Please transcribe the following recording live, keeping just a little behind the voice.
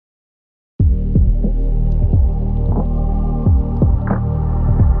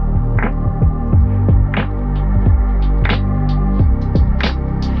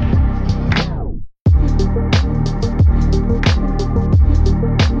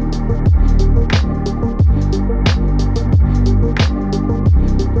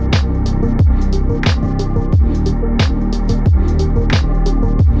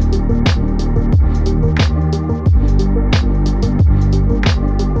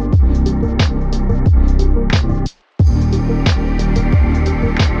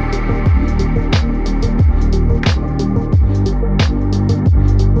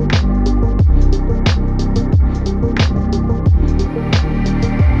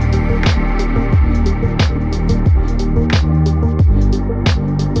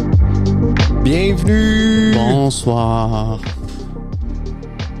Bonsoir.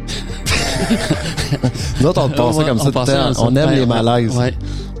 Nous autres, on te passait comme ça tout le temps. On aime les malaises. Ouais.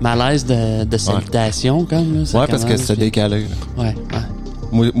 Malaise de salutation, comme. Là, ouais, parce que c'est décalé. Là.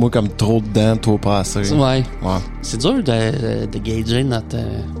 Ouais. Moi, comme trop dedans, trop passé. Ouais. C'est dur de gager notre...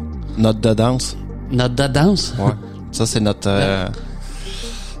 Notre de danse. Notre de danse? Ouais. Ça, c'est notre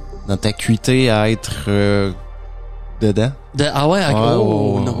acuité à être dedans. Ah ouais,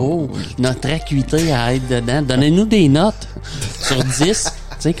 okay. Notre acuité à être dedans. Donnez-nous des notes sur 10. Tu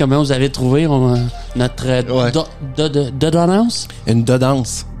sais, comment vous avez trouvé notre dodance? Une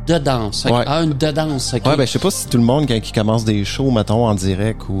dodance. Dedans. Ouais. Ah, une dedans. Okay. Ouais, ben, je sais pas si tout le monde, quand ils commencent des shows, mettons, en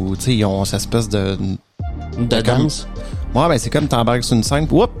direct, ou, tu sais, ils ont cette espèce de... Dedans. Ouais, ben, c'est comme t'embarques sur une scène,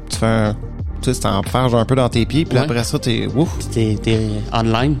 puis whoop, tu fais un... Tu sais, c'est en faire un peu dans tes pieds, puis après ça, t'es... Ouf. T'es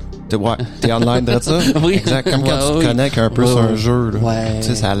online. T'es online de ça? Oui. Exact, comme quand tu te connectes un peu sur un jeu, là. Ouais. Tu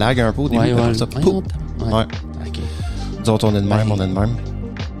sais, ça lag un peu au début, comme ça. Ouais. OK. Nous autres, on est de même,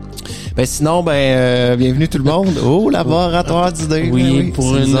 Ben sinon, bienvenue tout le monde au laboratoire d'idées. Oui,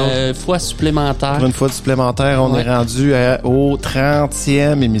 pour une fois supplémentaire. Pour une fois supplémentaire, on est rendu au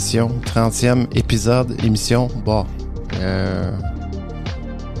 30e émission. 30e émission. Bon.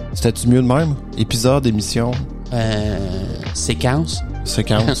 C'était-tu mieux de même? Épisode, émission? Séquence.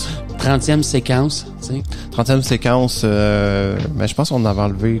 30e séquence, tu sais. 30e séquence, mais je pense qu'on avait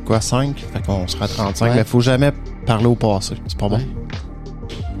enlevé, 5? Fait qu'on sera à 35. Ouais. Mais faut jamais parler au passé. C'est pas bon.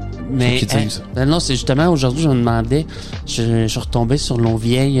 Mais non, c'est justement aujourd'hui, je me demandais, je suis retombé sur nos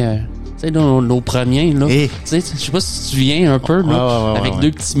vieilles, tu sais, nos premiers là. Tu sais, je sais pas si tu viens un peu là, avec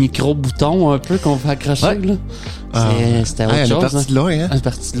deux petits micro boutons un peu qu'on fait accrocher là. C'était autre chose. On est parti de loin, hein. On est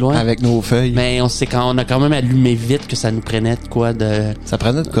parti de loin. Avec nos feuilles. Mais on a quand même allumé vite que ça nous prenait de quoi de. Ça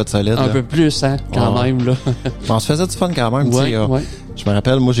prenait de quoi de solide. Un peu plus, hein, quand même là. On se faisait du fun quand même. Ouais. Je me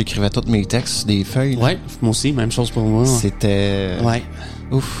rappelle, moi j'écrivais tous mes textes sur des feuilles. Là. Ouais, moi aussi, même chose pour moi. C'était. Ouais.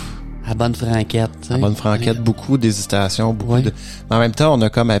 Ouf. À bonne franquette. À bonne franquette, beaucoup d'hésitation, beaucoup de... Mais en même temps, on a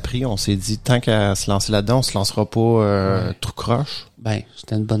comme appris, on s'est dit, tant qu'à se lancer là-dedans, on se lancera pas tout croche. Ben,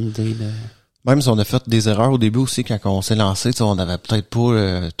 c'était une bonne idée de... Même si on a fait des erreurs au début aussi, quand on s'est lancé, on avait peut-être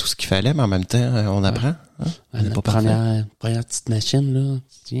pas tout ce qu'il fallait, mais en même temps, on apprend. Hein? On notre première petite machine, là.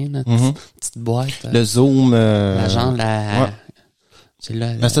 Tiens, notre petite boîte. Le Zoom. C'est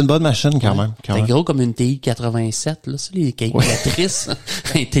là. Ben, c'est une bonne machine quand même. C'est gros comme une TI 87, là. C'est les calculatrices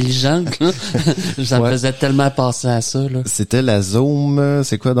intelligentes, là. Ça me faisait tellement penser à ça, là. C'était la Zoom.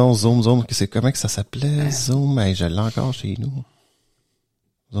 C'est quoi donc Zoom? Comment que ça s'appelait? Zoom. Hey, je l'ai encore chez nous.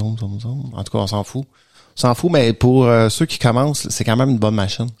 Zoom. En tout cas, on s'en fout. Mais pour ceux qui commencent, c'est quand même une bonne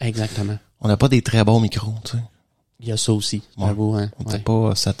machine. Exactement. On n'a pas des très bons micros, tu sais. Il y a ça aussi. Bravo, hein. On n'était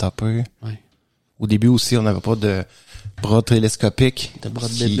pas setupé. Ouais. Au début aussi, on n'avait pas de bras télescopiques. De bras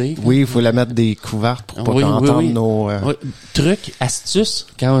de bébé. Oui, il faut la mettre des couvertes pour pas entendre nos... Truc, astuce,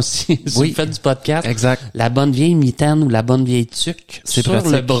 quand aussi, si vous faites du podcast. Exact. La bonne vieille mitaine ou la bonne vieille tuque sur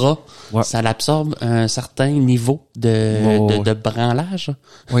pratique. le bras, ça absorbe un certain niveau de branlage.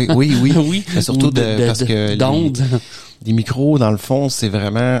 Oui. Oui. Mais surtout parce que d'ondes. Les micros, dans le fond, c'est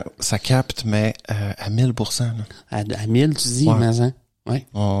vraiment... Ça capte, mais à 1000%. Là. À 1000, tu dis, Mazan? Ouais.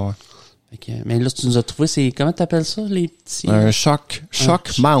 Mais là, tu nous as trouvé, c'est... Comment t'appelles ça, les petits... Un shock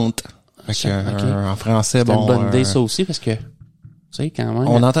mount. En français, c'est une bonne idée, ça aussi, parce que... Tu sais, quand même...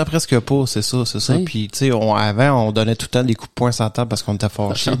 On n'entend presque pas, c'est ça. Puis, tu sais, avant, on donnait tout le temps des coups de poing sur la table parce qu'on était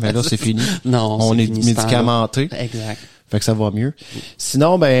fâchés, mais là, c'est fini. Non, on est médicamenté. Exact. Fait que ça va mieux.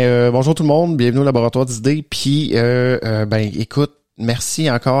 Sinon, bonjour tout le monde, bienvenue au laboratoire d'idées. Puis, écoute, merci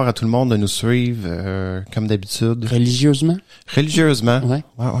encore à tout le monde de nous suivre, comme d'habitude. Religieusement? Ouais.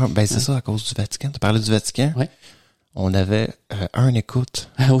 C'est ça, à cause du Vatican. Tu parlais du Vatican? Ouais. On avait un écoute.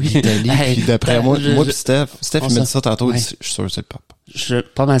 Ah oui. D'Italie, puis d'après moi puis Steph, il m'a dit ça tantôt, je suis sûr que c'est le pape. Je suis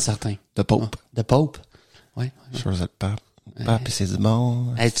pas mal certain. De Pope. De Pope? Ouais. Je suis sûr que c'est le pape. Pape et c'est du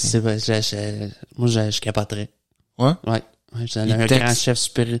monde. Tu sais, moi, je capoterais. Ouais? Ouais. J'avais un grand chef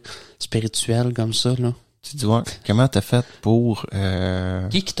spirituel comme ça, là. Tu dis, comment t'as fait pour...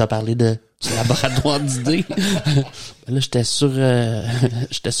 Qui t'a parlé du laboratoire d'idées? Là, j'étais sur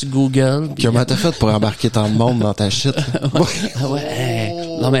Google. Comment t'as fait pour embarquer tant de monde dans ta shit?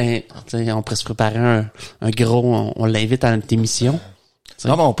 Non, mais, tu sais, on pourrait se préparer un gros, on l'invite à notre émission. T'sais.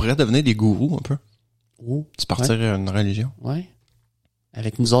 Non, mais on pourrait devenir des gourous, un peu. Oh. Tu partirais une religion. Ouais.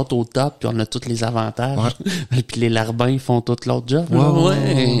 Avec nous autres au top, puis on a tous les avantages. Ouais. Puis les larbins, ils font tout l'autre job.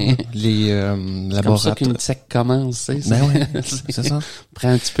 Ouais. Les c'est comme ça qu'une secte commence, tu sais. Ben ouais, c'est ça. Prends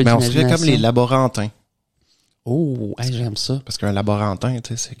un petit peu on serait comme les laborantins. Oh, hey, j'aime ça. Parce qu'un laborantin,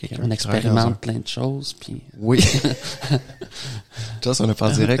 tu sais, c'est quelqu'un on expérimente plein de choses, puis... Oui. Ça, on n'a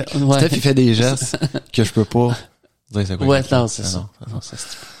pas direct. Ouais. Steph, il fait des gestes que je peux pas dire c'est quoi. Ouais, non, c'est ça.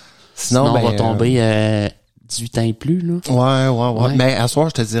 Sinon, on va tomber 18 ans et plus, là. Ouais. Mais à soir,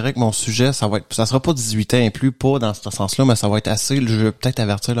 je te dirais que mon sujet, ça sera pas 18 ans et plus, pas dans ce sens-là, mais ça va être assez, je vais peut-être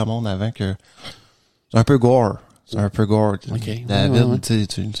avertir le monde avant que c'est un peu gore. C'est un peu gore. Okay. David,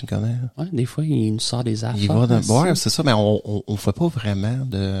 tu le connais? Ouais, des fois, il nous sort des affaires. Il va ouais, c'est ça, mais on fait pas vraiment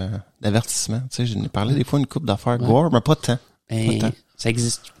d'avertissement. Tu sais, j'en ai parlé des fois une couple d'affaires gore, mais pas tant. Ça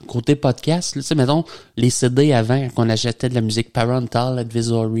existe. Côté podcast, tu sais, mettons, les CD avant, quand on achetait de la musique parental,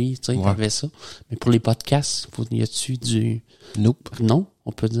 advisory, tu sais, t'avais ça. Mais pour les podcasts, y a-tu du... Nope. Non,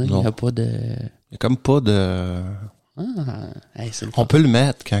 on peut dire, il n'y a pas de... Il y a comme pas de... c'est le on peut le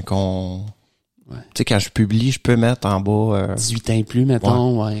mettre quand on... Tu sais, quand je publie, je peux mettre en bas... 18 ans et plus,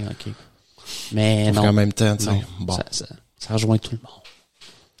 mettons, ouais ok. Mais non. En même temps, tu sais, bon. Ça rejoint tout le monde.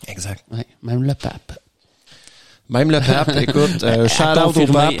 Exact. Ouais, même le pape. Même le pape, écoute, shout-out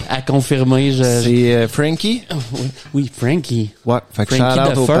au pape. À confirmer, c'est Frankie? Oui, Frankie. Ouais, fait que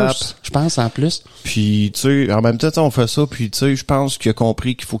shout-out au pape. Je pense, en plus. Puis, tu sais, en même temps, on fait ça, puis tu sais, je pense qu'il a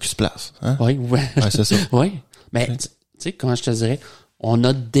compris qu'il faut qu'il se place. Hein? Oui, ouais. Ouais, c'est ça. Oui. Mais, tu sais, comment je te dirais, on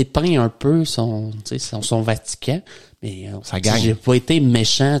a dépeint un peu son Vatican, mais ça gagne. J'ai pas été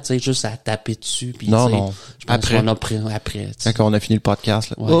méchant, tu sais, juste à taper dessus. Pis, non. Je pense qu'on a pris après. Quand on a fini le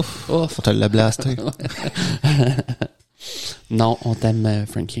podcast, là. Ouais. Ouf. On te l'a blasté. Non, on t'aime,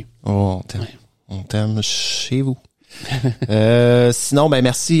 Frankie. Oh, on t'aime. Ouais. On t'aime chez vous. Sinon, ben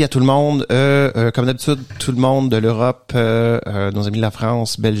merci à tout le monde. Comme d'habitude, tout le monde de l'Europe, nos amis de la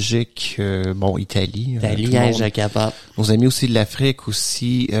France, Belgique, Italie. Italie, j'ai capable. Nos amis aussi de l'Afrique,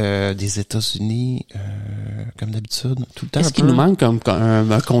 aussi des États-Unis, comme d'habitude. Tout le temps. Est-ce qu'il nous manque comme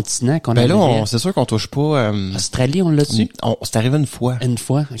un continent qu'on a? Ben là, c'est sûr qu'on touche pas. Australie, on l'a su? C'est arrivé une fois. Une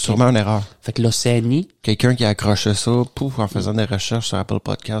fois? Okay. Sûrement une erreur. Fait que l'Océanie. Quelqu'un qui a accroché ça, pouf, en faisant des recherches sur Apple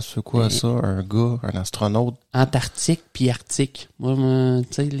Podcast, c'est quoi ça? Un gars, un astronaute. Antarctique puis Arctique. Moi,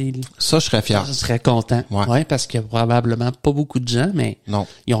 tu sais, ça, je serais fier. Je serais content. Ouais, parce qu'il y a probablement pas beaucoup de gens, mais non.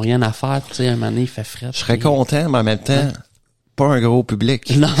 Ils ont rien à faire, tu sais, un moment donné, il fait frais. Je serais content, mais en même temps, pas un gros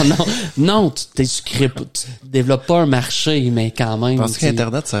public. Non, tu développes pas un marché, mais quand même. Parce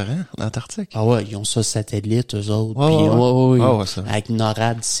qu'Internet se rend en Antarctique. Ah ouais, ils ont ça satellite, eux autres. Ouais. Ça. Avec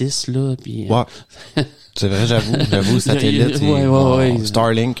NORAD 6, là, puis... Ouais. C'est vrai, j'avoue, satellite.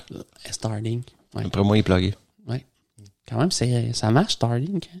 Starlink. Starlink. Ouais. Après moi, il est plugué. Ouais. Quand même, ça marche,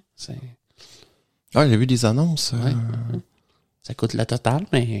 Starlink. Hein? Ah, j'ai vu des annonces. Ouais. Ça coûte la totale,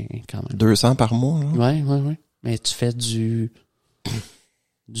 mais quand même. 200 par mois, là. Ouais. Mais tu fais du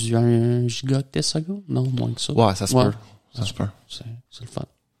 1 gigaoctet seconde? Non, moins que ça. Ouais, ça se peut. Ça se peut. C'est le fun.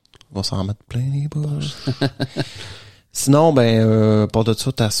 On va s'en mettre plein les bouches. Sinon, pour de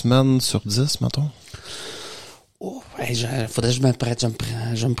ça, ta semaine sur 10, mettons? Oh, faudrait que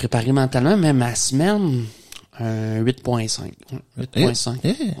je me préparer mentalement, mais ma semaine, 8.5. 8.5.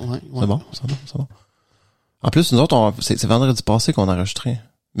 Ouais. C'est bon. En plus, nous autres, c'est vendredi passé qu'on a enregistré.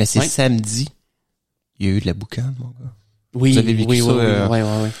 Mais c'est samedi. Il y a eu de la boucane, mon gars. Oui, vous avez vécu ça, oui.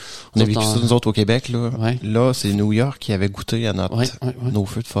 On a vécu ça, nous autres, au Québec, là. Ouais. Là, c'est New York qui avait goûté à nos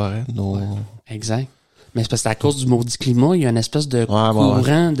feux de forêt, Exact. Mais c'est parce que à cause du maudit climat, il y a une espèce de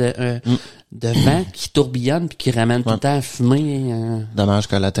courant de vent qui tourbillonne puis qui ramène tout le temps à fumer. Dommage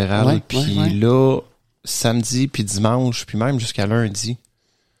collatéral. Puis là, samedi puis dimanche, puis même jusqu'à lundi.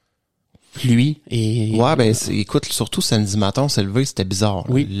 Pluie et... Ouais, écoute, surtout samedi matin, on s'est levé, c'était bizarre.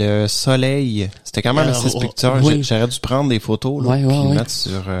 Oui. Le soleil, c'était quand même assez spectaculaire. Oui. J'aurais dû prendre des photos, là, puis les mettre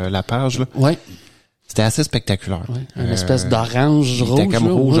sur la page, là. Ouais. C'était assez spectaculaire. Ouais. Une espèce d'orange rouge. C'était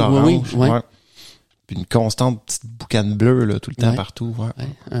comme rouge-orange. Oui. Puis une constante petite boucane bleue, là, tout le temps partout.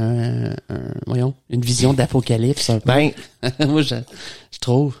 Ouais. Voyons, une vision d'apocalypse, un peu. Moi, je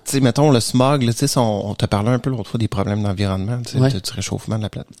trouve. Tu sais, mettons, le smog, là, tu sais, on t'a parlé un peu l'autre fois des problèmes d'environnement, tu sais, du réchauffement de la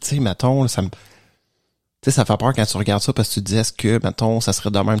planète. Tu sais, mettons, là, ça fait peur quand tu regardes ça parce que tu te dis, est-ce que, mettons, ça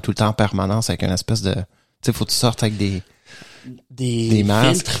serait de même tout le temps en permanence avec une espèce de, tu sais, faut que tu sortes avec des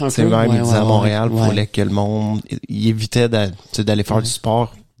masques. Filtres un peu. Même, ils disaient à Montréal, il fallait que le monde, il évitait d'aller faire du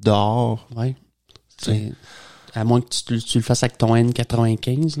sport dehors. Ouais. À moins que tu le fasses avec ton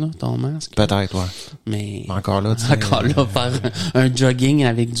N95, là, ton masque. Peut-être, ouais. Mais encore là, faire un jogging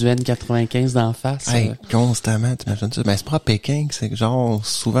avec du N95 d'en face. Constamment, t'imagines ça? C'est pas à Pékin que c'est genre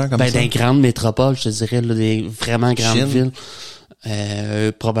souvent comme ça. Dans les grandes métropoles, je te dirais, là, des vraiment grandes villes.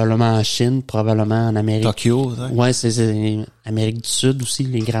 Probablement en Chine, probablement en Amérique. Tokyo, ça? Ouais, c'est Amérique du Sud aussi,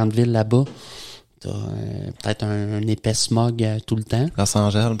 les grandes villes là-bas. T'as peut-être un épais smog tout le temps. Los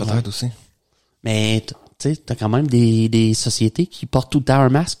Angeles, peut-être aussi. Mais tu sais, t'as quand même des sociétés qui portent tout le temps un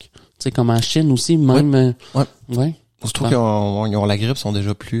masque. Tu sais, comme en Chine aussi, même... Ouais. Je trouve qu'ils ont la grippe, sont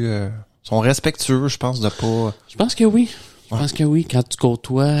déjà plus... sont respectueux, je pense, de pas... Je pense que oui. Je pense que oui, quand tu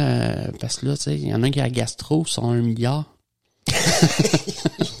côtoies... parce que là, tu sais, il y en a qui a la gastro, sont 1 milliard.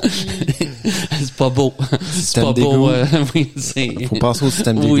 C'est pas beau. C'est pas beau. Oui, faut penser au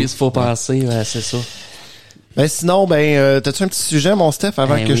système d'égout. Oui, il faut penser, c'est ça. Ben sinon, t'as-tu un petit sujet, mon Steph,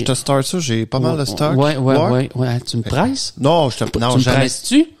 avant que je te starte ça? J'ai pas mal de stock. Ouais. Tu me presses? Non, tu jamais. Me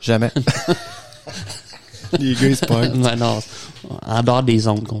presses-tu? Jamais. Les gars, ils se pognent. Ouais, non. En dehors des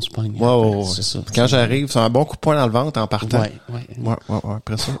ondes qu'on se pogne. Ouais. C'est ça. Quand j'arrive, c'est un bon coup de poing dans le ventre en partant. Ouais.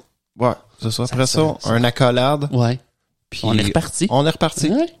 Après ça. Ouais, c'est ça. Après ça, un accolade. Ouais. Puis on est reparti.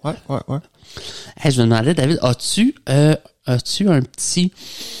 Ouais. Hey, je me demandais, David, as-tu un petit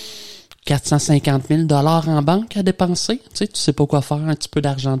 450 000 $ en banque à dépenser? Tu sais pas quoi faire, un petit peu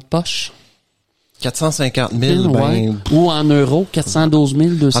d'argent de poche? 450 000, Ou en euros, 412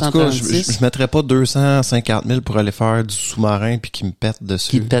 236. En tout cas, je mettrais pas 250 000 pour aller faire du sous-marin puis qui me pète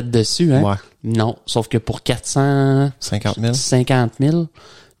dessus. Qui te pète dessus, hein? Ouais. Non, sauf que pour 450 000,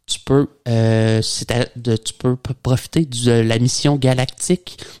 tu peux profiter de la mission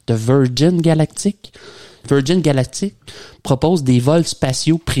galactique de Virgin Galactic. Virgin Galactic propose des vols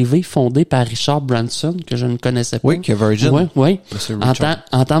spatiaux privés fondés par Richard Branson, que je ne connaissais pas. Oui, que Virgin. Oui.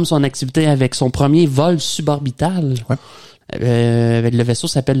 Entame son activité avec son premier vol suborbital. Ouais. Le vaisseau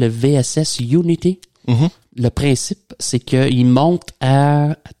s'appelle le VSS Unity. Mm-hmm. Le principe, c'est qu'il monte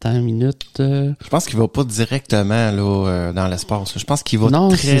à... Attends une minute. Je pense qu'il va pas directement là dans l'espace. Je pense qu'il va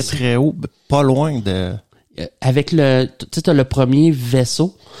très haut, pas loin de... Avec le... Tu sais, t'as le premier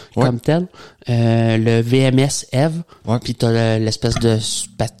vaisseau comme tel, le VMS Eve, puis t'as l'espèce de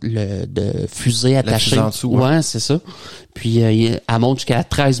fusée attachée. En dessous, ouais, c'est ça. Puis elle monte jusqu'à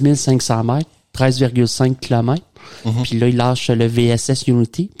 13 500 mètres, 13,5 km. Mm-hmm. Puis là, il lâche le VSS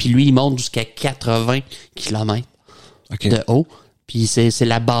Unity. Puis lui, il monte jusqu'à 80 km de haut. Puis c'est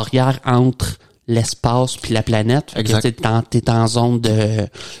la barrière entre l'espace puis la planète. Exact. T'es en zone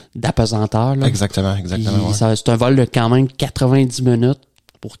d'apesanteur. Là. Exactement. C'est un vol de quand même 90 minutes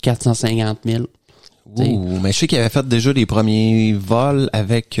pour 450 000. Ouh, mais je sais qu'il avait fait déjà des premiers vols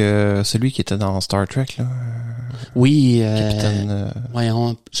avec celui qui était dans Star Trek, là. Oui, Capitaine...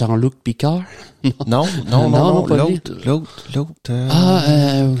 voyons, Jean-Luc Picard. Non, l'autre. Comment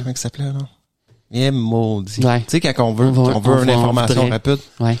il s'appelait, là? Il est maudit. Ouais. Tu sais, quand on veut une information rapide.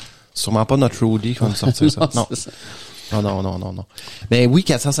 Ouais. Sûrement pas notre Rudy qui va nous sortir ça. Non. Non. Mais oui,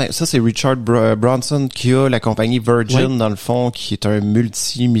 405, ça c'est Richard Branson qui a la compagnie Virgin dans le fond, qui est un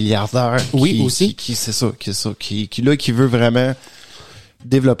multimilliardaire. Oui, aussi. Qui veut vraiment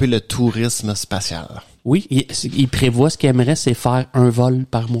développer le tourisme spatial. Oui, il prévoit ce qu'il aimerait, c'est faire un vol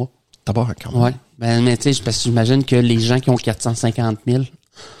par mois. D'abord, quand même. Ouais. Mais tu sais, parce que j'imagine que les gens qui ont 450 000,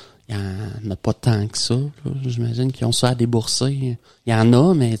 il y en a pas tant que ça. Là. J'imagine qu'ils ont ça à débourser. Il y en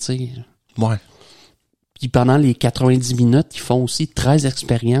a, mais tu sais. Ouais. Puis pendant les 90 minutes, ils font aussi 13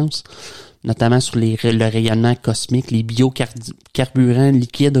 expériences, notamment sur le rayonnement cosmique, les biocarburants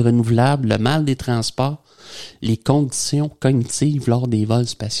liquides renouvelables, le mal des transports, les conditions cognitives lors des vols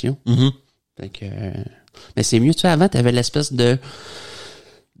spatiaux. Mm-hmm. Fait que, mais c'est mieux, tu sais, avant, t'avais l'espèce de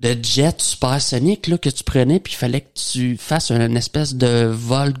jet supersonique là, que tu prenais, puis il fallait que tu fasses une espèce de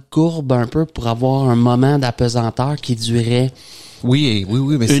vol courbe un peu pour avoir un moment d'apesanteur qui durait... Oui,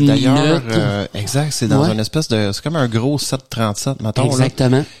 mais c'est d'ailleurs... exact, c'est dans une espèce de... C'est comme un gros 737, mettons.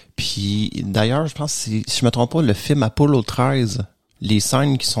 Exactement. Là. Puis d'ailleurs, je pense, si je me trompe pas, le film Apollo 13, les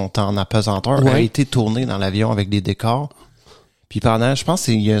scènes qui sont en apesanteur a été tourné dans l'avion avec des décors. Puis pendant, je pense,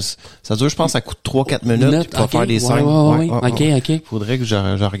 ça coûte 3-4 minutes pour faire des scènes. OK. Faudrait que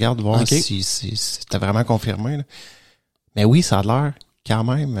je regarde voir si c'était vraiment confirmé. Là. Mais oui, ça a l'air quand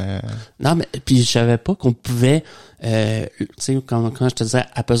même... Non, mais puis je savais pas qu'on pouvait, tu sais, quand je te disais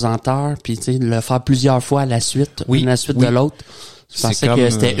apesanteur, puis tu sais, le faire plusieurs fois à la suite, une à la suite de l'autre. Je pensais que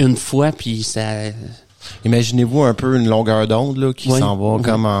c'était une fois, puis ça... Imaginez-vous un peu une longueur d'onde là qui s'en va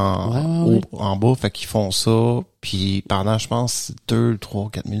comme en bas, fait qu'ils font ça, puis pendant, je pense, 2,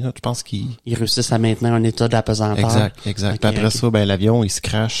 3, 4 minutes, je pense qu'ils réussissent à maintenir un état d'apesanteur. Exact. Puis après ça, l'avion, il se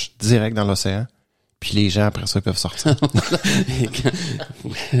crache direct dans l'océan. Puis les gens, après ça, ils peuvent sortir.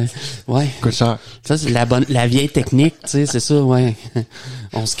 Ouais. Coûte cher. Ça, c'est la vieille technique, tu sais, c'est ça, ouais.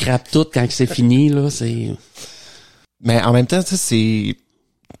 On scrape tout quand c'est fini, là, c'est... Mais en même temps, tu sais, c'est...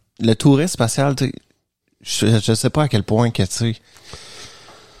 Le tourisme spatial, tu sais, je sais pas à quel point que, tu sais...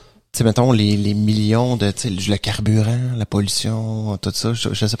 sais, mettons, les millions de, tu sais, le carburant, la pollution, tout ça,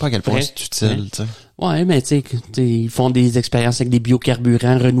 je sais pas à quel point c'est utile, tu sais. Ouais, mais tu sais, ils font des expériences avec des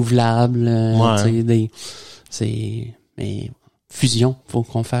biocarburants renouvelables, mais fusion, faut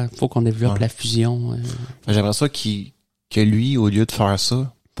qu'on développe la fusion. J'aimerais ça que lui, au lieu de faire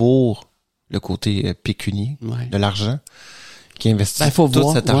ça pour le côté pécunier de l'argent, qui investit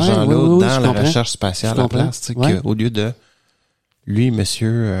tout cet argent-là dans la recherche spatiale à la place, tu sais, qu'au lieu de lui,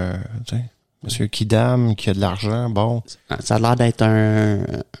 monsieur Kidam, qui a de l'argent, bon. Ça a l'air d'être un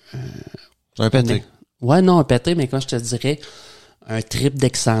pété. Ouais, non, un pété, mais quand je te dirais, un trip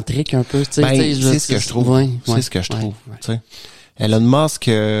d'excentrique un peu, tu sais. C'est ce que je trouve. C'est ce que je trouve, tu sais. Elon Musk,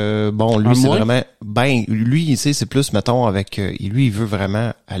 lui, c'est vraiment, lui, tu sais, c'est plus, mettons, avec, lui, il veut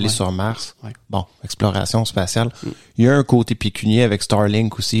vraiment aller sur Mars. Ouais. Bon, exploration spatiale. Il y a un côté pécunier avec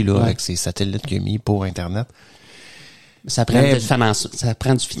Starlink aussi, là, avec ses satellites qu'il a mis pour Internet. Ça prend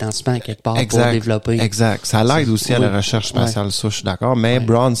du financement quelque part pour développer. Exact. Ça l'aide aussi à la recherche spatiale, ça, je suis d'accord. Mais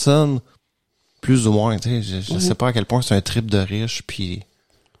Bronson, plus ou moins, tu sais, je sais pas à quel point c'est un trip de riche, puis...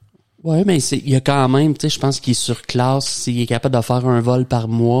 Ouais, mais il y a quand même, tu sais, je pense qu'il surclasse s'il est capable de faire un vol par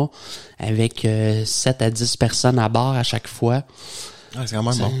mois avec 7 à 10 personnes à bord à chaque fois. Ah, c'est quand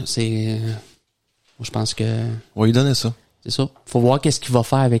même bon. Je pense que... On va lui donner ça. C'est ça. Faut voir qu'est-ce qu'il va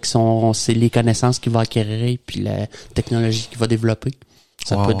faire avec les connaissances qu'il va acquérir puis la technologie qu'il va développer.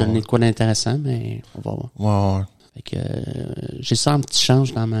 Ça peut donner de quoi d'intéressant, mais on va voir. Ouais. Fait que j'ai ça un petit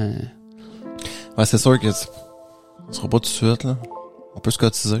change dans ma... Ouais, c'est sûr que ça sera pas tout de suite, là. On peut se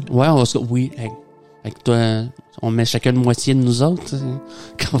cotiser. Ouais, oui. Avec toi, on met chacun une moitié de nous autres.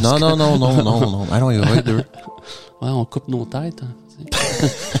 Non. Ah non, il y aura deux. Ouais, on coupe nos têtes. Hein,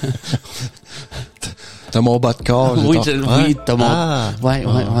 t'as mon bas de corps. Oui, t'as mon... Ouais.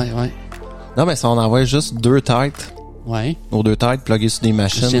 Non, mais ça, on envoie juste 2 têtes. Ouais. Nos 2 têtes pluguées sur des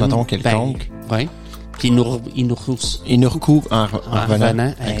machines, mettons, quelconques. Ouais. Puis il nous recouvre en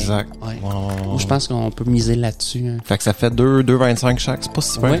revenant. Exact. Ouais. Je pense qu'on peut miser là-dessus. Hein. Fait que ça fait 2,25 chaque. C'est pas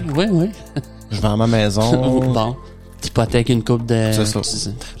si super. Oui. Je vais à ma maison. Bon. T'hypothèques une coupe de... C'est ça.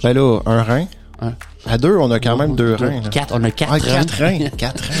 Ben là, un rein. À 2, on a quand même 2 reins. On a 4 reins. 4 reins.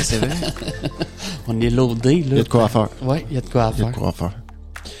 4 reins, c'est vrai. On est loadé, là. Il y a de quoi à faire. Oui, il y a de quoi à faire.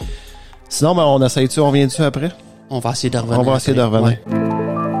 Sinon, ben, on essaye-tu, on vient-tu après? On va essayer de revenir. On va essayer de revenir. Ouais.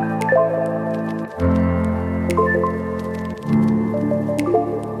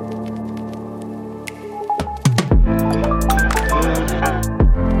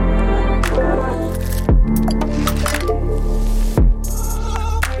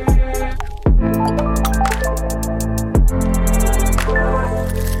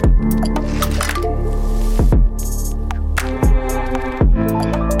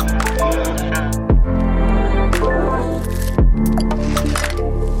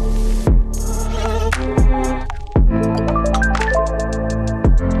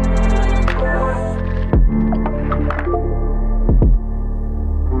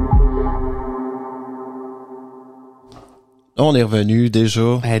 On est revenu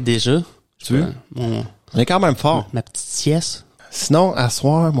déjà. Déjà. Tu vois? On est quand même fort. Ma petite sieste. Sinon, à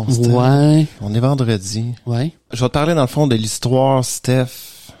soir, mon Steph. Ouais. On est vendredi. Ouais. Je vais te parler dans le fond de l'histoire,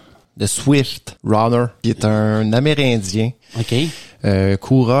 Steph, de Swift Runner, qui est un Amérindien. OK.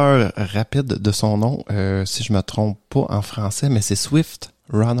 Coureur rapide de son nom, si je me trompe pas en français, mais c'est Swift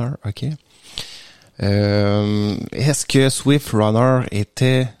Runner, OK? Est-ce que Swift Runner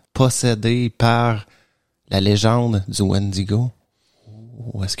était possédé par la légende du Wendigo?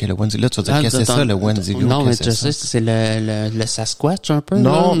 Ou est-ce que le Wendigo... Là, tu vas dire, qu'est-ce que c'est ça, le Wendigo? Non, mais je sais, c'est le Sasquatch, un peu?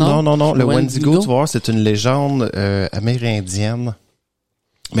 Non. Le Wendigo, tu vois, c'est une légende amérindienne.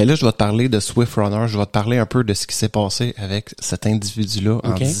 Mais là, je vais te parler de Swift Runner. Je vais te parler un peu de ce qui s'est passé avec cet individu-là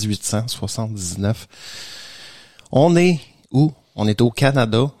en 1879. On est où? On est au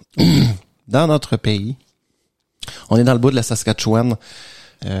Canada, dans notre pays. On est dans le bout de la Saskatchewan.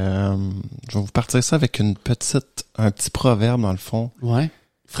 Je vais vous partir ça avec un petit proverbe dans le fond. Ouais.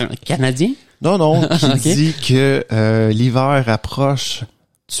 Canadien? Non, qui dit que l'hiver approche,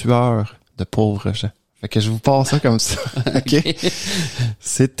 tueur de pauvres gens. Fait que je vous passe ça comme ça. OK.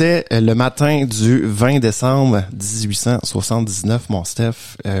 C'était le matin du 20 décembre 1879, mon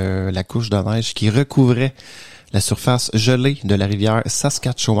Steph, la couche de neige qui recouvrait la surface gelée de la rivière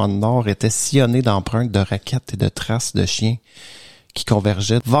Saskatchewan-Nord était sillonnée d'empreintes de raquettes et de traces de chiens qui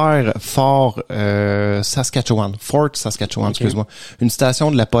convergeait vers Fort Saskatchewan, excuse-moi, une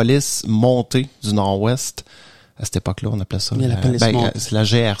station de la police montée du Nord-Ouest. À cette époque-là, on appelait ça. C'est la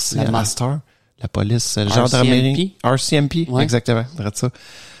GRC, la Master, la police, gendarmerie, RCMP, ouais. Exactement, c'est ça.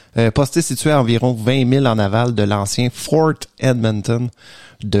 Posté situé à environ 20 000 en aval de l'ancien Fort Edmonton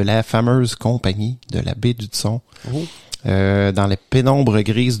de la fameuse compagnie de la baie d'Hudson. Dans les pénombres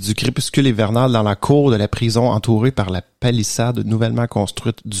grises du crépuscule hivernal dans la cour de la prison entourée par la palissade nouvellement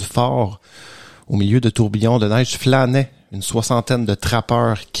construite du fort, au milieu de tourbillons de neige flânaient une soixantaine de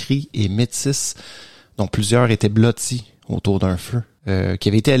trappeurs cris et métis, dont plusieurs étaient blottis autour d'un feu, qui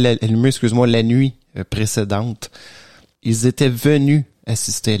avait été allumé, la nuit précédente. Ils étaient venus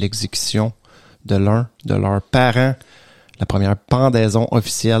assister à l'exécution de l'un de leurs parents, la première pendaison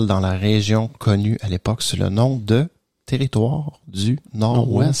officielle dans la région connue à l'époque sous le nom de territoires du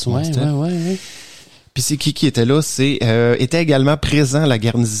Nord-Ouest. Ouais. Puis c'est qui était là? Était également présent la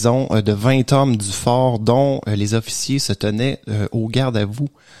garnison de 20 hommes du fort, dont les officiers se tenaient au garde à vous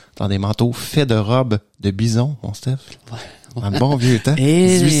dans des manteaux faits de robes de bison, mon Steph. Dans le bon vieux temps.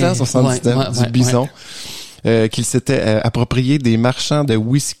 1879, du bison. Qu'il s'était approprié des marchands de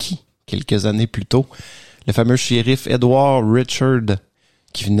whisky quelques années plus tôt. Le fameux shérif Edward Richard,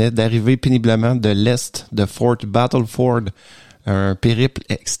 qui venait d'arriver péniblement de l'est de Fort Battleford, un périple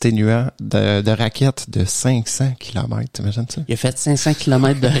exténuant de raquettes de 500 km, t'imagines ça? Il a fait 500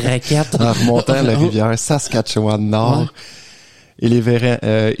 km de raquettes. En remontant la rivière Saskatchewan-Nord. Ouais. Et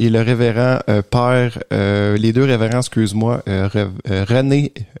le révérend père, les deux révérends,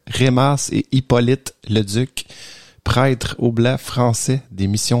 René Rémas et Hippolyte Leduc, prêtres oblats français des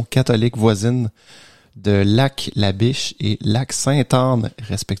missions catholiques voisines de Lac-la-Biche et Lac-Sainte-Anne,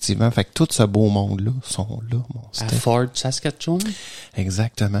 respectivement. Fait que tout ce beau monde-là sont là, mon Steph. À Fort Saskatchewan?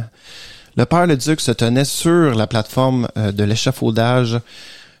 Exactement. Le père Leduc se tenait sur la plateforme de l'échafaudage,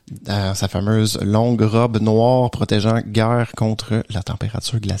 dans sa fameuse longue robe noire protégeant guère contre la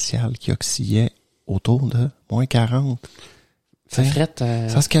température glaciale qui oscillait autour de moins 40. Ça frette.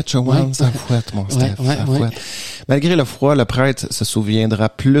 Saskatchewan, ça fouette, mon Steph, ça fouette. Malgré le froid, le prêtre se souviendra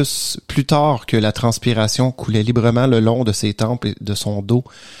plus tard que la transpiration coulait librement le long de ses tempes et de son dos,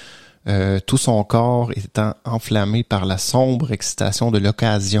 tout son corps étant enflammé par la sombre excitation de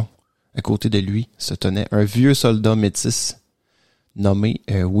l'occasion. À côté de lui se tenait un vieux soldat métis nommé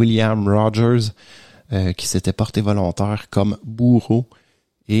William Rogers, qui s'était porté volontaire comme bourreau,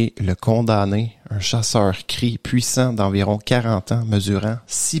 et le condamné, un chasseur cri puissant d'environ 40 ans, mesurant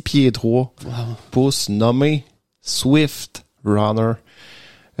 6 pieds 3 pouces, nommé Swift Runner,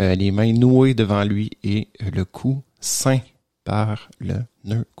 les mains nouées devant lui et le cou ceint par le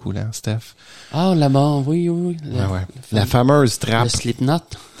nœud coulant, Steph. Ah, la mort, oui. La fameuse trappe. Le Slipknot.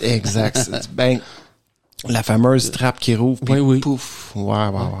 Exact. La fameuse trappe qui rouvre, puis pouf. Ouais.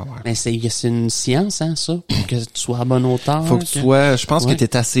 Mais c'est une science, hein, ça, pour que tu sois à bonne hauteur. Faut que tu sois, je pense que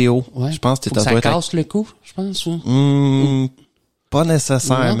t'es assez haut. Ouais. Je pense que t'es ça casse le cou, je pense, pas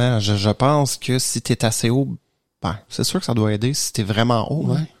nécessairement. Je pense que si t'es assez haut, c'est sûr que ça doit aider. Si t'es vraiment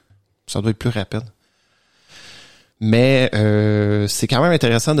haut, ça doit être plus rapide. Mais c'est quand même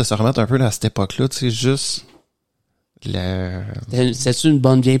intéressant de se remettre un peu à cette époque-là, tu sais, juste... C'est-tu une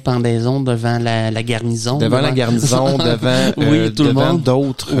bonne vieille pendaison devant la garnison? Devant la garnison, devant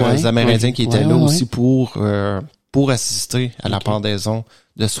d'autres Amérindiens qui étaient là aussi pour assister à la pendaison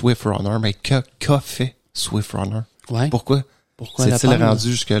de Swift Runner. Mais qu'a fait Swift Runner? Pourquoi s'est-il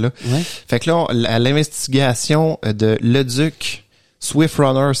rendu jusque-là? Fait que là, à l'investigation de Leduc, Swift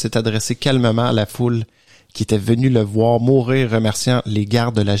Runner s'est adressé calmement à la foule qui était venue le voir mourir, remerciant les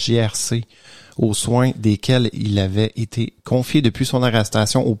gardes de la GRC, aux soins desquels il avait été confié depuis son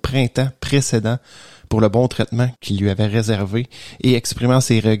arrestation au printemps précédent pour le bon traitement qu'il lui avait réservé, et exprimant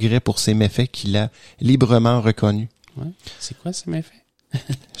ses regrets pour ses méfaits qu'il a librement reconnus. C'est quoi ces méfaits?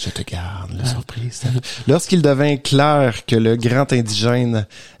 Je te garde la surprise. Lorsqu'il devint clair que le grand indigène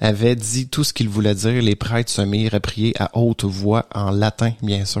avait dit tout ce qu'il voulait dire, les prêtres se mirent à prier à haute voix en latin,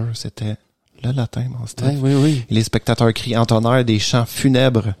 bien sûr. C'était le latin, mon Steph. Oui. Et les spectateurs entonnèrent des chants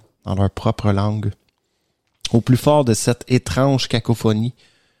funèbres dans leur propre langue. Au plus fort de cette étrange cacophonie,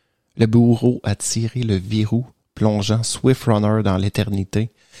 le bourreau a tiré le verrou, plongeant Swift Runner dans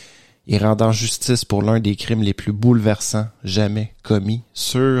l'éternité et rendant justice pour l'un des crimes les plus bouleversants jamais commis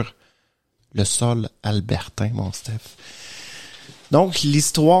sur le sol albertain, mon Steph. Donc,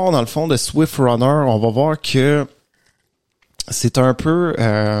 l'histoire, dans le fond, de Swift Runner, on va voir que c'est un peu...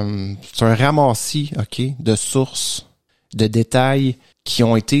 c'est un ramassis, de sources, de détails qui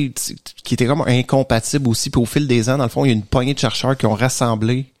étaient comme incompatibles aussi. Puis au fil des ans, dans le fond, il y a une poignée de chercheurs qui ont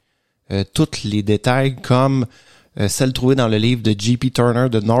rassemblé tous les détails, comme celle trouvée dans le livre de J.P. Turner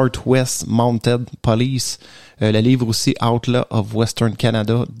de Northwest Mounted Police, le livre aussi Outlaw of Western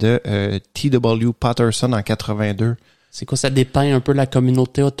Canada de T.W. Patterson en 82, C'est quoi, ça dépeint un peu la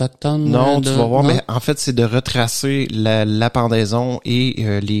communauté autochtone? Non, tu vas voir, mais en fait, c'est de retracer la pendaison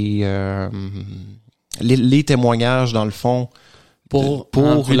et les témoignages, dans le fond, pour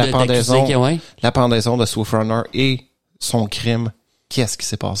la pendaison, la pendaison de Swift Runner et son crime. Qu'est-ce qui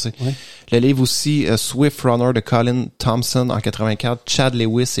s'est passé? Ouais. Le livre aussi, Swift Runner de Colin Thompson en 84. Chad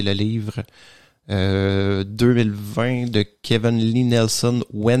Lewis et le livre 2020 de Kevin Lee Nelson,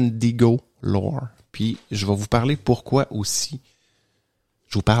 Wendigo Lore. Puis, je vais vous parler pourquoi aussi.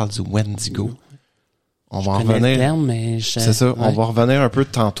 Je vous parle du Wendigo. On va en revenir. C'est ça. Ouais. On va revenir un peu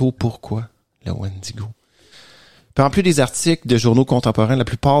tantôt pourquoi le Wendigo. Puis, en plus des articles de journaux contemporains, la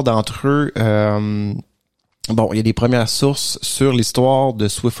plupart d'entre eux, il y a des premières sources sur l'histoire de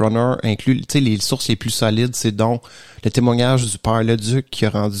Swift Runner, inclus, tu sais, les sources les plus solides, c'est donc le témoignage du père Leduc qui a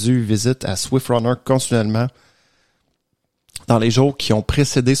rendu visite à Swift Runner continuellement dans les jours qui ont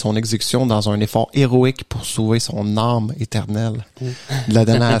précédé son exécution dans un effort héroïque pour sauver son âme éternelle de la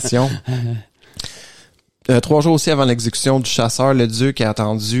damnation. 3 jours aussi avant l'exécution du chasseur, le duc a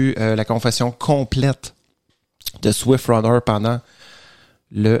attendu la confession complète de Swift Runner pendant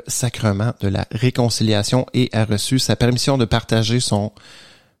le sacrement de la réconciliation et a reçu sa permission de partager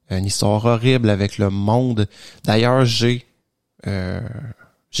une histoire horrible avec le monde. D'ailleurs, j'ai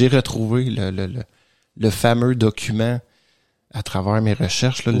retrouvé le fameux document à travers mes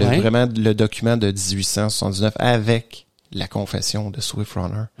recherches, là, vraiment le document de 1879 avec la confession de Swift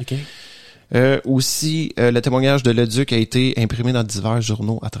Runner. Okay. Aussi, le témoignage de Leduc a été imprimé dans divers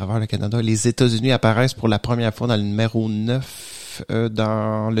journaux à travers le Canada. Les États-Unis apparaissent pour la première fois dans le numéro 9,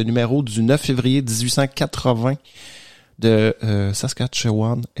 dans le numéro du 9 février 1880 de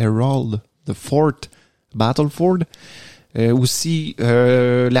Saskatchewan Herald, The Fort Battleford. Aussi,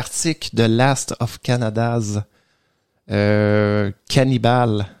 l'article de Last of Canada's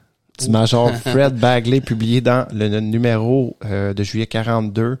Cannibales du major Fred Bagley, publié dans le numéro de juillet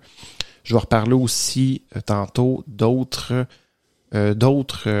 42. Je vais reparler aussi tantôt d'autres. Il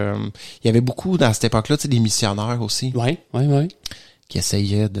y avait beaucoup dans cette époque-là, tu sais, des missionnaires aussi. Oui. Qui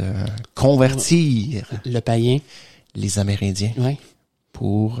essayaient de convertir le païen, les Amérindiens. Oui.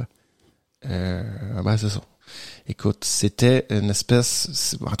 Pour c'est ça. Écoute, c'était une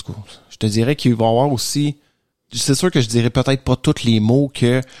espèce. En tout cas, je te dirais qu'il va y avoir aussi. C'est sûr que je dirais peut-être pas tous les mots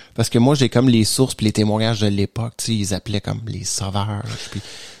parce que moi j'ai comme les sources puis les témoignages de l'époque, tu sais, ils appelaient comme les sauveurs, puis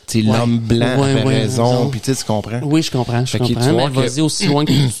tu sais, l'homme blanc avait raison, puis tu sais, tu comprends? Oui, je comprends. Mais vas-y aussi loin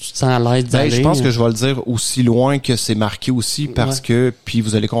que tu te sens à l'aise d'aller. Je pense que je vais le dire aussi loin que c'est marqué aussi parce que puis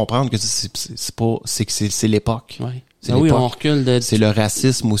vous allez comprendre que c'est l'époque. Ouais. C'est l'époque. Oui, on recule c'est le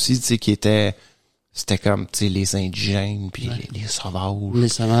racisme aussi, tu sais, qui était c'était comme, tu sais, les indigènes, puis les sauvages. Les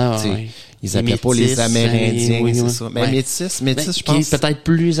sauvages, ils appelaient pas les Amérindiens, c'est ça. Mais métis, je pense. Qui est peut-être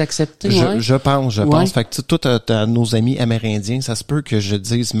plus accepté, je pense. Fait que tous nos amis amérindiens, ça se peut que je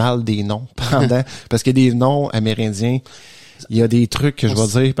dise mal des noms pendant, parce qu'il y a des noms amérindiens. Il y a des trucs que je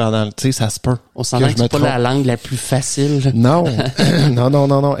vais dire pendant, tu sais, ça se peut. On s'entend que c'est pas la langue la plus facile. Non.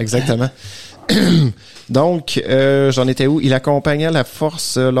 non, exactement. Donc, j'en étais où? Il accompagnait la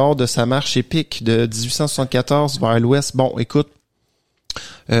force lors de sa marche épique de 1874 vers l'ouest. Bon, écoute,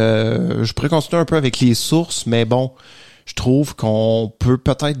 je pourrais continuer un peu avec les sources, mais bon, je trouve qu'on peut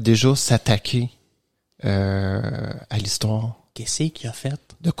peut-être déjà s'attaquer à l'histoire. Qu'est-ce qu'il a fait?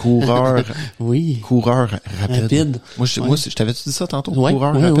 De coureur. Oui. Coureur rapide. Moi, je t'avais-tu dit ça tantôt? Oui,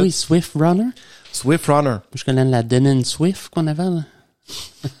 coureur rapide. Oui, Swift Runner. Swift Runner. Je connais la Denon Swift qu'on avait, là.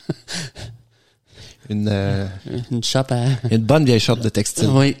 Une shop à... Une bonne vieille shop de textile.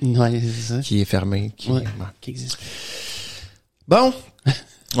 Oui, c'est ça. Qui est fermée. Qui existe. Bon.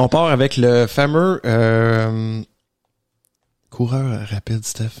 On part avec le fameux coureur rapide,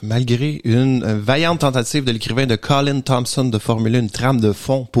 Steph. Malgré une vaillante tentative de l'écrivain de Colin Thompson de formuler une trame de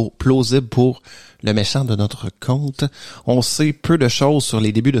fond plausible pour le méchant de notre conte, on sait peu de choses sur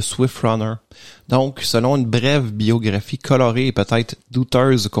les débuts de Swift Runner. Donc, selon une brève biographie colorée et peut-être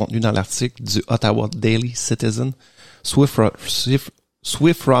douteuse contenue dans l'article du Ottawa Daily Citizen, Swift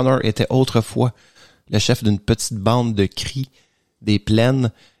Runner était autrefois le chef d'une petite bande de cris des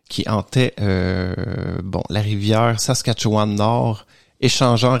plaines qui hantaient la rivière Saskatchewan Nord,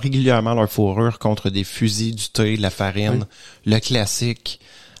 échangeant régulièrement leur fourrure contre des fusils, du thé, la farine, le classique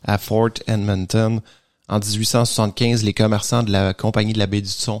à Fort Edmonton. En 1875, les commerçants de la compagnie de la baie du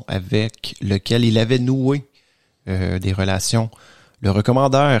Son, avec lequel il avait noué des relations, le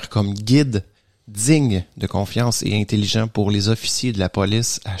recommandèrent comme guide digne de confiance et intelligent pour les officiers de la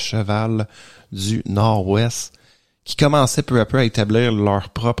police à cheval du Nord-Ouest, qui commençaient peu à peu à établir leur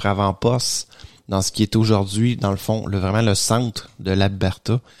propre avant-poste dans ce qui est aujourd'hui, dans le fond, vraiment le centre de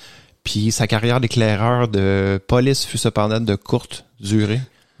l'Alberta. Puis sa carrière d'éclaireur de police fut cependant de courte durée,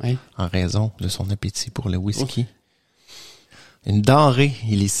 en raison de son appétit pour le whisky. Une denrée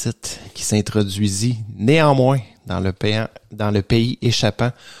illicite qui s'introduisit néanmoins dans le pays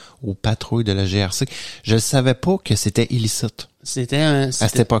échappant aux patrouilles de la GRC. Je ne savais pas que c'était illicite. C'était à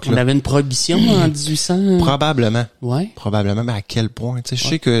cette époque-là. On avait une prohibition en 1800. Probablement. Ouais. Probablement, mais à quel point? Tu sais, je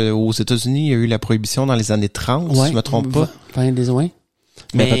sais qu'aux États-Unis, il y a eu la prohibition dans les années 30, si je me trompe pas.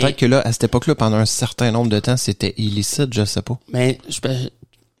 Mais peut-être que là, à cette époque-là, pendant un certain nombre de temps, c'était illicite, je sais pas. Mais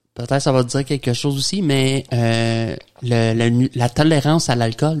peut-être ça va te dire quelque chose aussi, mais la tolérance à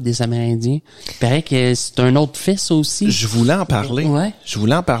l'alcool des Amérindiens, il paraît que c'est un autre fait, ça aussi. Je voulais en parler. Ouais.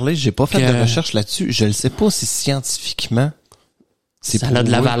 J'ai pas fait de recherche là-dessus. Je ne sais pas si scientifiquement ça a de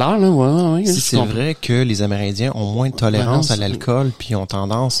la valeur, là. Ouais. Si c'est vrai que les Amérindiens ont moins de tolérance à l'alcool, puis ont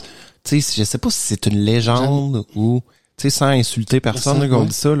tendance, tu sais, je sais pas si c'est une légende ou, tu sais, sans insulter personne, qu'on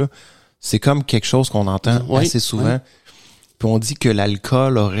dit ça, là. C'est comme quelque chose qu'on entend assez souvent. Ouais. Puis on dit que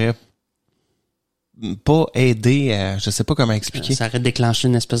l'alcool aurait pas aidé à, je sais pas comment expliquer. Ça aurait déclenché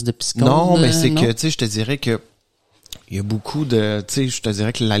une espèce de psychose. Non, mais c'est que, tu sais, je te dirais que il y a beaucoup de, tu sais, je te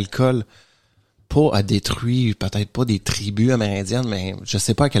dirais que l'alcool a détruit, peut-être pas des tribus amérindiennes, mais je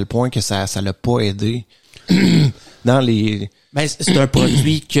sais pas à quel point que ça l'a pas aidé dans les... Ben, c'est un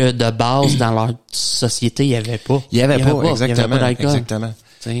produit que de base, dans leur société, il y avait pas. Il y avait pas, exactement.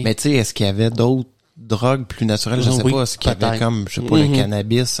 T'sais. Mais tu sais, est-ce qu'il y avait d'autres drogues plus naturelles? Je sais pas. Est-ce qu'il y avait comme, je sais pas, le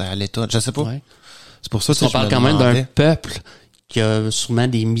cannabis à l'état? Je sais pas. Ouais. C'est pour ça que on parle quand même d'un peuple qui a sûrement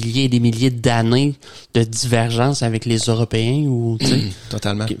des milliers et des milliers d'années de divergence avec les Européens ou, tu sais.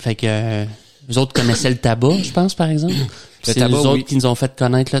 Totalement. Fait que, les autres connaissaient le tabac, je pense, par exemple. C'est les autres qui nous ont fait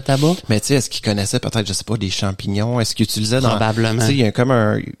connaître le tabac. Mais tu sais, est-ce qu'ils connaissaient peut-être, je sais pas, des champignons? Est-ce qu'ils utilisaient probablement. Tu sais,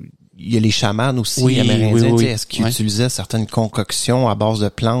 il y a les chamans aussi, amérindiens. Oui. Est-ce qu'ils utilisaient certaines concoctions à base de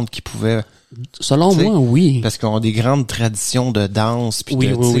plantes qui pouvaient... Selon moi, oui. Parce qu'ils ont des grandes traditions de danse, puis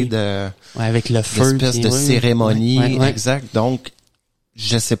de avec le feu. D'espèces de cérémonies. Exact. Donc,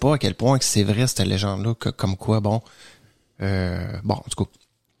 je sais pas à quel point que c'est vrai, cette légende-là, comme quoi, en tout cas.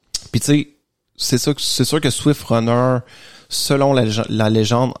 Puis tu sais, c'est sûr que Swift Runner, selon la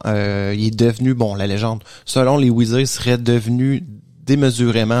légende, il est devenu, la légende, selon les Wizards, serait devenu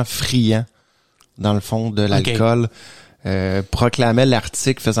démesurément friand, dans le fond, de l'alcool. Proclamait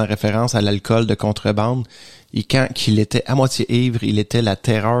l'article faisant référence à l'alcool de contrebande. Et quand il était à moitié ivre, il était la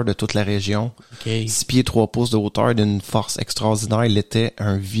terreur de toute la région. 6 pieds 3 pouces de hauteur, d'une force extraordinaire. Il était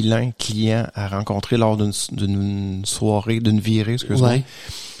un vilain client à rencontrer lors d'une soirée, d'une virée, excuse-moi. Ouais.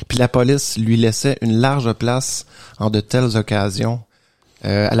 Puis la police lui laissait une large place en de telles occasions.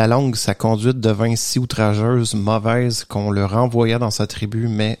 À la longue, sa conduite devint si outrageuse, mauvaise, qu'on le renvoya dans sa tribu,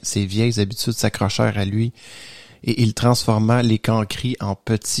 mais ses vieilles habitudes s'accrochèrent à lui et il transforma les cancris en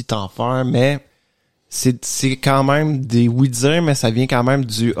petit enfer. Mais c'est quand même des oui-dire, mais ça vient quand même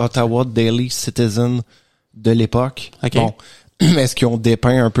du Ottawa Daily Citizen de l'époque. Bon, est-ce qu'ils ont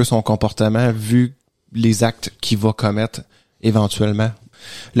dépeint un peu son comportement vu les actes qu'il va commettre éventuellement?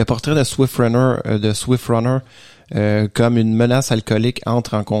 Le portrait de Swift Runner, comme une menace alcoolique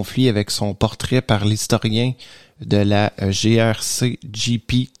entre en conflit avec son portrait par l'historien de la GRC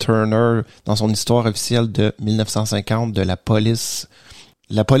J.P. Turner dans son histoire officielle de 1950 de la police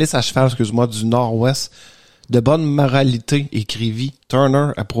à cheval, du Nord-Ouest. De bonne moralité, écrivit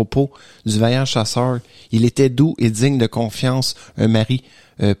Turner à propos du vaillant chasseur. Il était doux et digne de confiance, un mari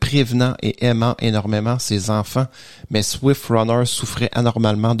prévenant et aimant énormément ses enfants, mais Swift Runner souffrait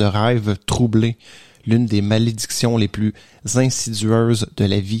anormalement de rêves troublés, l'une des malédictions les plus insidieuses de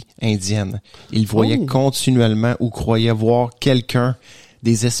la vie indienne. Il voyait continuellement ou croyait voir quelqu'un,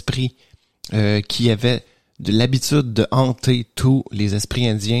 des esprits qui avaient de l'habitude de hanter tous les esprits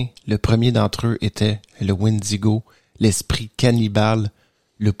indiens. Le premier d'entre eux était le Wendigo, l'esprit cannibale,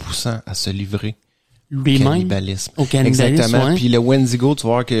 le poussant à se livrer lui-même cannibalisme. Au cannibalisme. Exactement. Ouais. Puis le Wendigo, tu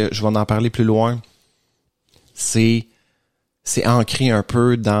vois que je vais en parler plus loin. C'est ancré un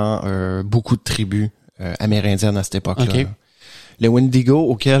peu dans beaucoup de tribus amérindiennes à cette époque-là. Okay. Le Wendigo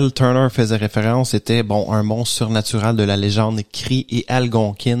auquel Turner faisait référence était un monstre surnaturel de la légende cri et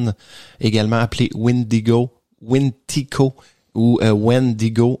algonquine, également appelé Wendigo ou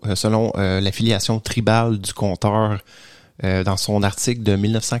Wendigo selon l'affiliation tribale du conteur. Dans son article de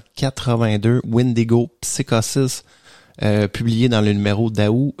 1982, Wendigo Psychosis, publié dans le numéro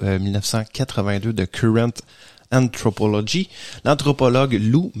d'août 1982 de Current Anthropology, l'anthropologue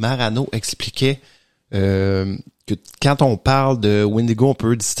Lou Marano expliquait que quand on parle de Wendigo, on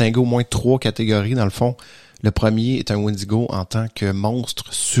peut distinguer au moins 3 catégories dans le fond. Le premier est un Wendigo en tant que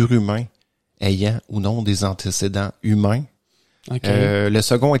monstre surhumain ayant ou non des antécédents humains. Okay. Le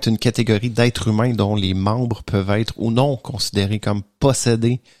second est une catégorie d'êtres humains dont les membres peuvent être ou non considérés comme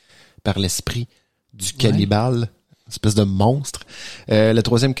possédés par l'esprit du cannibale, espèce de monstre. La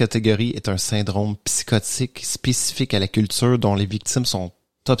troisième catégorie est un syndrome psychotique spécifique à la culture dont les victimes sont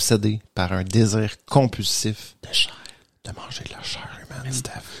obsédées par un désir compulsif de chair, de manger de la chair humaine,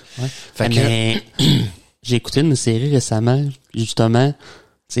 Steph. Ouais. Fait mais j'ai écouté une série récemment, justement,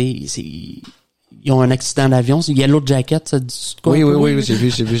 tu sais, ils ont un accident d'avion, c'est Yellow Jacket, ça dit quoi? Oui, j'ai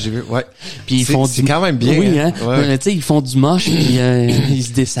vu, ouais. Puis ils font c'est quand même bien. Oui, hein. Ouais. Tu sais, ils font du moche, puis ils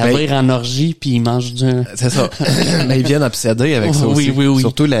se désavèrent en orgie, puis ils mangent du... C'est ça. Mais ils viennent obséder avec ça aussi. Oui.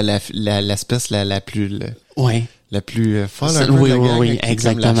 Surtout l'espèce la plus... Ouais. La plus folle, oui,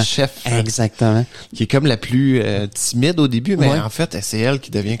 exactement. La chef. Exactement. Qui est comme la plus timide au début, mais en fait, c'est elle qui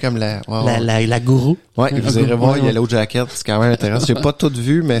devient comme la... Wow. La gourou. Ouais, vous irez voir Yellow Jacket, c'est quand même intéressant. J'ai pas tout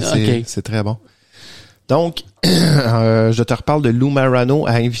vu, mais c'est très bon. Donc, je te reparle de Lou Marano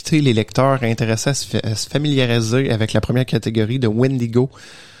a invité les lecteurs intéressés à se familiariser avec la première catégorie de Wendigo,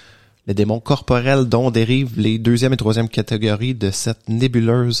 le démon corporel dont dérivent les deuxième et troisième catégories de cette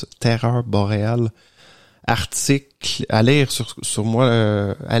nébuleuse terreur boréale. Article à lire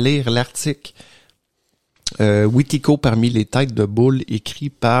à lire l'article Witico parmi les têtes de boule écrit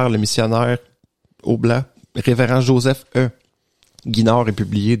par le missionnaire Oblat, révérend Joseph E. Guinard est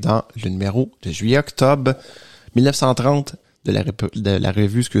publié dans le numéro de juillet-octobre 1930 de la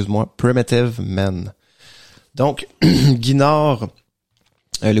revue, Primitive Men. Donc, Guinard,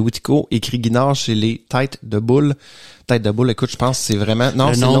 le Witico écrit Guinard chez les têtes de boule. Tête de boule, écoute, je pense que c'est vraiment...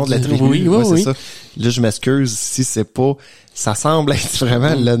 Non, c'est le nom de la tribu. Oui, c'est ça. Là, je m'excuse si c'est pas... Ça semble être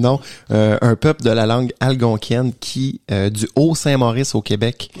vraiment le nom. Un peuple de la langue algonquienne qui, du Haut-Saint-Maurice au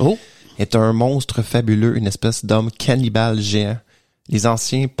Québec, est un monstre fabuleux, une espèce d'homme cannibale géant. Les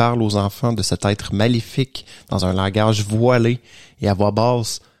anciens parlent aux enfants de cet être maléfique dans un langage voilé et à voix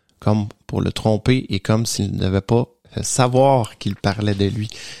basse, comme pour le tromper et comme s'il ne devait pas savoir qu'il parlait de lui.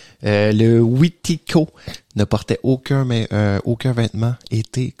 Le Witico ne portait aucun vêtement,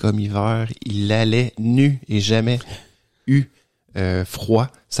 été comme hiver. Il allait nu et jamais eu froid.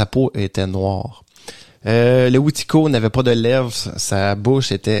 Sa peau était noire. Le Witico n'avait pas de lèvres. Sa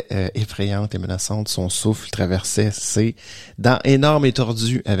bouche était effrayante et menaçante. Son souffle traversait ses dents énormes et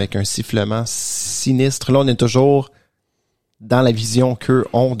tordues avec un sifflement sinistre. Là, on est toujours dans la vision qu'eux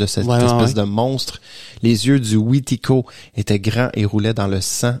ont de cette espèce de monstre. Les yeux du Witico étaient grands et roulaient dans le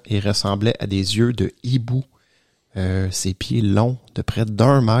sang et ressemblaient à des yeux de hibou. Ses pieds longs de près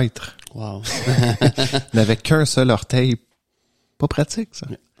d'1 mètre. Wow. N'avait qu'un seul orteil. Pas pratique, ça.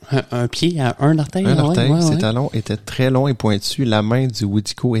 Un pied à un orteil? Un orteil. Ses talons étaient très longs et pointus. La main du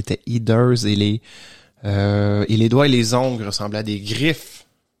Witico était hideuse et les doigts et les ongles ressemblaient à des griffes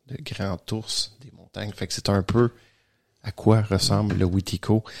de grands ours des montagnes. Fait que c'est un peu à quoi ressemble le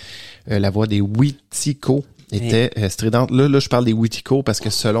Witico. La voix des Witico était stridente. Là, je parle des Witico parce que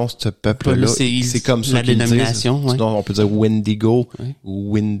selon ce peuple-là, c'est comme ça la qu'ils dénomination. Disent. Sinon, on peut dire Wendigo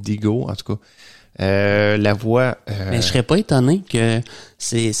ou Wendigo, en tout cas. La voix... Mais je serais pas étonné que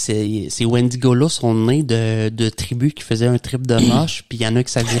ces Wendigo-là sont nés de tribus qui faisaient un trip de moche, puis il y en a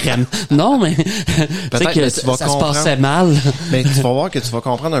que ça dirait... Non, mais peut-être que ça se passait mal. Mais tu vas voir que tu vas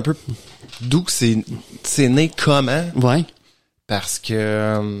comprendre un peu d'où que c'est né comment. Ouais. Parce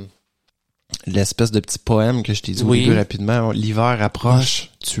que l'espèce de petit poème que je t'ai dit au début rapidement, l'hiver approche,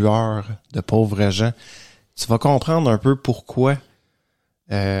 tueur de pauvres gens. Tu vas comprendre un peu pourquoi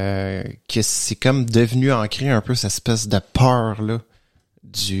que c'est comme devenu ancré un peu cette espèce de peur là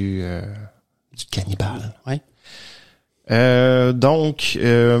du cannibale. Ouais. Donc,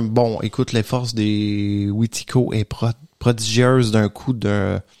 bon, écoute, les forces des Witico est prodigieuse d'un coup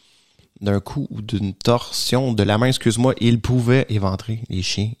ou d'une torsion de la main, il pouvait éventrer les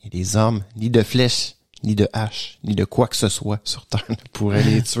chiens et les hommes, ni de flèches, ni de haches, ni de quoi que ce soit sur terre ne pourrait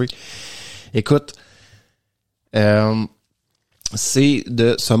les tuer. Écoute, c'est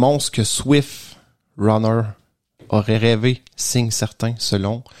de ce monstre que Swift Runner aurait rêvé, signe certain,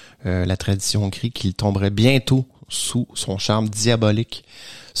 selon la tradition grecque, qu'il tomberait bientôt sous son charme diabolique.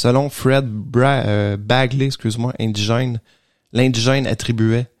 Selon Fred Bagley, l'indigène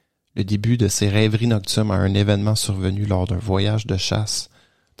attribuait le début de ses rêveries nocturnes à un événement survenu lors d'un voyage de chasse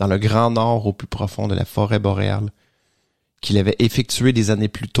dans le Grand Nord au plus profond de la forêt boréale, qu'il avait effectué des années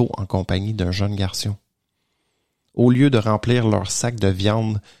plus tôt en compagnie d'un jeune garçon. Au lieu de remplir leur sac de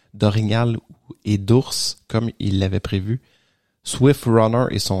viande d'orignal et d'ours, comme il l'avait prévu, Swift Runner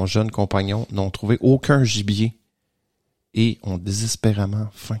et son jeune compagnon n'ont trouvé aucun gibier et ont désespérément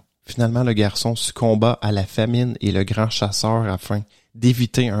faim. Finalement, le garçon succomba à la famine et le grand chasseur, afin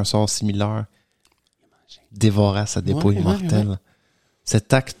d'éviter un sort similaire, dévora sa dépouille mortelle. Ouais.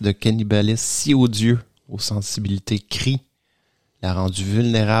 Cet acte de cannibalisme si odieux aux sensibilités cri l'a rendu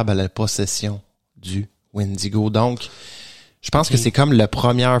vulnérable à la possession du Wendigo. Donc, je pense que c'est comme la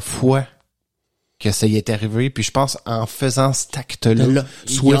première fois que ça y est arrivé. Puis je pense en faisant cet acte-là,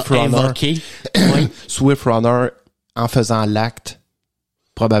 Swift Runner, en faisant l'acte,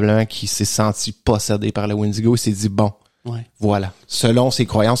 probablement qu'il s'est senti possédé par le Wendigo. Il s'est dit, bon, voilà. Selon ses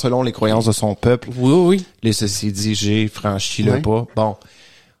croyances, selon les croyances de son peuple. Oui. Là, ça s'est dit, j'ai franchi le pas. Bon.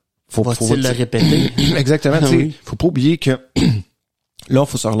 Faut le répéter. Exactement. Faut pas oublier que là,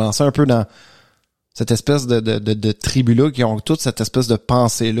 faut se relancer un peu dans cette espèce de tribu-là qui ont toute cette espèce de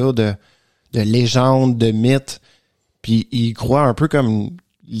pensée-là de légende, de mythe. Puis ils croient un peu comme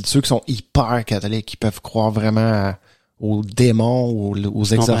ceux qui sont hyper catholiques, qui peuvent croire vraiment aux démons, aux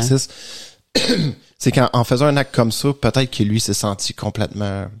exorcismes. C'est qu'en faisant un acte comme ça, peut-être que lui s'est senti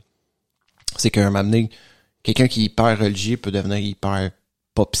complètement... C'est qu'à un moment donné, quelqu'un qui est hyper religieux peut devenir hyper,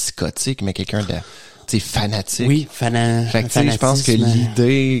 pas psychotique, mais quelqu'un de... fanatique. Oui, fait que je pense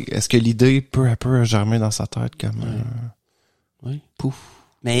que l'idée peu à peu a germé dans sa tête comme oui. Pouf.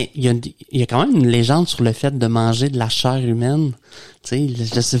 Mais il y a quand même une légende sur le fait de manger de la chair humaine. Tu sais,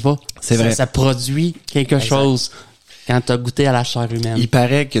 je sais pas. C'est vrai. Ça produit quelque chose quand t'as goûté à la chair humaine. Il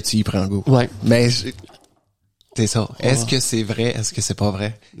paraît que tu y prends goût. Ouais. Mais c'est ça. Est-ce que c'est vrai? Est-ce que c'est pas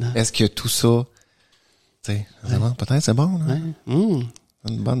vrai? Non. Est-ce que tout ça, tu sais, peut-être c'est bon, là. Ouais.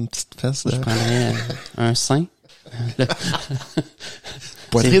 Une bonne petite fesse. Je prendrais un sein.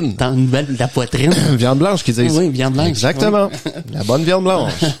 Poitrine. Dans une belle, la poitrine. Viande blanche qu'ils disent. Oui, viande blanche. Exactement. Oui. La bonne viande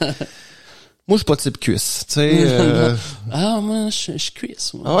blanche. Moi, je suis pas type cuisse. Tu sais. Moi, je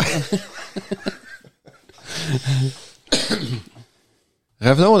cuisse. Moi. Ouais.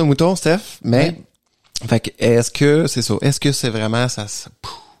 Revenons aux moutons, Steph. Mais, fait que, est-ce que c'est ça? Est-ce que c'est vraiment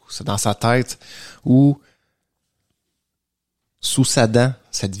c'est dans sa tête ou sous sa dent,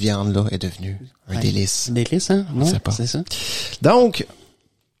 cette viande-là est devenue un délice. Un délice, hein? Non, c'est ça. Donc,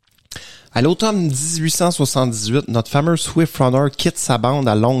 à l'automne 1878, notre fameux Swift Runner quitte sa bande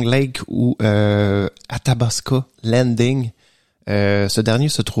à Long Lake ou Athabasca Landing. Ce dernier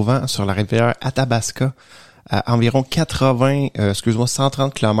se trouvant sur la rivière Athabasca, à environ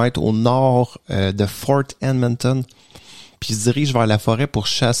 130 km au nord de Fort Edmonton. Puis il se dirige vers la forêt pour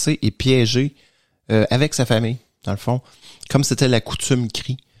chasser et piéger avec sa famille, dans le fond. Comme c'était la coutume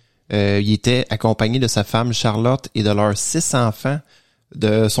cri. Il était accompagné de sa femme Charlotte et de leurs 6 enfants,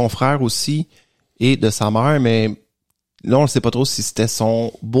 de son frère aussi et de sa mère, mais là on ne sait pas trop si c'était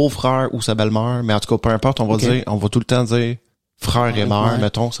son beau-frère ou sa belle-mère, mais en tout cas peu importe, on va tout le temps dire frère et mère,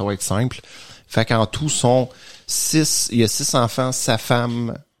 mettons, ça va être simple. Fait qu'en tout il y a 6 enfants, sa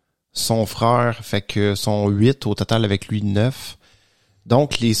femme, son frère, fait que sont 8 au total avec lui 9.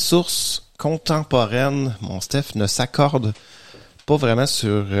 Donc les sources contemporaines, mon Steph, ne s'accordent pas vraiment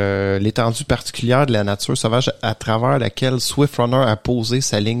sur l'étendue particulière de la nature sauvage à travers laquelle Swift Runner a posé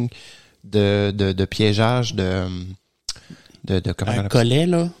sa ligne de piégeage comment un collet,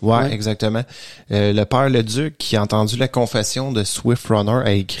 là. Ouais, exactement. Le père Leduc, qui a entendu la confession de Swift Runner,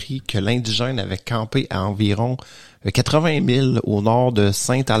 a écrit que l'indigène avait campé à environ 80 000 au nord de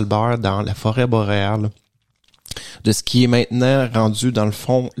Saint-Albert dans la forêt boréale, de ce qui est maintenant rendu dans le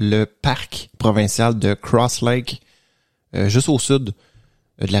fond le parc provincial de Cross Lake, juste au sud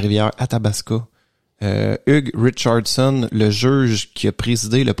de la rivière Athabasca. Hugh Richardson, le juge qui a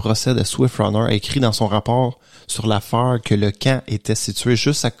présidé le procès de Swift Runner, a écrit dans son rapport sur l'affaire que le camp était situé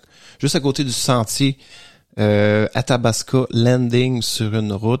juste à côté du sentier Athabasca Landing sur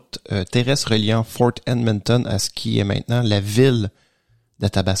une route terrestre reliant Fort Edmonton à ce qui est maintenant la ville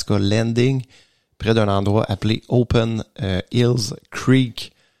d'Athabasca Landing, près d'un endroit appelé Open Hills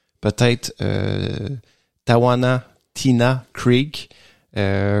Creek, peut-être Tina Creek.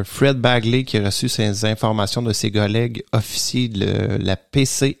 Fred Bagley, qui a reçu ces informations de ses collègues officiers de la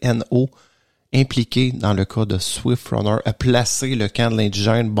PCNO impliqués dans le cas de Swift Runner, a placé le camp de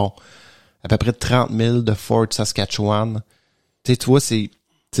l'indigène, à peu près 30 000 de Fort Saskatchewan. Tu vois, c'est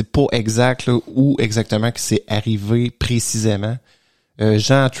pas exact là, où exactement que c'est arrivé précisément.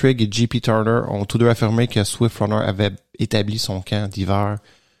 Jean Trigg et J.P. Turner ont tous deux affirmé que Swift Runner avait établi son camp d'hiver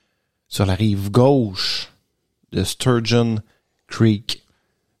sur la rive gauche de Sturgeon Creek.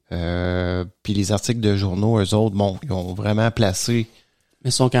 Puis les articles de journaux, eux autres, ils ont vraiment placé... Mais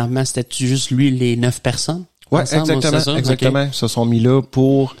son campement, c'était-tu juste lui, les 9 personnes? Ouais, exactement. Okay. Ils se sont mis là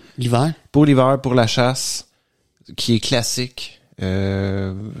pour... L'hiver? Pour l'hiver, pour la chasse, qui est classique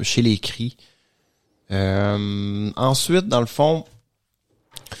chez les cris. Ensuite, dans le fond,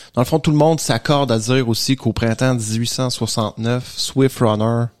 tout le monde s'accorde à dire aussi qu'au printemps 1869, Swift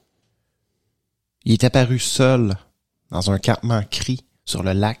Runner Il est apparu seul dans un campement cri sur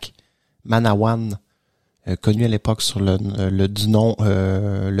le lac Manawan, connu à l'époque sur du nom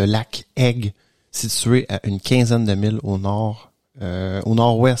le lac Egg, situé à une quinzaine de milles au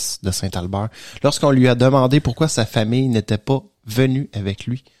nord-ouest de Saint-Albert. Lorsqu'on lui a demandé pourquoi sa famille n'était pas revenue avec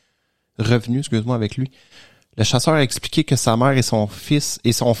lui, le chasseur a expliqué que sa mère et son fils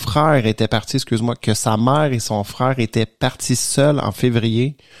et son frère étaient partis, que sa mère et son frère étaient partis seuls en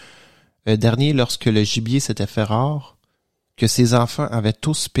février dernier lorsque le gibier s'était fait rare, que ses enfants avaient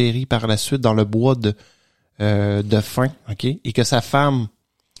tous péri par la suite dans le bois de faim, ok, et que sa femme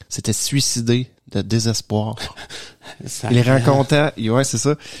s'était suicidée de désespoir. Il racontait, ouais, c'est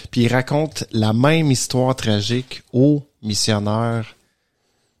ça. Puis il raconte la même histoire tragique aux missionnaires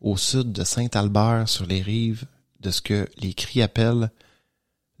au sud de Saint-Albert, sur les rives de ce que les cris appellent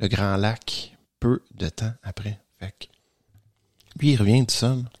le Grand Lac, peu de temps après. Fait que lui, il revient tout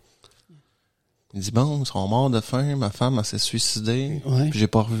seul. Il dit, bon, ils sont morts de faim, ma femme, elle s'est suicidée, puis j'ai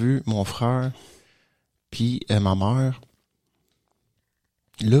pas revu mon frère, puis ma mère.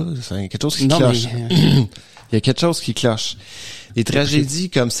 Là, c'est quelque chose qui cloche. Il y a quelque chose qui cloche. Les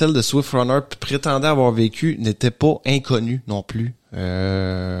tragédies comme celle de Swift Runner prétendait avoir vécu n'étaient pas inconnues non plus.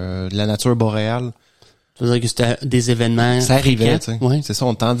 La nature boréale. Tu veux dire que c'était des événements. Ça arrivait, tu sais. Ouais. C'est ça,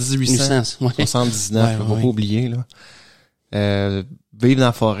 on est en 1879, faut pas oublier, là. Vivre dans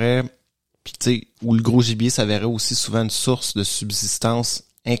la forêt, puis tu sais, où le gros gibier s'avérait aussi souvent une source de subsistance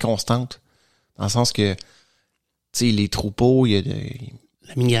inconstante. Dans le sens que, tu sais, les troupeaux, il y a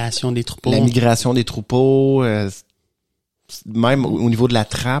la migration des troupeaux. Même au niveau de la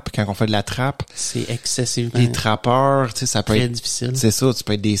trappe, quand on fait de la trappe, c'est excessivement. Les trappeurs, tu sais, ça peut être difficile. C'est ça, tu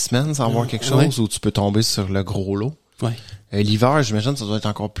peux être des semaines sans voir quelque chose, ou tu peux tomber sur le gros lot. Ouais. L'hiver, j'imagine, ça doit être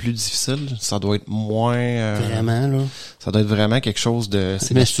encore plus difficile. Ça doit être moins. Vraiment là. Ça doit être vraiment quelque chose de.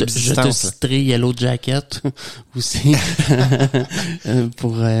 C'est de la subsistance. Je te citerai Yellow Jacket aussi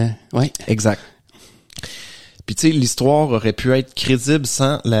pour. Ouais. Exact. Puis tu sais, l'histoire aurait pu être crédible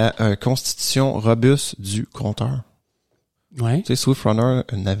sans la constitution robuste du conteur. Ouais. Tu sais, Swift Runner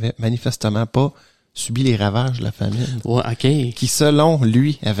n'avait manifestement pas subi les ravages de la famine. Ouais, ok. Qui, selon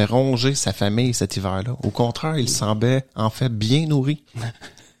lui, avait rongé sa famille cet hiver-là. Au contraire, il semblait en fait bien nourri.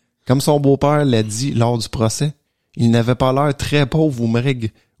 Comme son beau-père l'a dit lors du procès, il n'avait pas l'air très pauvre ou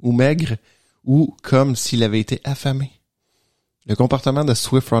maigre, ou comme s'il avait été affamé. Le comportement de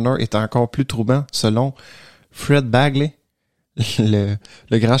Swift Runner est encore plus troublant, selon Fred Bagley. Le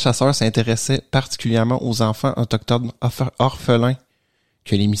grand chasseur s'intéressait particulièrement aux enfants autochtones orphelins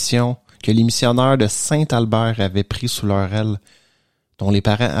que les missionnaires de Saint-Albert avaient pris sous leur aile, dont les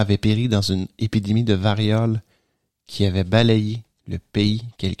parents avaient péri dans une épidémie de variole qui avait balayé le pays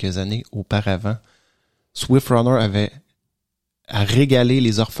quelques années auparavant. Swift Runner avait à régaler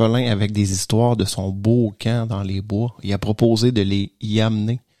les orphelins avec des histoires de son beau camp dans les bois et a proposé de les y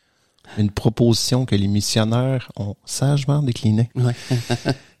amener. Une proposition que les missionnaires ont sagement déclinée. Ouais.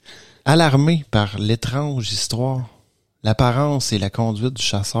 Alarmés par l'étrange histoire, l'apparence et la conduite du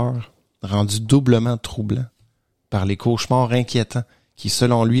chasseur, rendu doublement troublant par les cauchemars inquiétants qui,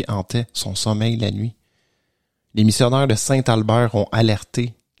 selon lui, hantaient son sommeil la nuit, les missionnaires de Saint-Albert ont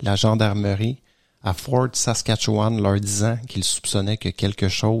alerté la gendarmerie à Fort Saskatchewan, leur disant qu'ils soupçonnaient que quelque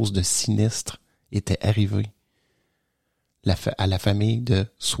chose de sinistre était arrivé à la famille de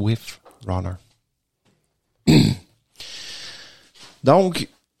Swift Runner. Donc,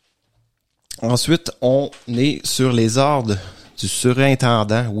 ensuite, on est sur les ordres du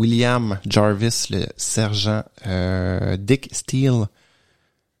surintendant William Jarvis, le sergent Dick Steele,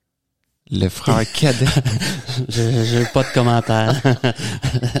 le frère cadet. J'ai pas de commentaire.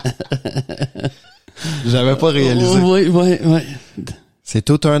 J'avais pas réalisé. Oui. C'est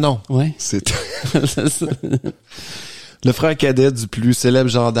tout un nom. Oui. C'est le frère cadet du plus célèbre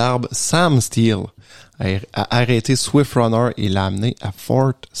gendarme Sam Steele a arrêté Swift Runner et l'a amené à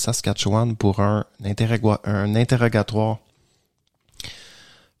Fort Saskatchewan pour un interrogatoire.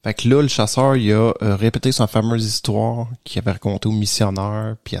 Fait que là, le chasseur, il a répété sa fameuse histoire qu'il avait racontée aux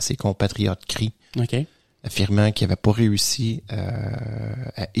missionnaires puis à ses compatriotes cris. OK. Affirmant qu'il n'avait pas réussi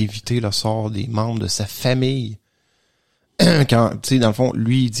à éviter le sort des membres de sa famille. Quand, tu sais, dans le fond,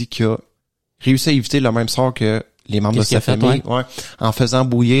 lui, il dit qu'il a réussi à éviter le même sort que les membres de sa famille, en faisant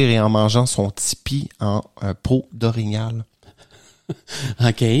bouillir et en mangeant son tipi en peau d'orignal.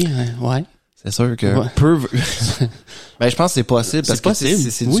 OK, ouais. C'est sûr que ben je pense que c'est possible parce que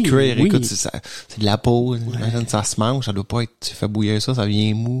c'est du cuir. Oui. Écoute, c'est de la peau, ça se mange, ça doit pas être, tu fais bouillir ça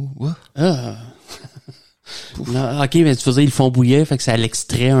vient mou. Ah. Non, OK, mais tu faisais, ils le font bouillir, fait que ça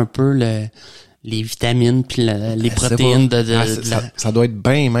l'extrait un peu les vitamines puis les protéines de ça doit être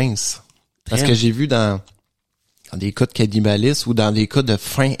bien mince. Parce que j'ai vu dans des cas de cannibalisme ou dans des cas de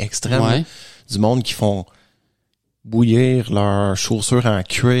faim extrême, du monde qui font bouillir leurs chaussures en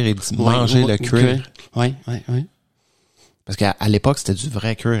cuir et manger le cuir. Oui. Parce qu'à l'époque, c'était du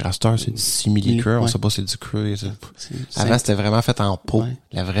vrai cuir. À cette heure, c'est du simili-cuir. On sait pas si c'est du cuir. Avant, c'était vraiment fait en peau.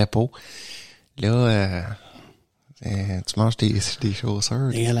 La vraie peau. Là, tu manges tes chaussures.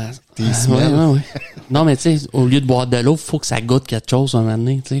 Dégueulasse. Tes semelles. Non, mais tu sais, au lieu de boire de l'eau, faut que ça goûte quelque chose un moment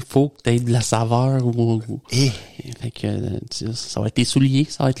donné. Tu sais, faut que t'aies de la saveur. Fait que ça va être tes souliers,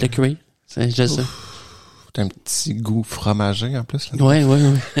 ça va être le cuir. Je sais. T'as un petit goût fromager en plus. Là. Ouais.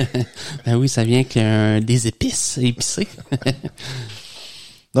 Ben oui, ça vient avec des épices épicées.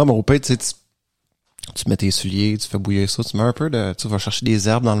 Non, mais au pire, tu mets tes souliers, tu fais bouillir ça, tu mets un peu tu vas chercher des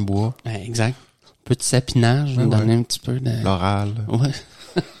herbes dans le bois. Ouais, exact. Un peu de sapinage, donner un petit peu de... L'oral. Ouais.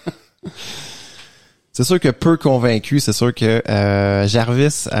 C'est sûr que peu convaincu, c'est sûr que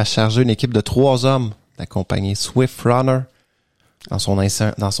Jarvis a chargé une équipe de 3 hommes d'accompagner Swift Runner dans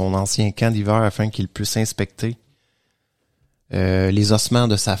son ancien camp d'hiver afin qu'il puisse inspecter les ossements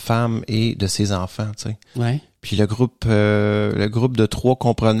de sa femme et de ses enfants, tu sais. Ouais. Puis le groupe de 3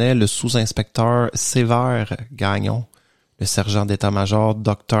 comprenait le sous-inspecteur Sévère Gagnon, le sergent d'état-major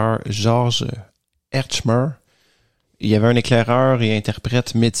Dr. George Herchmer. Il y avait un éclaireur et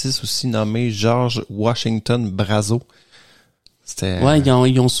interprète métis aussi nommé George Washington Brazo. C'était... Ouais,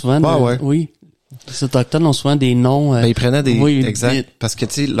 ils ont souvent... Oui. Les autochtones ont souvent des noms... ils prenaient des... exact. Parce que,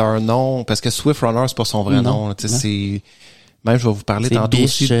 tu sais, leur nom... Parce que Swift Runner, c'est pas son vrai nom. Tu sais, c'est... Même, je vais vous parler tantôt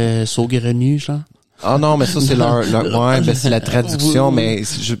aussi... C'est saugrenu, genre. Ah non, mais ça, c'est ouais, ben c'est la traduction, mais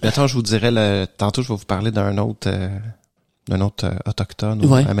maintenant, je vous dirais... Tantôt, je vais vous parler d'un autre autochtone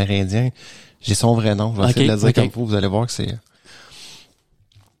ou amérindien. J'ai son vrai nom. Je vais essayer de le dire comme vous allez voir que c'est...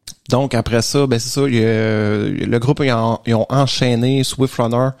 Donc, après ça, ben c'est ça, le groupe, ils ont enchaîné Swift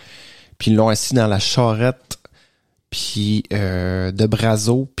Runner, puis ils l'ont assis dans la charrette, puis de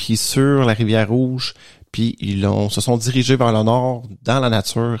Brazo, puis sur la rivière Rouge, puis se sont dirigés vers le nord, dans la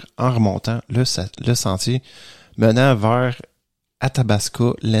nature, en remontant le sentier menant vers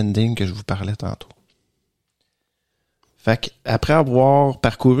Athabasca Landing que je vous parlais tantôt. Fait qu'après avoir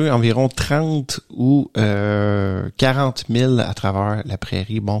parcouru environ 30 ou 40 000 à travers la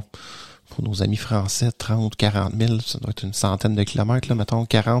prairie, bon, pour nos amis français, 30, 40 000, ça doit être une centaine de kilomètres, là, mettons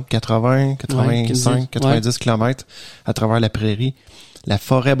 40, 80, 85, 90 kilomètres à travers la prairie, la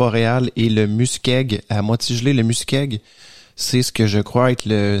forêt boréale et le muskeg à moitié gelé. Le muskeg, c'est ce que je crois être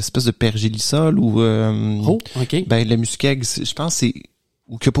l'espèce de pergélisol ou... Ben, le muskeg, je pense c'est...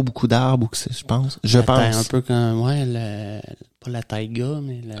 Ou qu'il n'y a pas beaucoup d'arbres, ou que c'est, je pense. Un peu comme, pas la taïga,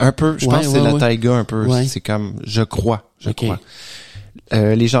 mais un peu, je pense que c'est la taïga un peu. Ouais. C'est comme, je crois.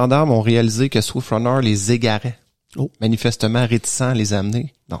 Les gendarmes ont réalisé que Swift Runner les égarait. Manifestement réticent à les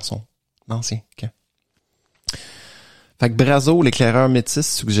amener dans son ancien camp. Fait que Brazo, l'éclaireur métis,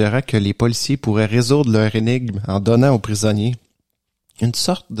 suggérait que les policiers pourraient résoudre leur énigme en donnant aux prisonniers une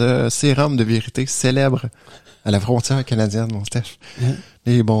sorte de sérum de vérité célèbre à la frontière canadienne, mon Steph.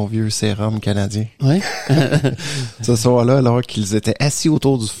 Les bons vieux sérums canadiens. Ouais. Ce soir-là, alors qu'ils étaient assis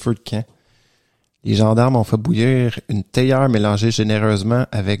autour du feu de camp, les gendarmes ont fait bouillir une théière mélangée généreusement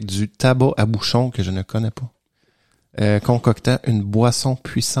avec du tabac à bouchon que je ne connais pas, concoctant une boisson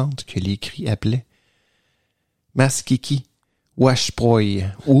puissante que les cris appelaient maskiki, washpoy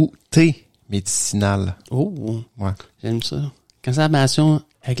ou thé médicinal. Oh, ouais. J'aime ça. Consommation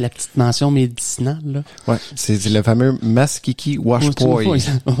avec la petite mention médicinale, là. Ouais, c'est le fameux maskiki washpoy.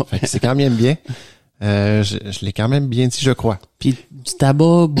 C'est quand même bien. Je l'ai quand même bien dit, je crois. Puis du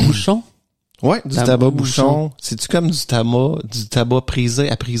tabac bouchon? Ouais, du tabac bouchon. C'est-tu comme du tabac prisé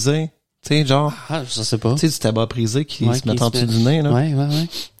à priser? Tu sais, genre. Ah, je sais pas. Tu sais, du tabac prisé qui se met en dessous du nez, là. Ouais.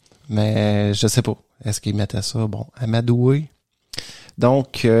 Mais je sais pas. Est-ce qu'ils mettaient ça, amadoué?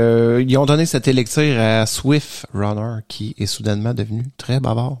 Donc, ils ont donné cet élixir à Swift Runner, qui est soudainement devenu très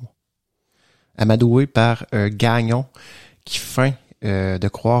bavard. Amadoué par Gagnon, qui feint de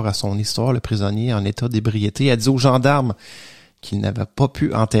croire à son histoire, le prisonnier en état d'ébriété, a dit aux gendarmes qu'il n'avait pas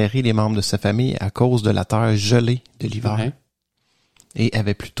pu enterrer les membres de sa famille à cause de la terre gelée de l'hiver. Et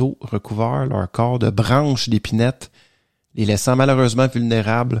avait plutôt recouvert leur corps de branches d'épinettes, les laissant malheureusement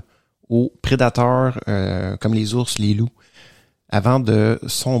vulnérables aux prédateurs comme les ours, les loups. Avant de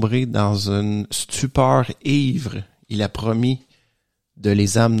sombrer dans une stupeur ivre, il a promis de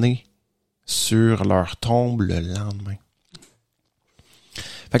les amener sur leur tombe le lendemain.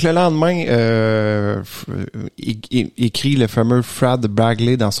 Fait que le lendemain, écrit le fameux Fred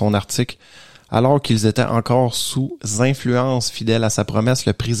Bagley dans son article, alors qu'ils étaient encore sous influence fidèle à sa promesse,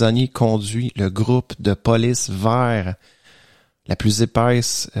 le prisonnier conduit le groupe de police vers la plus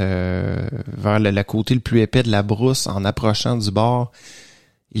épaisse, vers le côté le plus épais de la brousse. En approchant du bord,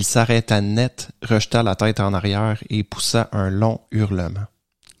 il s'arrêta net, rejeta la tête en arrière et poussa un long hurlement.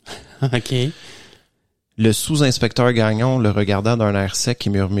 OK. Le sous-inspecteur Gagnon le regarda d'un air sec et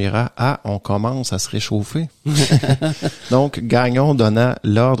murmura « Ah, on commence à se réchauffer. » Donc, Gagnon donna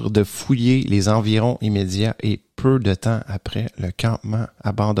l'ordre de fouiller les environs immédiats et peu de temps après, le campement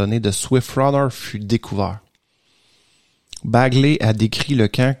abandonné de Swift Runner fut découvert. Bagley a décrit le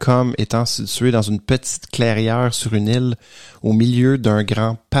camp comme étant situé dans une petite clairière sur une île au milieu d'un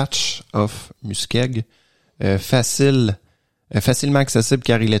grand patch of muskeg, facilement accessible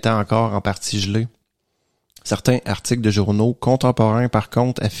car il était encore en partie gelé. Certains articles de journaux contemporains, par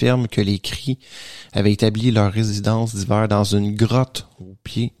contre, affirment que les Cris avaient établi leur résidence d'hiver dans une grotte au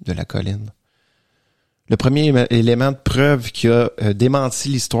pied de la colline. Le premier élément de preuve qui a démenti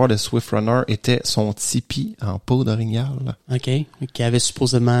l'histoire de Swift Runner était son tipi en peau d'orignal. OK. Qui avait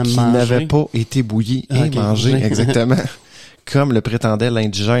supposément qui mangé. n'avait pas été bouilli et mangé, exactement, comme le prétendait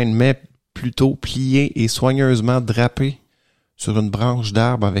l'indigène, mais plutôt plié et soigneusement drapé sur une branche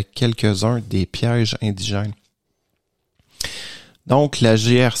d'arbre avec quelques-uns des pièges indigènes. Donc, la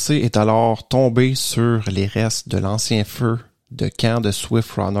GRC est alors tombée sur les restes de l'ancien feu de camp de Swift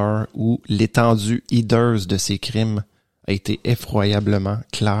Runner où l'étendue hideuse de ces crimes a été effroyablement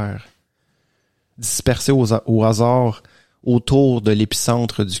claire. Dispersés au hasard autour de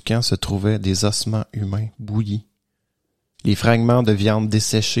l'épicentre du camp se trouvaient des ossements humains bouillis. Les fragments de viande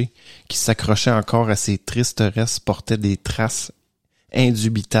desséchée qui s'accrochaient encore à ces tristes restes portaient des traces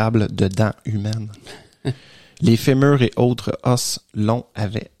indubitables de dents humaines. Les fémurs et autres os longs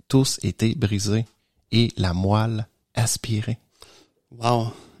avaient tous été brisés et la moelle aspirée.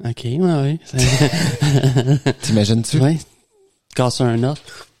 Wow. OK, ouais. T'imagines-tu? Ouais. Casser un os.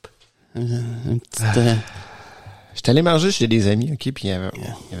 Une petite... J'étais allé manger chez des amis, OK, puis il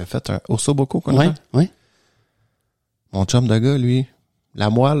avait fait un ossobuco, qu'on ouais, a fait. ouais. Mon chum de gars, lui, la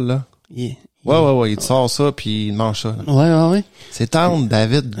moelle, là. Ouais, il te sort ça, puis il mange ça. Là. Ouais. C'est tendre,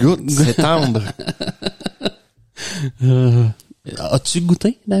 David, goûte, c'est tendre. As-tu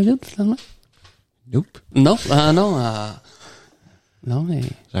goûté, David, finalement? Nope. Non? Non, mais...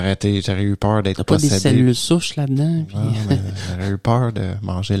 J'aurais eu peur d'être possédé. T'as pas des cellules souches là-dedans? Puis... Non, mais j'aurais eu peur de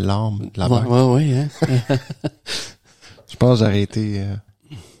manger l'âme de la bête. Ouais, hein? Je pense que j'aurais été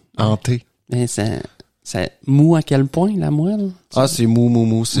hanté. Mais c'est mou à quel point, la moelle? C'est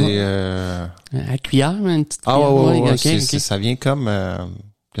mou, c'est... À cuillère, une petite cuillère? Ouais, okay. Ça vient comme...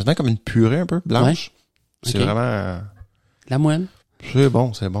 quasiment comme une purée un peu blanche. Ouais. C'est vraiment... La moelle? C'est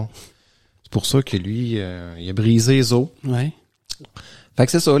bon. C'est pour ça que lui, il a brisé les os. Ouais. Fait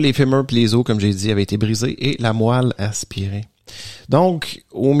que c'est ça, les fémurs pis les os, comme j'ai dit, avaient été brisés et la moelle aspirée. Donc,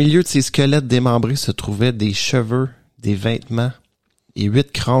 au milieu de ces squelettes démembrés se trouvaient des cheveux, des vêtements et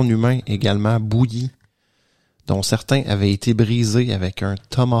 8 crânes humains également bouillis, dont certains avaient été brisés avec un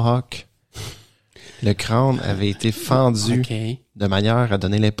tomahawk. Le crâne avait été fendu de manière à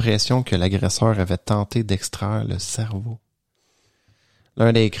donner l'impression que l'agresseur avait tenté d'extraire le cerveau.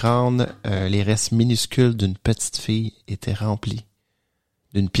 L'un des crânes, les restes minuscules d'une petite fille, étaient remplis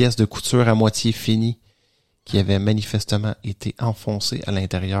d'une pièce de couture à moitié finie qui avait manifestement été enfoncée à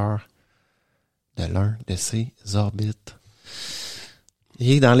l'intérieur de l'un de ses orbites.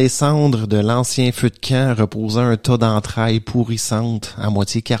 Et dans les cendres de l'ancien feu de camp reposait un tas d'entrailles pourrissantes à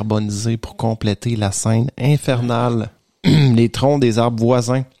moitié carbonisées pour compléter la scène infernale. Les troncs des arbres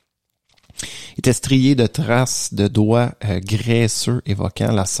voisins étaient striés de traces de doigts graisseux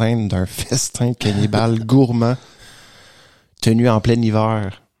évoquant la scène d'un festin cannibale gourmand tenu en plein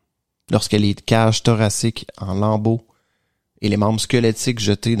hiver, lorsque les cages thoraciques en lambeaux et les membres squelettiques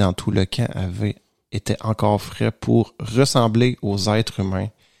jetés dans tout le camp étaient encore frais pour ressembler aux êtres humains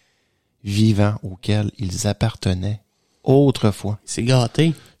vivants auxquels ils appartenaient autrefois. C'est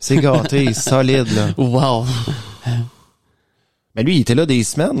gâté. Solide, là. Wow. Mais lui, il était là des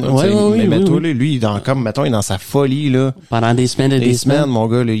semaines. Là, oui. Là, lui, il est dans sa folie, là. Pendant des semaines et des semaines. Mon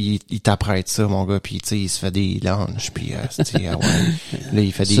gars, là, il t'apprête ça, mon gars, puis il se fait des lunchs, puis là,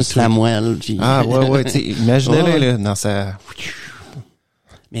 il fait des trucs. La moelle, puis... imaginez-le, là, dans sa...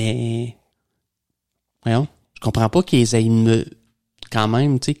 Mais... Voyons, je comprends pas qu'ils aient quand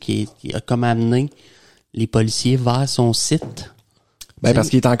même, qu'il a comme amené les policiers vers son site. Ben, parce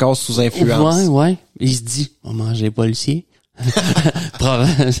qu'il est encore sous influence. Ouais. Il se dit, on va manger les policiers.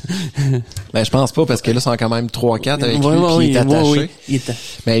 Ben, je pense pas, parce que là, ils sont quand même 3-4 avec lui, puis il est attaché.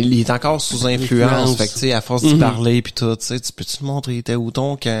 Mais il est encore sous influence. Fait que, tu sais, à force d'y parler, puis tout, tu sais, tu peux-tu me montrer, il était où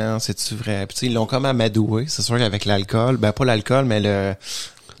ton camp? C'est-tu vrai? Puis, tu sais, ils l'ont comme amadoué. C'est sûr qu'avec l'alcool, ben, pas l'alcool, mais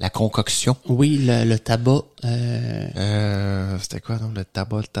la concoction. Oui, le tabac. C'était quoi donc le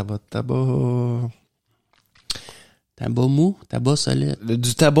tabac? Tabac mou, tabac solide.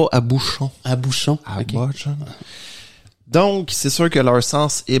 Du tabac à bouchon. À bouchon. Okay. Donc, c'est sûr que leur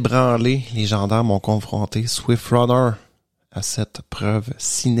sens ébranlé, les gendarmes ont confronté Swift Runner à cette preuve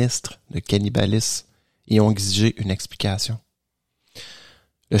sinistre de cannibalisme et ont exigé une explication.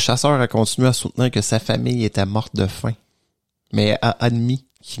 Le chasseur a continué à soutenir que sa famille était morte de faim, mais a admis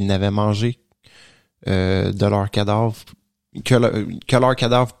qu'il n'avait mangé de leur cadavre que leur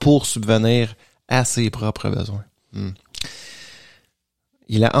cadavre pour subvenir à ses propres besoins.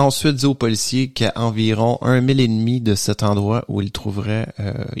 Il a ensuite dit aux policiers qu'à environ 1 mille et demi de cet endroit où il trouverait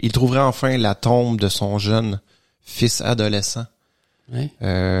enfin la tombe de son jeune fils adolescent,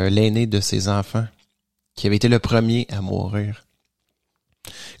 l'aîné de ses enfants, qui avait été le premier à mourir.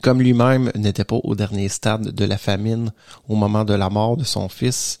 Comme lui-même n'était pas au dernier stade de la famine au moment de la mort de son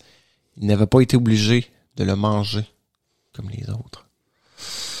fils, il n'avait pas été obligé de le manger comme les autres.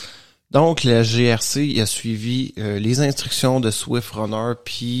 Donc, la GRC a suivi les instructions de Swift Runner,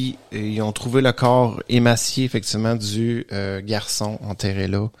 puis ils ont trouvé le corps émacié, effectivement, du garçon enterré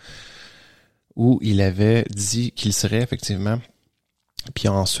là, où il avait dit qu'il serait, effectivement, puis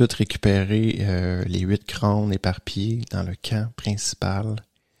a ensuite récupéré les 8 crânes éparpillés dans le camp principal,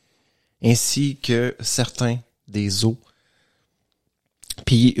 ainsi que certains des os.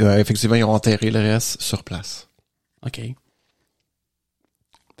 Puis, effectivement, ils ont enterré le reste sur place. OK.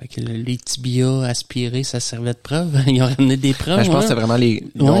 Fait que les tibias aspirés, ça servait de preuve. Ils ont ramené des preuves. Ben, je pense que c'est vraiment là,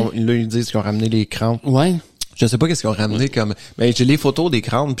 ils disent qu'ils ont ramené les crânes. Ouais. Je sais pas qu'est-ce qu'ils ont ramené comme... Ben, j'ai les photos des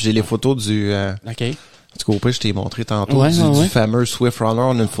crânes, puis j'ai les photos du... OK. En tout cas, au pire, je t'ai montré tantôt. Du fameux Swift Runner.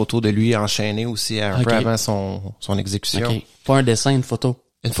 On a une photo de lui enchaîné aussi un peu avant son exécution. OK. Pas un dessin, une photo.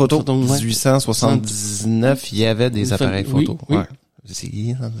 Une photo. 1879, il y avait des appareils photo. Oui. Ouais.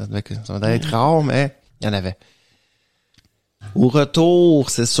 Ça devait être rare, mais il y en avait. Au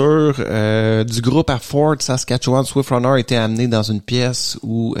retour, c'est sûr, du groupe à Fort Saskatchewan, Swift Runner a été amené dans une pièce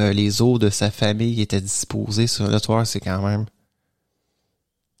où les os de sa famille étaient disposés sur le toit. C'est quand même...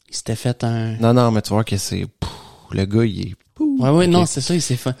 Il s'était fait un... Non, mais tu vois que c'est... le gars, il est... Ouais, non, c'est ça, il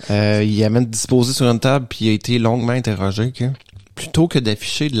s'est fait... il a même disposé sur une table, puis il a été longuement interrogé. Plutôt que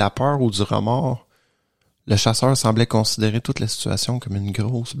d'afficher de la peur ou du remords, le chasseur semblait considérer toute la situation comme une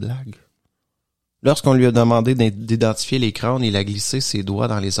grosse blague. Lorsqu'on lui a demandé d'identifier les crânes, il a glissé ses doigts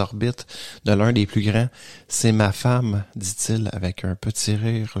dans les orbites de l'un des plus grands. « C'est ma femme », dit-il avec un petit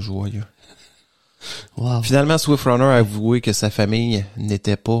rire joyeux. Wow. Finalement, Swift Runner a avoué que sa famille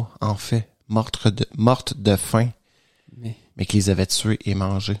n'était pas, en fait, morte de faim, mais qu'ils avaient tués et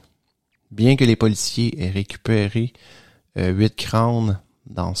mangés. Bien que les policiers aient récupéré 8 crânes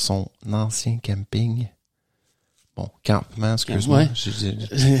dans son ancien camping... Bon, campement, excuse-moi. Ouais.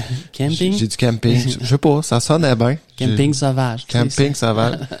 Camping? J'ai dit camping. Je sais pas, ça sonnait bien. Camping sauvage. Camping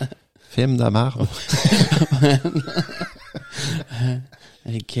sauvage. Film de marbre.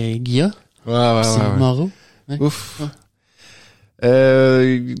 Avec Guilla. Ouais. Moreau. Ouais. Ouf.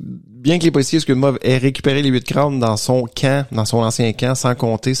 Bien que les policiers, excuse-moi, aient récupéré les 8 crânes dans son ancien camp, sans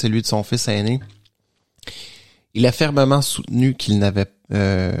compter celui de son fils aîné, il a fermement soutenu qu'il n'avait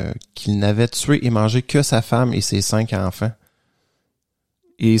tué et mangé que sa femme et ses 5 enfants.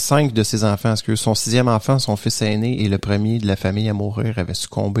 Et 5 de ses enfants, parce que son 6e enfant, son fils aîné et le premier de la famille à mourir, avaient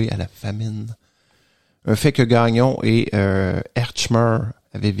succombé à la famine. Un fait que Gagnon et Herchmer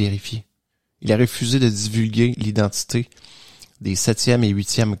avaient vérifié. Il a refusé de divulguer l'identité des 7e et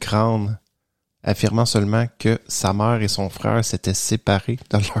 8e crânes, affirmant seulement que sa mère et son frère s'étaient séparés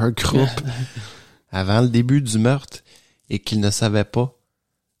de leur groupe avant le début du meurtre et qu'il ne savait pas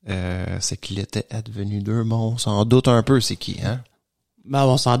c'est qu'il était advenu d'eux. Bon, on s'en doute un peu, c'est qui, hein? Ben,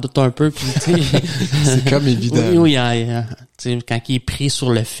 on s'en doute un peu, puis tu sais... c'est comme évident. Oui, quand il est pris sur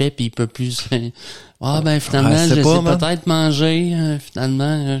le fait, puis il peut plus... finalement, je sais peut-être manger,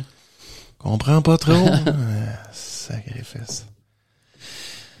 finalement... Comprends pas trop. Sacrifice.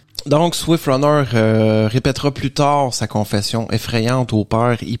 Donc, Swift Runner répétera plus tard sa confession effrayante au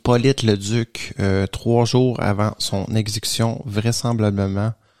père Hippolyte le Duc 3 jours avant son exécution,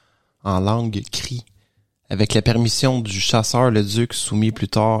 vraisemblablement en langue cri. Avec la permission du chasseur, le Duc soumit plus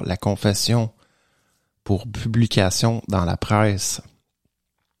tard la confession pour publication dans la presse.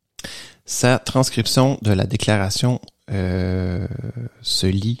 Sa transcription de la déclaration se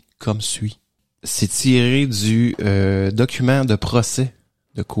lit comme suit. C'est tiré du document de procès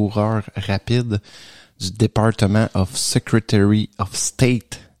de coureur rapide du Department of Secretary of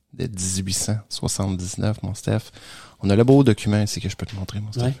State de 1879, mon Steph. On a le beau document ici que je peux te montrer.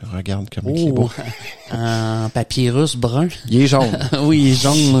 Ouais. Regarde comme il est beau. En papyrus brun. Il est jaune. Oui, il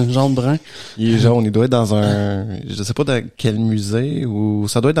est jaune-brun. Il est jaune. Il doit être dans je sais pas dans quel musée, ou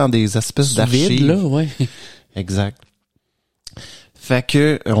ça doit être dans des espèces d'archives. Vide, là, ouais. Exact. Fait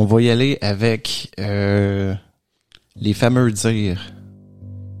que, on va y aller avec les fameux dires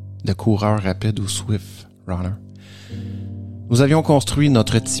de coureur rapide ou swift runner. Nous avions construit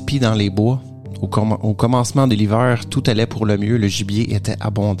notre tipi dans les bois. Au commencement de l'hiver, tout allait pour le mieux, le gibier était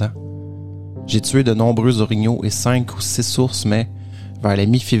abondant. J'ai tué de nombreux orignaux et 5 ou 6 ours, mais vers la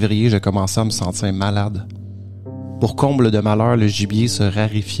mi-février, je commençais à me sentir malade. Pour comble de malheur, le gibier se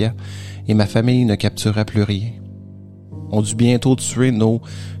raréfia et ma famille ne capturait plus rien. On dut bientôt tuer nos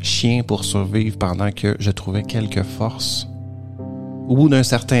chiens pour survivre pendant que je trouvais quelques forces. Au bout d'un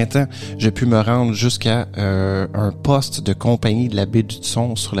certain temps, je pus me rendre jusqu'à un poste de compagnie de la baie du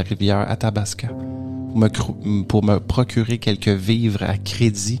Thon sur la rivière Athabasca pour me procurer quelques vivres à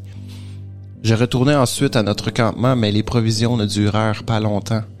crédit. Je retournai ensuite à notre campement, mais les provisions ne durèrent pas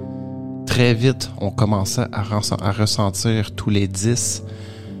longtemps. Très vite, on commença à ressentir tous les 10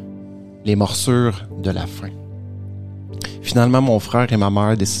 les morsures de la faim. Finalement, mon frère et ma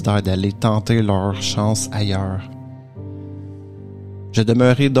mère décidèrent d'aller tenter leur chance ailleurs. Je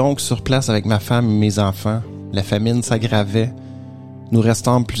demeurai donc sur place avec ma femme et mes enfants. La famine s'aggravait. Nous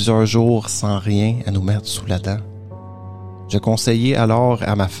restâmes plusieurs jours sans rien à nous mettre sous la dent. Je conseillai alors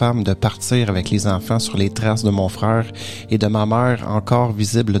à ma femme de partir avec les enfants sur les traces de mon frère et de ma mère encore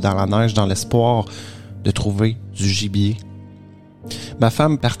visibles dans la neige dans l'espoir de trouver du gibier. Ma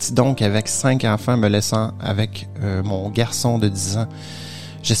femme partit donc avec 5 enfants, me laissant avec mon garçon de 10 ans.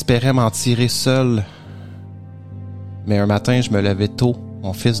 J'espérais m'en tirer seul. Mais un matin, je me levais tôt.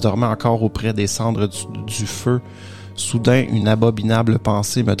 Mon fils dormait encore auprès des cendres du feu. Soudain, une abominable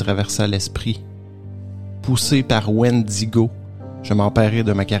pensée me traversa l'esprit. Poussé par Wendigo, je m'emparai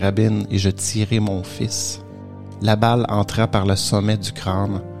de ma carabine et je tirai mon fils. La balle entra par le sommet du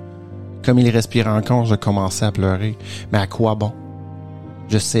crâne. Comme il respirait encore, je commençai à pleurer. Mais à quoi bon?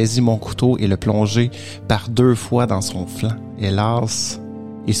 Je saisis mon couteau et le plongeai par 2 fois dans son flanc. Hélas,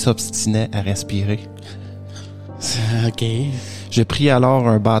 il s'obstinait à respirer. OK. Je pris alors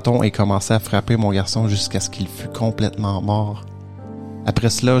un bâton et commençai à frapper mon garçon jusqu'à ce qu'il fût complètement mort.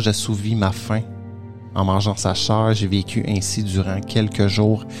 Après cela, j'assouvis ma faim. En mangeant sa chair, j'ai vécu ainsi durant quelques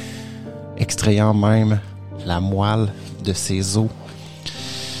jours, extrayant même la moelle de ses os.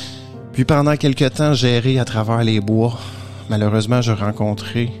 Puis pendant quelque temps, j'errai à travers les bois. Malheureusement, je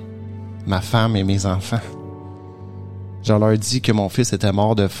rencontrai ma femme et mes enfants. Je leur dis que mon fils était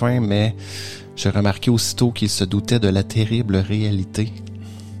mort de faim, mais je remarquai aussitôt qu'ils se doutaient de la terrible réalité.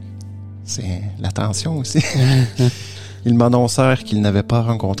 C'est la tension aussi. Ils m'annoncèrent qu'ils n'avaient pas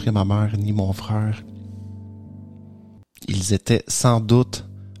rencontré ma mère ni mon frère. Ils étaient sans doute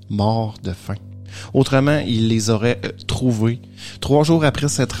morts de faim. Autrement, ils les auraient trouvés. 3 jours après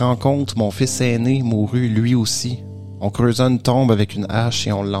cette rencontre, mon fils aîné mourut lui aussi. On creusa une tombe avec une hache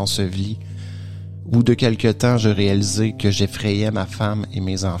et on l'ensevelit. Au bout de quelque temps, je réalisai que j'effrayais ma femme et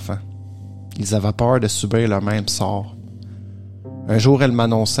mes enfants. Ils avaient peur de subir le même sort. Un jour, elle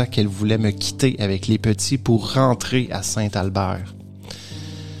m'annonça qu'elle voulait me quitter avec les petits pour rentrer à Saint-Albert.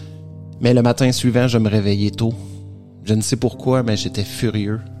 Mais le matin suivant, je me réveillai tôt. Je ne sais pourquoi, mais j'étais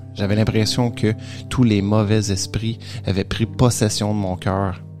furieux. J'avais l'impression que tous les mauvais esprits avaient pris possession de mon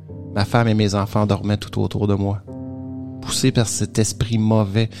cœur. Ma femme et mes enfants dormaient tout autour de moi. Poussé par cet esprit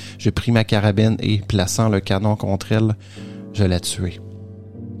mauvais, je pris ma carabine et, plaçant le canon contre elle, je la tuai.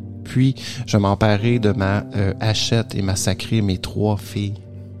 Puis, je m'emparai de ma hachette et massacrai mes 3 filles.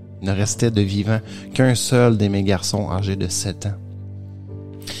 Il ne restait de vivant qu'un seul de mes garçons âgés de 7 ans.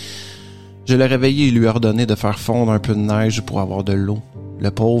 Je le réveillai et lui ordonnai de faire fondre un peu de neige pour avoir de l'eau.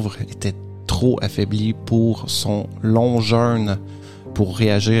 Le pauvre était trop affaibli pour son long jeûne pour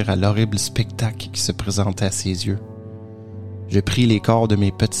réagir à l'horrible spectacle qui se présentait à ses yeux. Je pris les corps de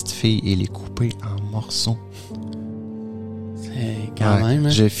mes petites filles et les coupai en morceaux. C'est quand même... Hein?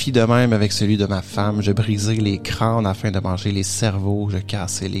 Je fis de même avec celui de ma femme. Je brisai les crânes afin de manger les cerveaux. Je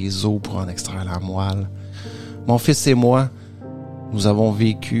cassai les os pour en extraire la moelle. Mon fils et moi, nous avons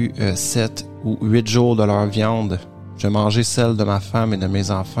vécu 7 ou 8 jours de leur viande. Je mangeai celle de ma femme et de mes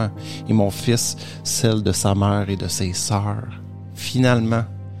enfants, et mon fils celle de sa mère et de ses sœurs. Finalement,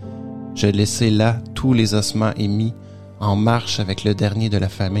 je laissai là tous les ossements et mis en marche avec le dernier de la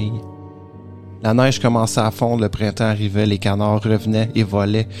famille. La neige commençait à fondre, le printemps arrivait, les canards revenaient et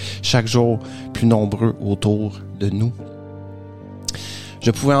volaient, chaque jour plus nombreux autour de nous. Je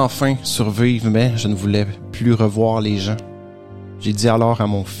pouvais enfin survivre, mais je ne voulais plus revoir les gens. J'ai dit alors à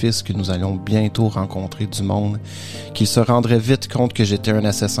mon fils que nous allions bientôt rencontrer du monde, qu'il se rendrait vite compte que j'étais un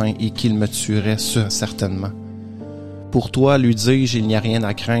assassin et qu'il me tuerait certainement. Pour toi, lui dis-je, il n'y a rien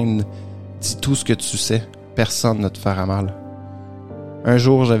à craindre. Dis tout ce que tu sais. Personne ne te fera mal. Un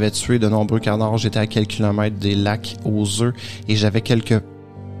jour, j'avais tué de nombreux canards. J'étais à quelques kilomètres des lacs aux œufs et j'avais quelques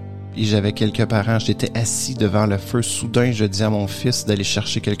parents. J'étais assis devant le feu. Soudain, je dis à mon fils d'aller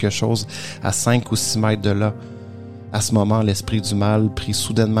chercher quelque chose à 5 ou 6 mètres de là. À ce moment, l'esprit du mal prit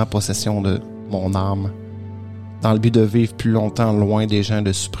soudainement possession de mon âme. Dans le but de vivre plus longtemps loin des gens,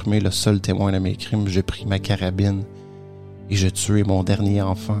 de supprimer le seul témoin de mes crimes, j'ai pris ma carabine et j'ai tué mon dernier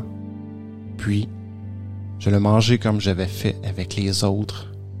enfant. Puis, je le mangeai comme j'avais fait avec les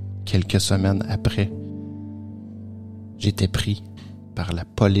autres. Quelques semaines après, j'étais pris par la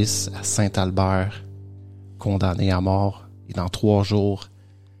police à Saint-Albert, condamné à mort, et dans 3 jours,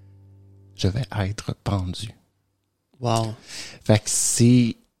 je vais être pendu. Wow. Fait que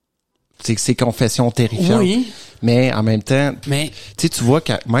c'est confessions terrifiantes. Oui. Mais en même temps, tu vois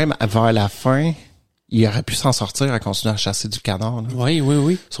que même vers la fin, il aurait pu s'en sortir à continuer à chasser du canard. Là.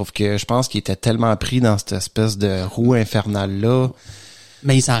 Oui. Sauf que je pense qu'il était tellement pris dans cette espèce de roue infernale-là.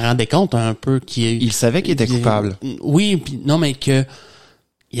 Mais il s'en rendait compte un peu il savait qu'il était coupable. Oui, puis non, mais que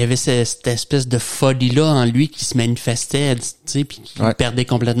il y avait cette espèce de folie-là en lui qui se manifestait, tu sais, puis qui perdait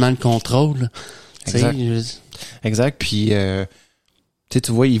complètement le contrôle. Exact. Puis,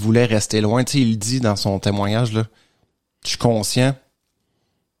 tu vois, il voulait rester loin. Tu sais, il dit dans son témoignage, là, je suis conscient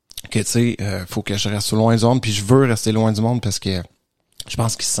que, tu sais, faut que je reste loin du monde, puis je veux rester loin du monde parce que je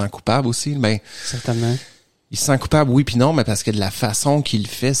pense qu'il se sent coupable aussi. Ben, certainement. Il se sent coupable, oui puis non, mais parce que de la façon qu'il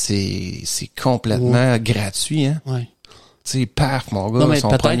fait, c'est complètement gratuit, hein. Ouais. Tu sais, paf, mon gars, non, mais son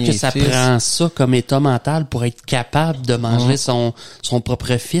peut-être premier que ça fils. prend ça comme état mental pour être capable de manger son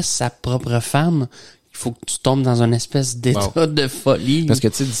propre fils, sa propre femme. Il faut que tu tombes dans une espèce d'état de folie. Parce que,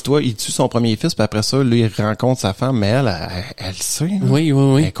 tu sais, dis-toi, il tue son premier fils, puis après ça, lui, il rencontre sa femme, mais elle sait. Hein? Oui.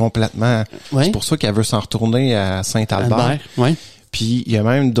 Elle est complètement... Oui. C'est pour ça qu'elle veut s'en retourner à Saint-Albert. Oui. Puis, il y a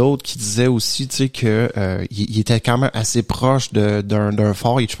même d'autres qui disaient aussi, tu sais, que il était quand même assez proche d'un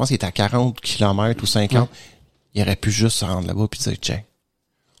fort. Je pense qu'il était à 40 km ou 50. Il aurait pu juste se rendre là-bas puis dire, tiens,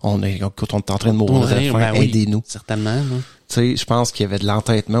 on est en train de mourir de faim, aidez-nous. Certainement. Tu sais, je pense qu'il y avait de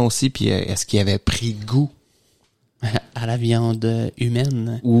l'entêtement aussi, puis est-ce qu'il avait pris goût à la viande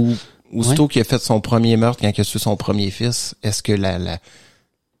humaine? Ou aussitôt qu'il a fait son premier meurtre, quand il a tué son premier fils, est-ce que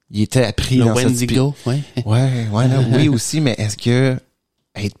il était appris dans Wendigo, cette oui aussi, mais est-ce que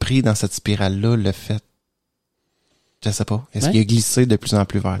être pris dans cette spirale-là le fait? Je sais pas. Est-ce qu'il a glissé de plus en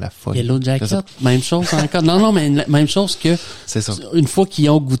plus vers la folie? Yellow Jacket, même chose encore. Non, mais même chose que c'est ça. Une fois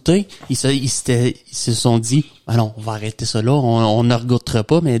qu'ils ont goûté, ils se sont dit, non, on va arrêter ça là, on ne regoutera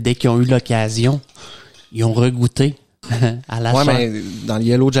pas, mais dès qu'ils ont eu l'occasion, ils ont regoûté à la chair. Mais dans le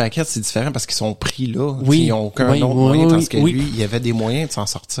Yellow Jacket, c'est différent parce qu'ils sont pris là. Oui. Ils n'ont aucun autre moyen, tandis que lui, il y avait des moyens de s'en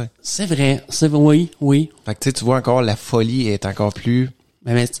sortir. C'est vrai. Oui. Fait que tu vois encore, la folie est encore plus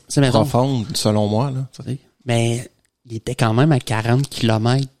profonde, selon moi. Là. Mais il était quand même à 40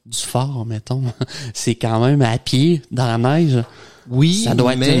 km du fort, mettons. C'est quand même à pied, dans la neige. Oui, ça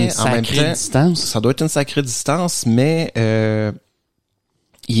doit être une sacrée distance. Ça doit être une sacrée distance, mais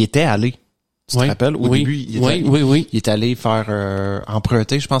il était allé. Tu te rappelles? Au début, il est allé faire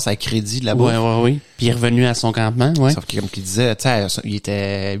emprunter, je pense, à crédit là-bas. Oui. Puis il est revenu à son campement, Sauf que, comme il disait, tu sais, il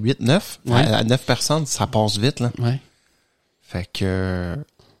était 8-9. À 9 personnes, ça passe vite, là. Ouais. Fait que...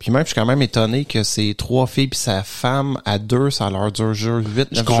 Puis même, je suis quand même étonné que ces 3 filles puis sa femme, à 2, ça leur dure 8-9 jours.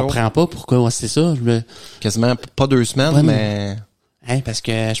 Je comprends pas pourquoi c'est ça. Quasiment pas 2 semaines, mais... parce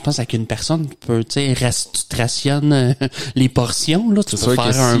que je pense qu'une personne peut, tu sais, tu te rationnes les portions, là, tu peux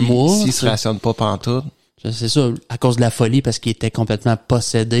faire un mois. S'il se rationne pas pantoute. C'est ça, à cause de la folie, parce qu'il était complètement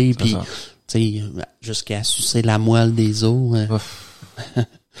possédé, puis, tu sais, jusqu'à sucer la moelle des os.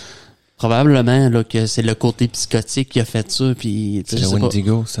 Probablement là que c'est le côté psychotique qui a fait ça, puis c'est le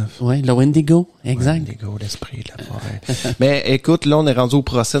Wendigo, ça. Oui, le Wendigo, exact. Wendigo, l'esprit, la forêt. Mais écoute, là, on est rendu au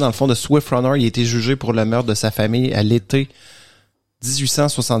procès. Dans le fond, de Swift Runner, il a été jugé pour le meurtre de sa famille à l'été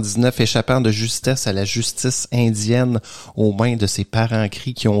 1879, échappant de justesse à la justice indienne aux mains de ses parents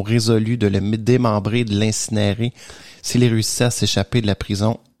cris qui ont résolu de le démembrer, de l'incinérer s'il réussissait à s'échapper de la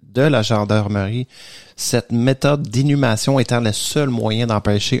prison de la gendarmerie. Cette méthode d'inhumation étant le seul moyen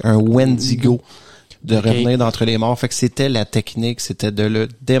d'empêcher un Wendigo de revenir d'entre les morts. Fait que c'était la technique, c'était de le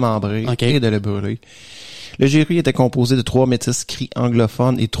démembrer et de le brûler. Le jury était composé de 3 métis cris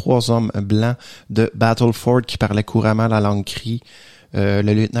anglophones et 3 hommes blancs de Battleford qui parlaient couramment la langue cri. Le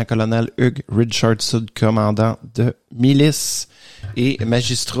lieutenant-colonel Hugh Richardson, commandant de milice et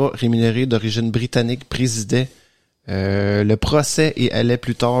magistrat rémunéré d'origine britannique, présidait Le procès allait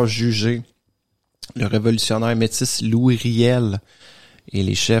plus tard juger le révolutionnaire métis Louis Riel et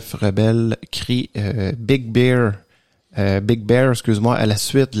les chefs rebelles crient Big Bear, à la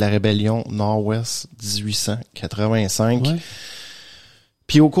suite de la rébellion Nord-Ouest 1885. Ouais.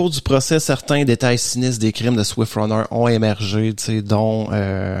 Puis au cours du procès, certains détails sinistres des crimes de Swift Runner ont émergé, dont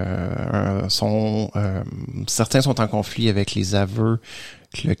certains sont en conflit avec les aveux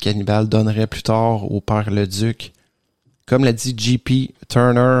que le cannibale donnerait plus tard au père Leduc. Comme l'a dit J.P.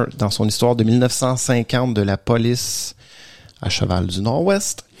 Turner dans son histoire de 1950 de la police à cheval du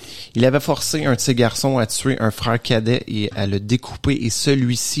Nord-Ouest, il avait forcé un de ses garçons à tuer un frère cadet et à le découper, et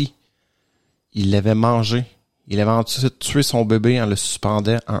celui-ci, il l'avait mangé. Il avait ensuite tué son bébé en le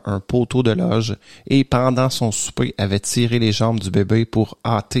suspendant à un poteau de loge et pendant son souper avait tiré les jambes du bébé pour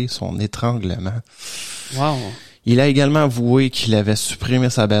hâter son étranglement. Wow. Il a également avoué qu'il avait supprimé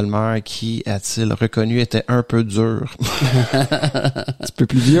sa belle-mère qui, a-t-il reconnu, était un peu dure. Un petit peu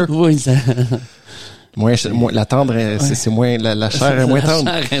plus vieux. Oui, ça... moins la tendre, c'est moins, la chair est moins tendre.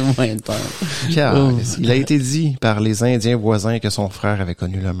 La chair est moins tendre. Car il a été dit par les Indiens voisins que son frère avait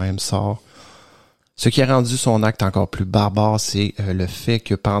connu le même sort. Ce qui a rendu son acte encore plus barbare, c'est le fait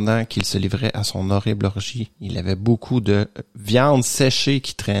que pendant qu'il se livrait à son horrible orgie, il avait beaucoup de viande séchée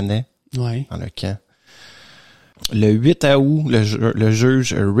qui traînait dans le camp. Le 8 août, le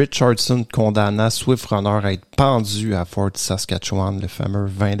juge Richardson condamna Swift Runner à être pendu à Fort Saskatchewan le fameux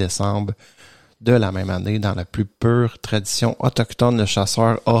 20 décembre de la même année. Dans la plus pure tradition autochtone, le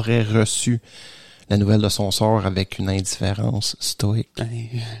chasseur aurait reçu la nouvelle de son sort avec une indifférence stoïque.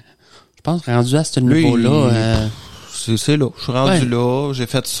 Je pense rendu à ce niveau-là... C'est là. Je suis rendu là, j'ai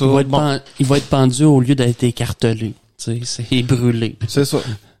fait ça. Il va être pendu au lieu d'être écartelé. Tu sais, c'est brûlé. C'est ça.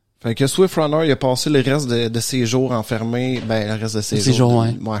 Fait que Swift Runner, il a passé le reste de ses jours enfermé, le reste de ses jours.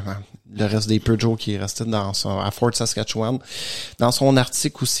 Le reste des peu de jours qui restaient à Fort Saskatchewan. Dans son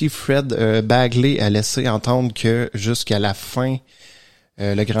article aussi, Fred Bagley a laissé entendre que jusqu'à la fin,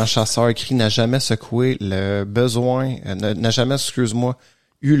 le grand chasseur écrit n'a jamais secoué le besoin, n'a jamais,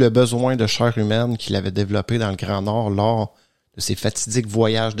 eu le besoin de chair humaine qu'il avait développé dans le Grand Nord lors de ses fatidiques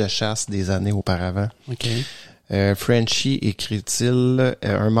voyages de chasse des années auparavant. Okay. Frenchie, écrit-il,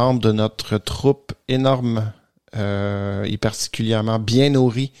 un membre de notre troupe énorme et particulièrement bien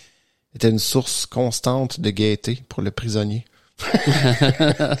nourri, était une source constante de gaieté pour le prisonnier. Il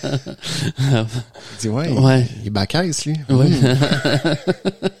dit, il bacaisse, lui. Ouais.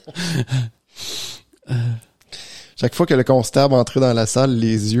 Chaque fois que le constable entrait dans la salle,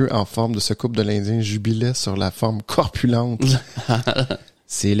 les yeux en forme de ce couple de l'Indien jubilaient sur la forme corpulente.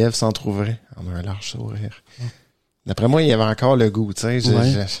 Ses lèvres s'entrouvraient en un large sourire. D'après moi, il y avait encore le goût, tu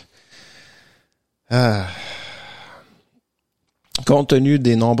sais. Compte tenu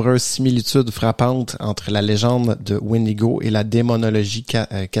des nombreuses similitudes frappantes entre la légende de Wendigo et la démonologie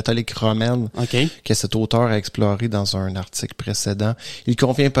catholique romaine que cet auteur a exploré dans un article précédent, il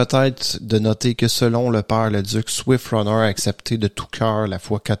convient peut-être de noter que selon le père le duc, Swift Runner a accepté de tout cœur la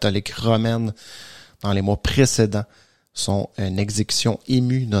foi catholique romaine dans les mois précédents. Son exécution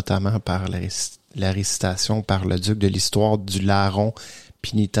émue notamment par la récitation par le duc de l'histoire du larron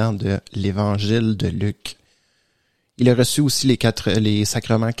pénitent de l'évangile de Luc. Il a reçu aussi les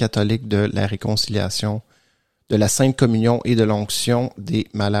sacrements catholiques de la réconciliation, de la Sainte Communion et de l'onction des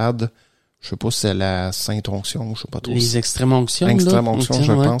malades. Je sais pas si c'est la Sainte Onction, je sais pas trop. Les extrêmes-onctions, Extrêmes-onctions,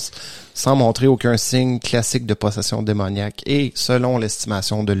 je pense. Sans montrer aucun signe classique de possession démoniaque. Et, selon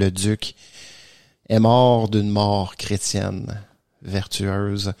l'estimation de le duc, est mort d'une mort chrétienne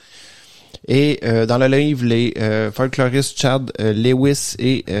vertueuse. Et dans le livre, les folkloristes Chad Lewis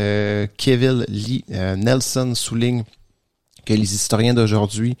et Kevin Lee Nelson soulignent que les historiens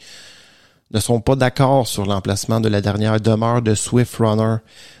d'aujourd'hui ne sont pas d'accord sur l'emplacement de la dernière demeure de Swift Runner.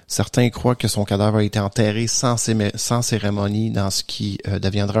 Certains croient que son cadavre a été enterré sans cérémonie dans ce qui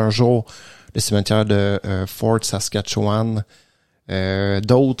deviendra un jour le cimetière de Fort Saskatchewan.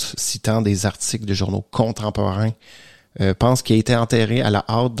 D'autres, citant des articles de journaux contemporains, pense qu'il a été enterré à la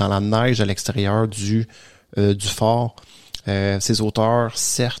hâte dans la neige à l'extérieur du fort. Ces auteurs,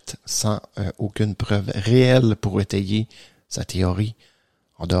 certes, sans aucune preuve réelle pour étayer sa théorie,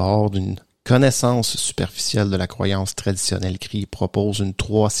 en dehors d'une connaissance superficielle de la croyance traditionnelle, proposent une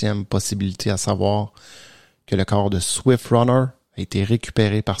troisième possibilité, à savoir que le corps de Swift Runner a été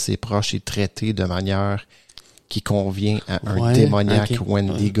récupéré par ses proches et traité de manière qui convient à un démoniaque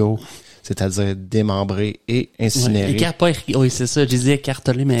Wendigo. C'est-à-dire démembré et incinéré. Oui, c'est ça, je disais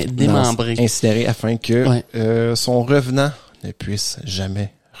écartelé, mais démembré. Incinéré afin que son revenant ne puisse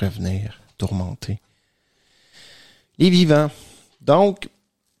jamais revenir tourmenter les vivants. Donc,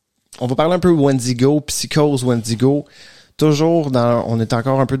 On va parler un peu Wendigo, psychose, Wendigo. Toujours on est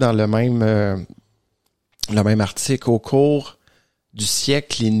encore un peu dans le même article. Au cours du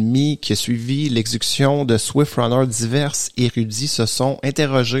siècle et demi qui a suivi l'exécution de Swift Runner, divers érudits se sont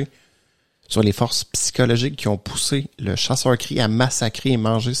interrogés sur les forces psychologiques qui ont poussé le chasseur-cri à massacrer et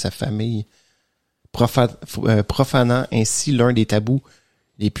manger sa famille, profanant ainsi l'un des tabous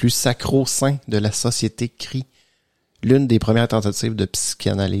les plus sacro-saints de la société cri. L'une des premières tentatives de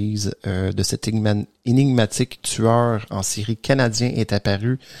psychanalyse de cet énigmatique tueur en série canadien est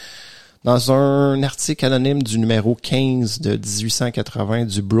apparue dans un article anonyme du numéro 15 de 1880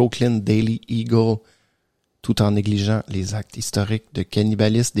 du Brooklyn Daily Eagle, tout en négligeant les actes historiques de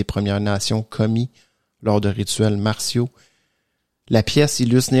cannibalisme des Premières Nations commis lors de rituels martiaux. La pièce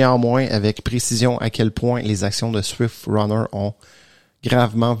illustre néanmoins avec précision à quel point les actions de Swift Runner ont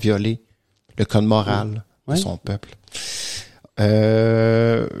gravement violé le code moral de son peuple.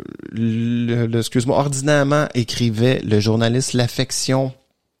 Ordinairement écrivait le journaliste, l'affection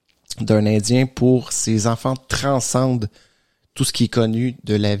d'un Indien pour ses enfants transcende tout ce qui est connu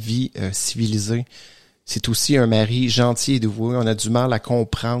de la vie civilisée. C'est aussi un mari gentil et dévoué. On a du mal à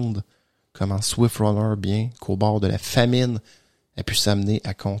comprendre comment Swift Runner, bien qu'au bord de la famine, a pu s'amener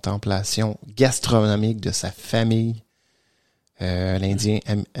à contemplation gastronomique de sa famille. L'Amérindien,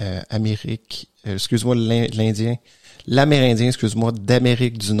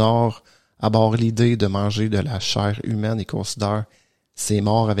 d'Amérique du Nord aborde l'idée de manger de la chair humaine et considère ces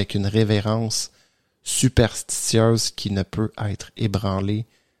morts avec une révérence superstitieuse qui ne peut être ébranlée.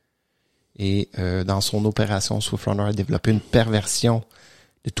 Et dans son opération, Swift Runner a développé une perversion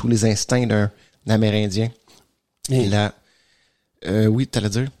de tous les instincts d'un Amérindien. Et là, oui, t'allais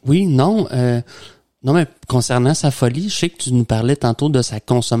dire? Oui, non, mais concernant sa folie, je sais que tu nous parlais tantôt de sa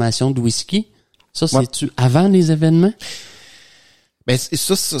consommation de whisky. Ça, c'est-tu avant les événements? Ben,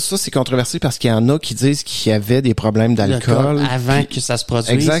 ça c'est controversé parce qu'il y en a qui disent qu'il y avait des problèmes d'alcool. Avant que ça se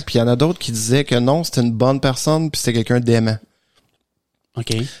produise. Exact. Puis il y en a d'autres qui disaient que non, c'était une bonne personne puis c'était quelqu'un d'aimant.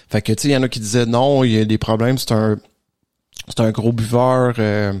 OK. Fait que, tu sais, il y en a qui disaient non, il y a des problèmes, c'est un gros buveur,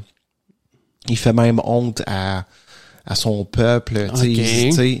 il fait même honte à son peuple,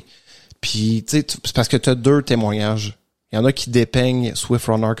 tu sais. Puis, tu sais, c'est parce que t'as deux témoignages. Il y en a qui dépeignent Swift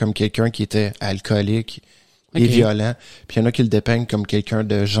Runner comme quelqu'un qui était alcoolique et violent. Puis il y en a qui le dépeignent comme quelqu'un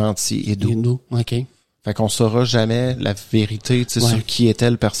de gentil et doux. OK. Fait qu'on saura jamais la vérité, tu sais, sur qui était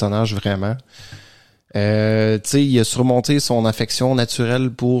le personnage vraiment. Tu sais, il a surmonté son affection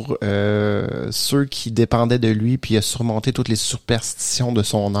naturelle pour ceux qui dépendaient de lui, puis il a surmonté toutes les superstitions de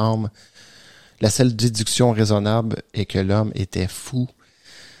son âme. La seule déduction raisonnable est que l'homme était fou.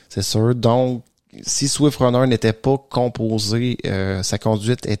 C'est sûr. Donc, si Swift Runner n'était pas composé, sa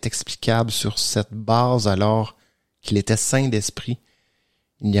conduite est explicable sur cette base alors qu'il était sain d'esprit.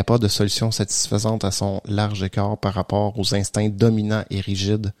 Il n'y a pas de solution satisfaisante à son large écart par rapport aux instincts dominants et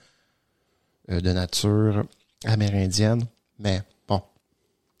rigides de nature amérindienne. Mais bon,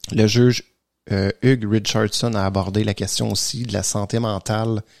 le juge Hugh Richardson a abordé la question aussi de la santé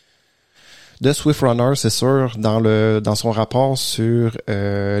mentale de Swift Runner, c'est sûr, dans son rapport sur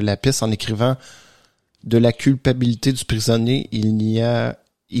la piste, en écrivant de la culpabilité du prisonnier, il n'y a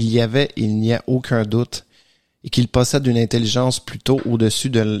aucun doute, et qu'il possède une intelligence plutôt au-dessus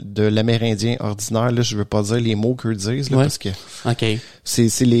de l'Amérindien ordinaire. Là, je veux pas dire les mots qu'eux disent, là, parce que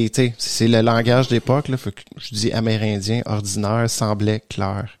c'est le langage d'époque, là, fait que je dis Amérindien ordinaire semblait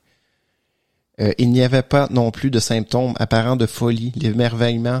clair. Il n'y avait pas non plus de symptômes apparents de folie,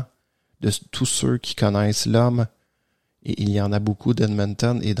 l'émerveillement de tous ceux qui connaissent l'homme, et il y en a beaucoup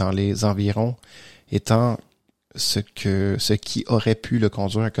d'Edmonton et dans les environs, étant ce qui aurait pu le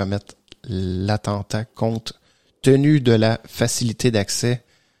conduire à commettre l'attentat compte tenu de la facilité d'accès,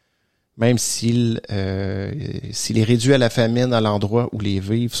 même s'il est réduit à la famine à l'endroit où les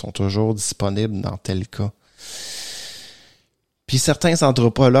vivres sont toujours disponibles dans tel cas. Puis certains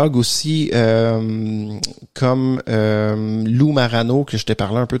anthropologues aussi, comme Lou Marano, que je t'ai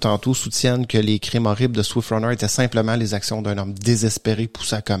parlé un peu tantôt, soutiennent que les crimes horribles de Swift Runner étaient simplement les actions d'un homme désespéré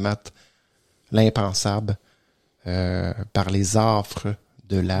poussé à commettre l'impensable par les affres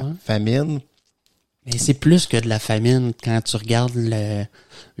de la famine. Mais c'est plus que de la famine quand tu regardes le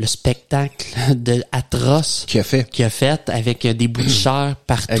spectacle atroce qu'il a fait avec des bouts de chair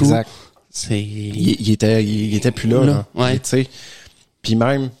partout. Exact. Il était plus là. Ouais. Tu sais. Puis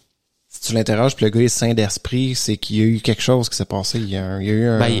même, si tu l'interroges, puis le gars est sain d'esprit, c'est qu'il y a eu quelque chose qui s'est passé. Il y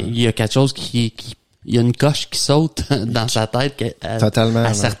a quelque chose il y a une coche qui saute dans sa tête totalement,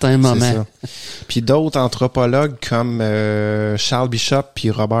 à certains moments. Puis d'autres anthropologues comme Charles Bishop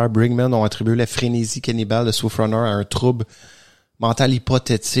puis Robert Brigman ont attribué la frénésie cannibale de Swift Runner à un trouble mental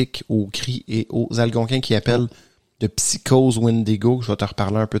hypothétique aux cris et aux Algonquins qui appellent de psychose Wendigo. Je vais te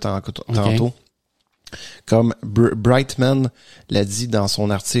reparler un peu tantôt. Comme Brightman l'a dit dans son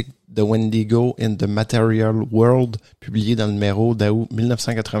article The Wendigo in the Material World, publié dans le numéro d'août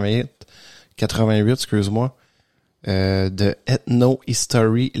 1988, de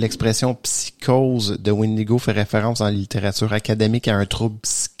Ethno-History, l'expression psychose de Wendigo fait référence dans la littérature académique à un trouble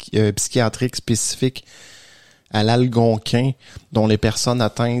psychiatrique spécifique à l'Algonquin dont les personnes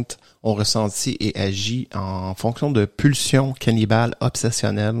atteintes ont ressenti et agi en fonction de pulsions cannibales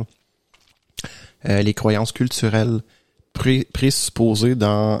obsessionnelles. Les croyances culturelles présupposées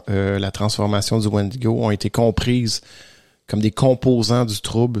dans la transformation du Wendigo ont été comprises comme des composants du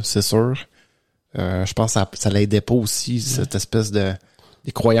trouble, c'est sûr. Je pense que ça l'aidait pas aussi, cette espèce de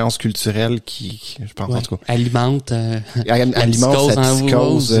des croyances culturelles qui je pense en tout cas alimente sa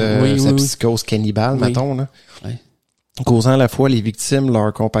psychose cannibale, mettons là. Causant à la fois les victimes,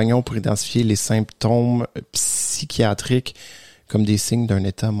 leurs compagnons pour identifier les symptômes psychiatriques comme des signes d'un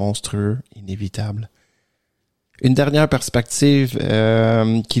état monstrueux inévitable. Une dernière perspective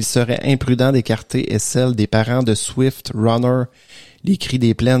qu'il serait imprudent d'écarter est celle des parents de Swift Runner, les cris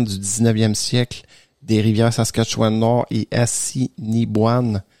des plaines du 19e siècle, des rivières Saskatchewan-Nord et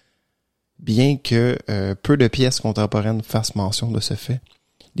Assiniboine, bien que peu de pièces contemporaines fassent mention de ce fait.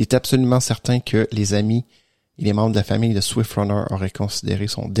 Il est absolument certain que les amis et les membres de la famille de Swift Runner auraient considéré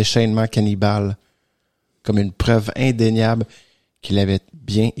son déchaînement cannibale comme une preuve indéniable qu'il avait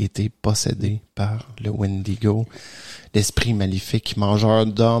bien été possédé par le Wendigo, l'esprit maléfique mangeur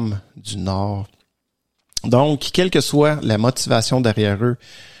d'hommes du Nord. Donc, quelle que soit la motivation derrière eux,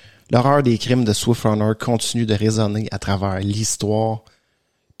 l'horreur des crimes de Swift Runner continue de résonner à travers l'histoire,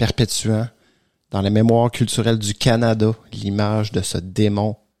 perpétuant dans la mémoire culturelle du Canada l'image de ce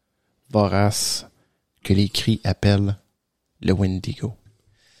démon vorace que les cris appellent le Wendigo.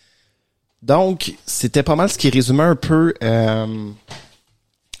 Donc, c'était pas mal ce qui résumait un peu, dans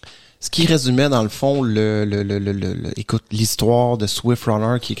le fond écoute, l'histoire de Swift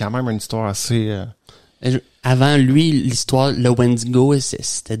Runner, qui est quand même une histoire assez. Avant lui, l'histoire, le Wendigo,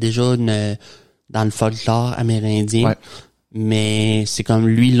 c'était déjà dans le folklore amérindien, mais c'est comme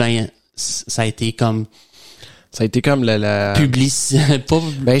lui, là, ça a été comme la publicité.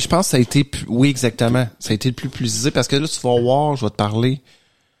 Ben, je pense que ça a été, oui, exactement. Ça a été le plus publicisé parce que là, tu vas voir, je vais te parler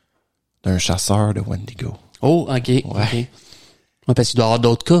d'un chasseur de Wendigo. Oh, ok. Ouais. Okay. Ouais, parce qu'il doit y avoir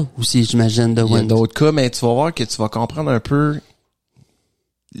d'autres cas aussi, j'imagine, de Wendigo. Il y a d'autres cas, mais tu vas voir que tu vas comprendre un peu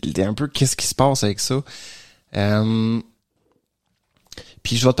qu'est-ce qui se passe avec ça.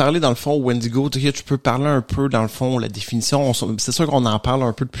 Puis je vais te parler dans le fond Wendigo, tu peux parler un peu dans le fond la définition. C'est sûr qu'on en parle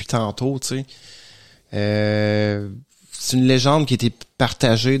un peu depuis tantôt, tu sais. C'est une légende qui a été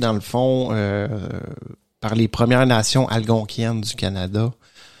partagée dans le fond par les Premières Nations algonquiennes du Canada.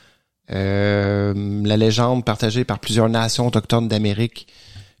 La légende partagée par plusieurs nations autochtones d'Amérique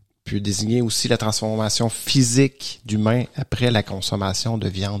peut désigner aussi la transformation physique d'humains après la consommation de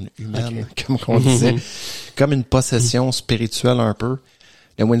viande humaine, comme on disait, comme une possession spirituelle un peu.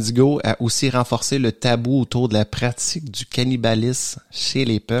 Le Wendigo a aussi renforcé le tabou autour de la pratique du cannibalisme chez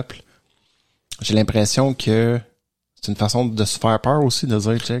les peuples. J'ai l'impression que c'est une façon de se faire peur aussi, de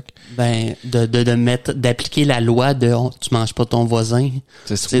dire, check. Ben, d'appliquer la loi de tu manges pas ton voisin.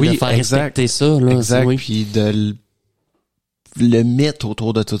 Oui, de faire respecter ça, là. Exact. Oui. Puis le mythe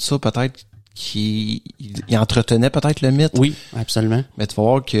autour de tout ça, peut-être qu'il entretenait peut-être le mythe. Oui, absolument. Mais tu vas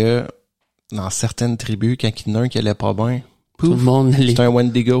voir que dans certaines tribus, quand il y en a un qui allait pas bien, tout le monde c'est un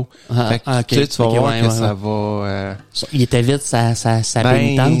Wendigo. Okay. Tu vas voir que ça va... Il était vite sa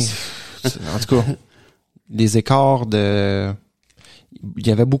pénitence. En tout cas, les écarts de... Il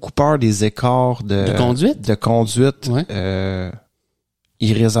y avait beaucoup peur des écarts de conduite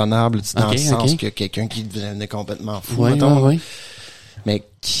irraisonnables, dans le sens que quelqu'un qui devenait complètement fou, mais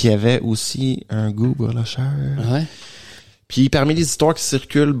qui avait aussi un goût pour la chair. Ouais. Puis parmi les histoires qui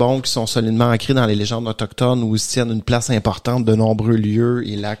circulent, qui sont solidement ancrées dans les légendes autochtones où ils tiennent une place importante de nombreux lieux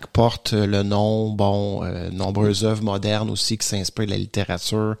et lacs portent le nom, nombreuses œuvres modernes aussi qui s'inspirent de la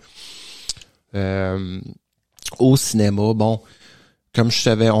littérature. Au cinéma, comme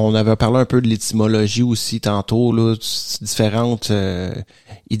on avait parlé un peu de l'étymologie aussi tantôt, là, différentes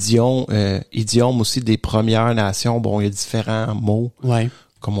idiomes aussi des Premières Nations. Il y a différents mots. Ouais.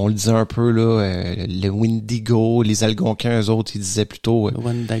 Comme on le disait un peu, là, le Wendigo, les Algonquins, eux autres, ils disaient plutôt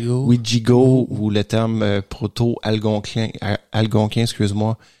Wendigo ou le terme proto-algonquin,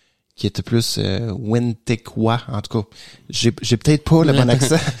 excuse-moi, qui était plus Wentequois, en tout cas. J'ai peut-être pas le bon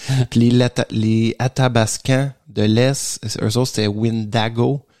accent. Les Athabascans de l'Est, eux autres, c'était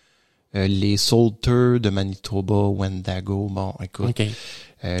Wendago. les Salters de Manitoba, Wendigo. Bon, écoute,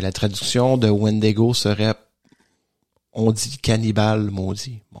 la traduction de Wendigo serait, on dit cannibale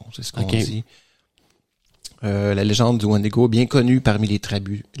maudit. Bon, c'est ce qu'on dit. La légende du Wendigo, bien connue parmi les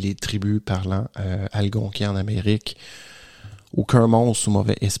tribus parlant algonquins en Amérique. Aucun monstre ou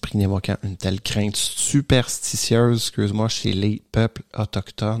mauvais esprit n'évoquant une telle crainte superstitieuse, excuse-moi, chez les peuples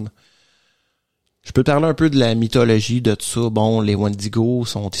autochtones. Je peux parler un peu de la mythologie de tout ça. Bon, les Wendigo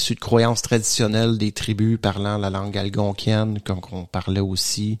sont issus de croyances traditionnelles des tribus parlant la langue algonquienne, comme on parlait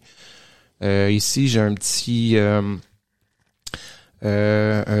aussi. Ici, j'ai un petit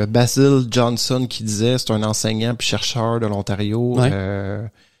Basil Johnson qui disait, c'est un enseignant puis chercheur de l'Ontario.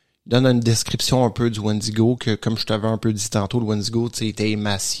 Donne une description un peu du Wendigo, que comme je t'avais un peu dit tantôt, le Wendigo, tu sais, était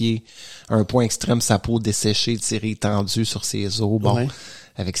émacié à un point extrême, sa peau desséchée, tirée, tendue sur ses os,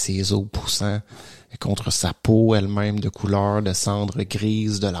 avec ses os poussant contre sa peau elle-même de couleur de cendre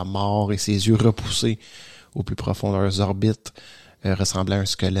grise de la mort et ses yeux repoussés au plus profond de leurs orbites, ressemblant à un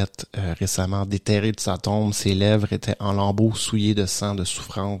squelette récemment déterré de sa tombe. Ses lèvres étaient en lambeaux souillés de sang, de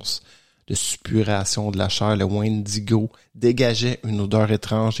souffrance, de suppuration de la chair. Le Wendigo dégageait une odeur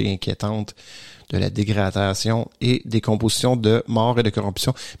étrange et inquiétante de la dégradation et décomposition de mort et de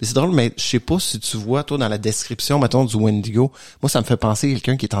corruption. Mais c'est drôle, mais je sais pas si tu vois, toi, dans la description, mettons, du Wendigo, moi, ça me fait penser à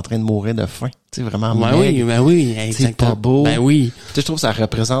quelqu'un qui est en train de mourir de faim. Tu sais, vraiment maigre. Oui, exactement. C'est pas beau. Ben oui. Tu sais, je trouve que ça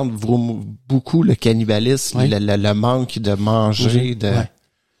représente beaucoup le cannibalisme, le manque de manger,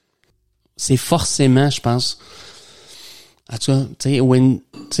 C'est forcément, je pense. En tout cas, tu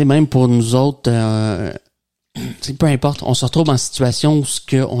sais, même pour nous autres, peu importe, on se retrouve en situation où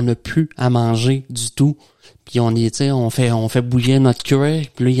on n'a plus à manger du tout, puis on fait bouillir notre cœur,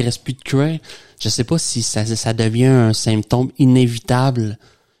 puis là il reste plus de cœur. Je sais pas si ça devient un symptôme inévitable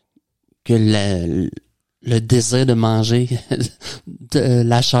que le désir de manger de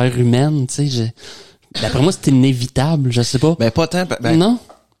la chair humaine, tu sais. D'après moi, c'est inévitable, je sais pas. Ben pas tant. Non,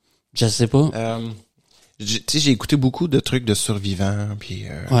 je sais pas. Tu sais, j'ai écouté beaucoup de trucs de survivants, puis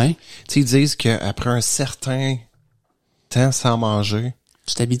tu sais, ils disent qu'après un certain temps sans manger,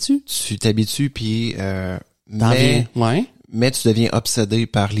 tu t'habitues, puis mais tu deviens obsédé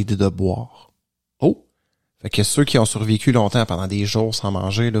par l'idée de boire. Oh, fait que ceux qui ont survécu longtemps pendant des jours sans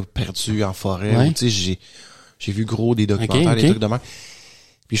manger, là, perdus en forêt, tu sais, j'ai vu gros des documentaires, des trucs de même.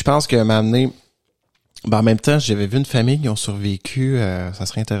 Puis je pense que m'amener, en même temps, j'avais vu une famille qui ont survécu, ça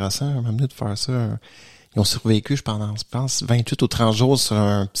serait intéressant m'amener de faire ça. Ils ont survécu, je pense, 28 ou 30 jours sur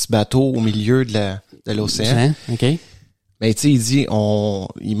un petit bateau au milieu de l'océan. Mais tu sais, il dit,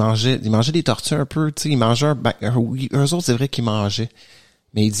 ils mangeaient des tortues un peu, tu sais, ils mangeaient oui, eux autres, c'est vrai qu'ils mangeaient.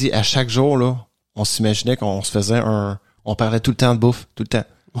 Mais il dit, à chaque jour, là, on s'imaginait qu'on se faisait on parlait tout le temps de bouffe, tout le temps.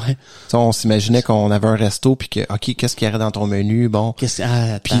 Ouais. T'sais, on s'imaginait qu'on avait un resto puis que, OK, qu'est-ce qu'il y aurait dans ton menu? Bon. Puis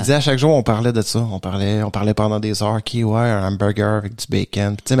il dit, à chaque jour, on parlait de ça. On parlait pendant des heures. OK, ouais, un hamburger avec du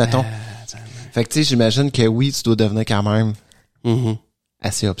bacon. Tu sais, mettons. Fait que tu sais, j'imagine que oui, tu dois devenir quand même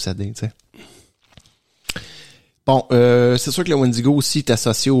assez obsédé, tu sais. Bon, c'est sûr que le Wendigo aussi est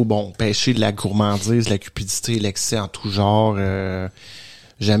associé au péché de la gourmandise, la cupidité, l'excès en tout genre.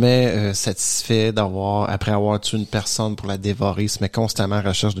 Jamais satisfait après avoir tué une personne pour la dévorer, se met constamment à la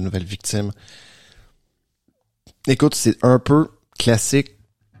recherche de nouvelles victimes. Écoute, c'est un peu classique.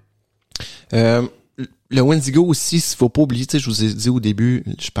 Le Wendigo aussi, il faut pas oublier, tu sais, je vous ai dit au début,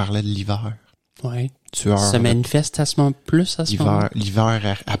 je parlais de l'hiver. Ouais. Tueur. Ça manifeste à ce moment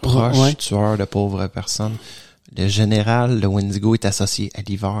L'hiver approche, tueur de pauvres personnes. Le général, le Wendigo est associé à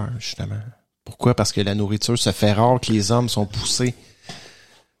l'hiver, justement. Pourquoi? Parce que la nourriture se fait rare, que les hommes sont poussés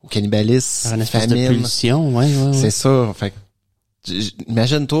au cannibalisme, une espèce de pulsion, C'est ça. Fait que,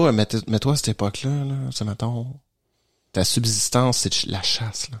 imagine-toi, mets-toi à cette époque-là, là, c'est mettons, ta subsistance, c'est la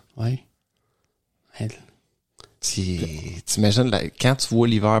chasse, là. Ouais. T'imagines, quand tu vois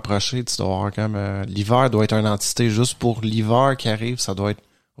l'hiver approcher, tu dois avoir comme, l'hiver doit être une entité juste pour l'hiver qui arrive, ça doit être,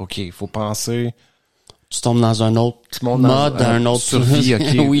 OK, il faut penser. Tu tombes dans un autre mode, un autre survie,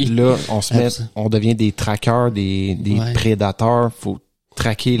 OK. Oui. Là, on devient des traqueurs, des prédateurs, faut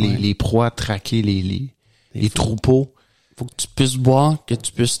traquer les proies, traquer les troupeaux. Faut que tu puisses boire, que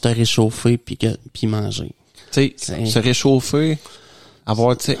tu puisses te réchauffer puis manger. Tu sais, se réchauffer,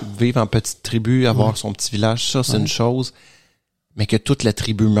 vivre en petite tribu, avoir son petit village, ça, c'est une chose. Mais que toute la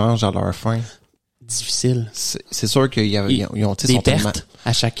tribu mange à leur faim. Difficile. C'est sûr qu'ils ont, des pertes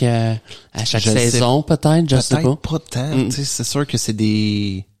à chaque saison, peut-être, je sais pas. Pas tant, c'est sûr que c'est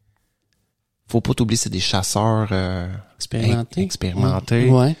des, faut pas t'oublier, c'est des chasseurs, expérimentés.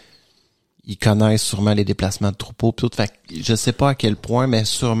 Ouais. Ils connaissent sûrement les déplacements de troupeaux pis tout. Fait que je sais pas à quel point, mais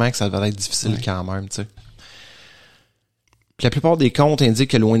sûrement que ça va être difficile quand même, tu sais. La plupart des contes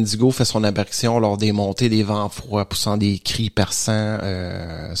indiquent que le Wendigo fait son apparition lors des montées des vents froids, poussant des cris perçants.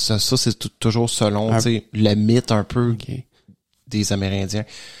 Ça c'est toujours selon le mythe un peu des Amérindiens.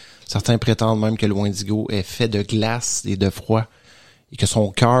 Certains prétendent même que le Wendigo est fait de glace et de froid, et que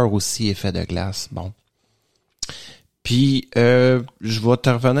son cœur aussi est fait de glace. Bon. Puis, je vais te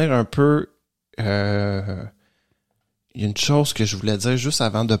revenir un peu... Il y a une chose que je voulais dire juste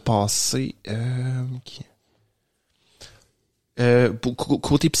avant de passer...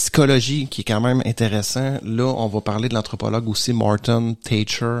 côté psychologie, qui est quand même intéressant, là, on va parler de l'anthropologue aussi, Martin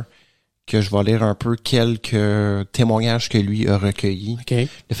Thatcher, que je vais lire un peu quelques témoignages que lui a recueillis. Okay.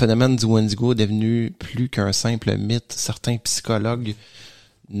 Le phénomène du Wendigo est devenu plus qu'un simple mythe. Certains psychologues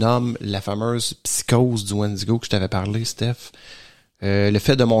nomment la fameuse psychose du Wendigo que je t'avais parlé, Steph. Le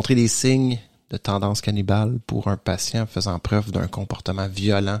fait de montrer des signes de tendance cannibale pour un patient faisant preuve d'un comportement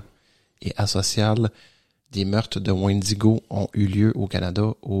violent et asocial. Des meurtres de Wendigo ont eu lieu au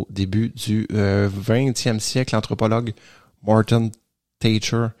Canada au début du 20e siècle. L'anthropologue Martin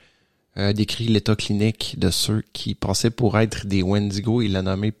Thatcher décrit l'état clinique de ceux qui pensaient pour être des Wendigo. Il l'a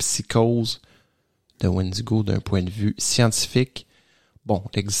nommé psychose de Wendigo d'un point de vue scientifique. Bon,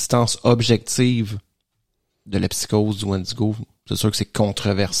 l'existence objective de la psychose du Wendigo, c'est sûr que c'est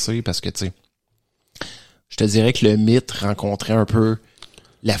controversé parce que, tu sais, je te dirais que le mythe rencontrait un peu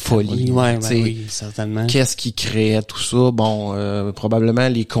la folie. Oui, certainement. Qu'est-ce qui créait tout ça? Bon, probablement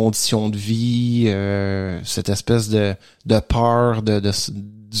les conditions de vie, cette espèce de peur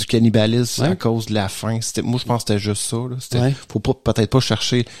du cannibalisme à cause de la faim. Moi, je pense que c'était juste ça. Là. Faut peut-être pas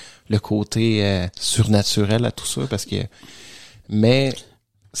chercher le côté surnaturel à tout ça parce que... Mais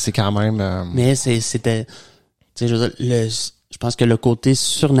c'est quand même... Mais c'était... Tu sais, je pense que le côté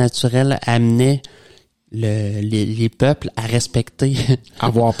surnaturel amenait les peuples à respecter.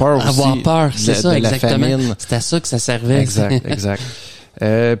 Avoir peur aussi. Avoir peur, c'est ça, exactement. C'était à ça que ça servait. Exact.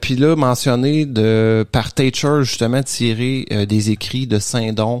 Puis là, mentionné par Thatcher, justement, tiré des écrits de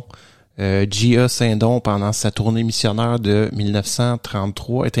Saint-Don. J.A. Saint-Don, pendant sa tournée missionnaire de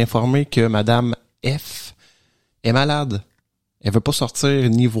 1933, est informé que Madame F est malade. Elle veut pas sortir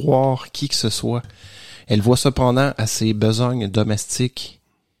ni voir qui que ce soit. Elle voit cependant à ses besognes domestiques.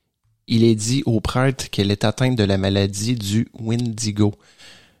 Il est dit au prêtre qu'elle est atteinte de la maladie du Wendigo.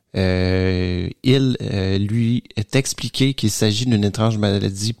 Il lui est expliqué qu'il s'agit d'une étrange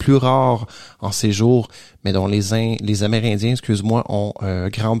maladie plus rare en ces jours, mais dont les Amérindiens, ont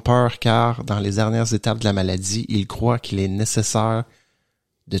grande peur car dans les dernières étapes de la maladie, ils croient qu'il est nécessaire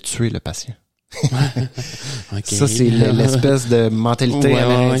de tuer le patient. Okay. Ça, c'est l'espèce de mentalité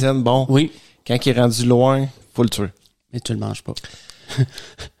amérindienne. Ouais. Bon, quand il est rendu loin, faut le tuer. Mais tu le manges pas.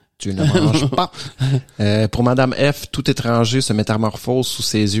 Tu ne manges pas. Pour Madame F, tout étranger se métamorphose sous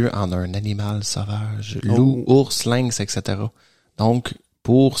ses yeux en un animal sauvage. Loup, ours, lynx, etc. Donc,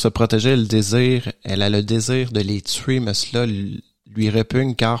 pour se protéger, elle a le désir de les tuer, mais cela lui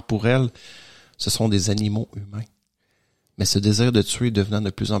répugne car pour elle, ce sont des animaux humains. Mais ce désir de tuer devenant de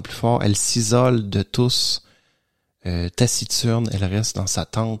plus en plus fort, elle s'isole de tous. Taciturne, elle reste dans sa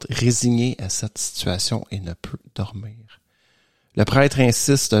tente, résignée à cette situation et ne peut dormir. Le prêtre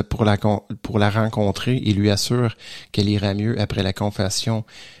insiste pour la rencontrer et lui assure qu'elle ira mieux après la confession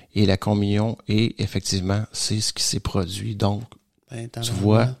et la communion. Et effectivement, c'est ce qui s'est produit. Donc, tu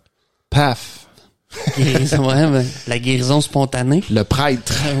vois, paf! La guérison spontanée. Le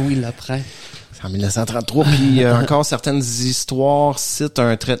prêtre. Ah oui, le prêtre. C'est en 1933. Puis encore certaines histoires citent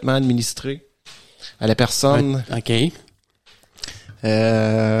un traitement administré à la personne. OK.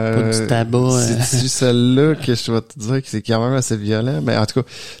 Pas du tabac. C'est celle-là que je dois te dire que c'est quand même assez violent. Mais en tout cas,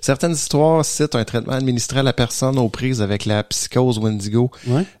 certaines histoires citent un traitement administré à la personne aux prises avec la psychose Wendigo,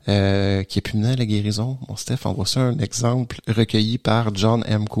 qui est puminant à la guérison. Bon, Steph, on voit ça un exemple recueilli par John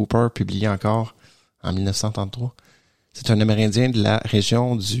M. Cooper, publié encore en 1933. C'est un Amérindien de la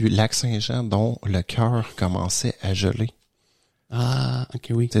région du lac Saint-Jean dont le cœur commençait à geler. Ah, ok,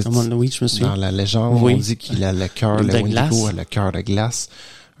 oui. Oui, je me souviens. Dans la légende, on dit qu'il a le cœur, le Wendigo a le cœur de glace.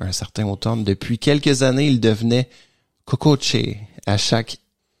 Un certain automne. Depuis quelques années, il devenait cocoche à chaque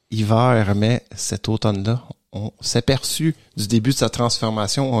hiver, mais cet automne-là, on s'aperçut du début de sa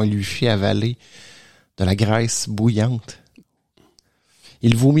transformation. On lui fit avaler de la graisse bouillante.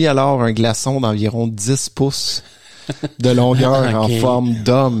 Il vomit alors un glaçon d'environ 10 pouces de longueur en forme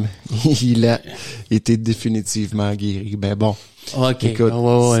d'homme. Il a été définitivement guéri. Ben bon. OK. Écoute,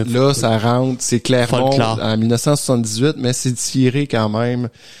 là, ça rentre, c'est clairement en 1978, mais c'est tiré quand même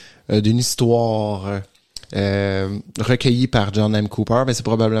d'une histoire recueillie par John M. Cooper, mais c'est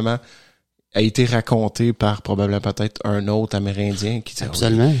probablement a été raconté par probablement peut-être un autre Amérindien qui dit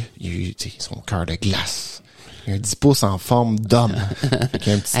absolument. Son cœur de glace. Il y a un 10 pouces en forme d'homme. Il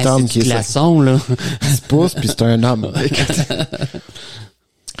y a un petit homme qui est glaçon, là. 10 pouces, puis c'est un homme.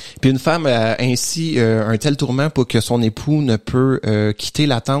 Puis une femme a ainsi un tel tourment pour que son époux ne peut quitter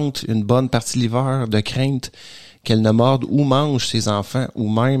la tente une bonne partie de l'hiver de crainte qu'elle ne morde ou mange ses enfants ou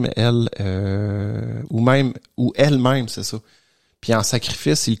même elle-même, c'est ça. Puis en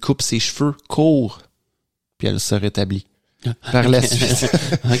sacrifice, il coupe ses cheveux courts, puis elle se rétablit. Par la suite.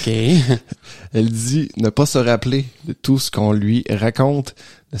 OK. Elle dit ne pas se rappeler de tout ce qu'on lui raconte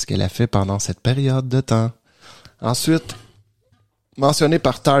de ce qu'elle a fait pendant cette période de temps. Ensuite, mentionné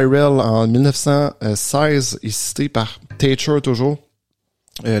par Tyrell en 1916 et cité par Thatcher toujours,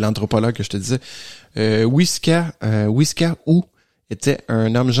 l'anthropologue que je te disais, Wiska était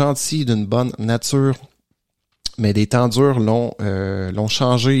un homme gentil d'une bonne nature, mais des temps durs l'ont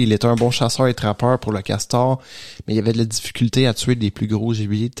changé. Il était un bon chasseur et trappeur pour le castor, mais il avait de la difficulté à tuer des plus gros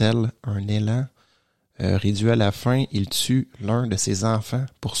gibiers tels un élan. Réduit à la fin, il tue l'un de ses enfants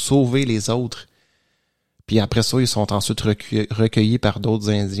pour sauver les autres. Puis après ça, ils sont ensuite recueillis par d'autres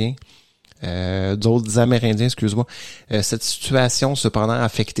Indiens, d'autres Amérindiens, excuse-moi. Cette situation, cependant, a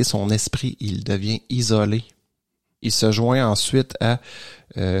affecté son esprit. Il devient isolé. Il se joint ensuite à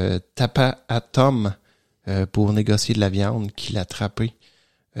Tapa-Atom pour négocier de la viande qu'il a attrapée.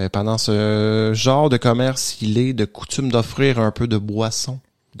 Pendant ce genre de commerce, il est de coutume d'offrir un peu de boisson.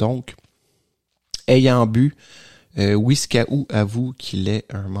 Donc, ayant bu, Wiskaou avoue qu'il est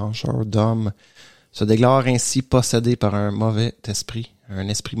un mangeur d'hommes. Se déclare ainsi possédé par un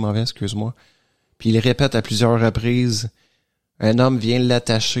esprit mauvais, excuse-moi. Puis il répète à plusieurs reprises, un homme vient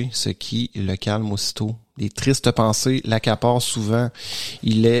l'attacher, ce qui le calme aussitôt. Les tristes pensées l'accaparent souvent.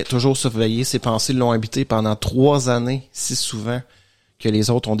 Il est toujours surveillé. Ses pensées l'ont habité pendant 3 années, si souvent que les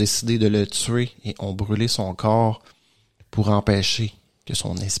autres ont décidé de le tuer et ont brûlé son corps pour empêcher que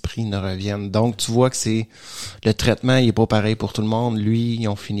son esprit ne revienne. Donc, tu vois que c'est le traitement, il est pas pareil pour tout le monde. Lui, ils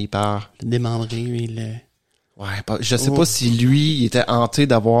ont fini par le démembrer, Ouais, je sais pas si lui, il était hanté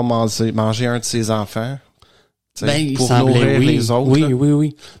d'avoir mangé un de ses enfants. Ben, pour nourrir les autres.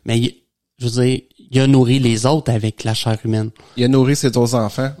 Oui. Mais, je veux dire, il a nourri les autres avec la chair humaine. Il a nourri ses autres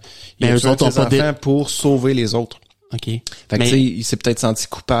enfants. Il a tué ses enfants pour sauver les autres. OK. Fait que tu sais, il s'est peut-être senti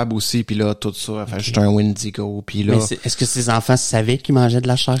coupable aussi, puis là, tout ça, enfin, juste un Wendigo, puis là... Mais est-ce que ses enfants savaient qu'ils mangeaient de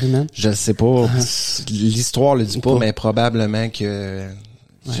la chair humaine? Je sais pas. L'histoire le dit pas, mais probablement que...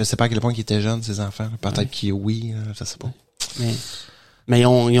 Ouais. Je sais pas à quel point ils étaient jeunes, ces enfants. Peut-être qu'ils oui, je sais pas. Mais ils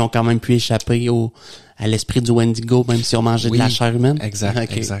ont quand même pu échapper à l'esprit du Wendigo, même si on mangeait de la chair humaine?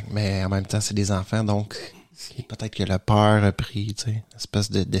 Exact. Mais en même temps, c'est des enfants, donc... Peut-être que le père a pris, tu sais, une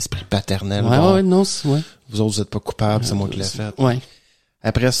espèce d'esprit paternel. Vous autres, vous êtes pas coupables, c'est moi qui l'ai fait. Ouais.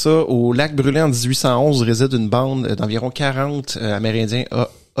 Après ça, au lac brûlé en 1811, réside une bande d'environ 40 Amérindiens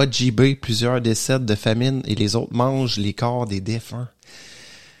Ojibwe. Plusieurs décèdent de famine et les autres mangent les corps des défunts.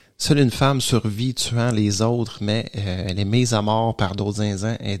 Seule une femme survit, tuant les autres, mais elle est mise à mort par d'autres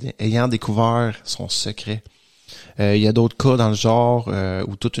Indiens ayant découvert son secret. Il y a d'autres cas dans le genre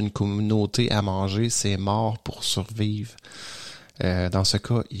où toute une communauté a mangé ses morts pour survivre. Dans ce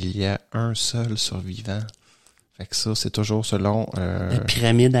cas, il y a un seul survivant. Fait que ça, c'est toujours selon... La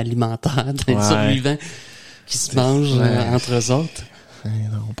pyramide alimentaire des survivants qui se mangent entre eux autres. Ils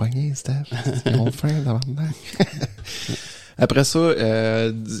ont pogné, Steph. Ils ont faim dans le Après ça,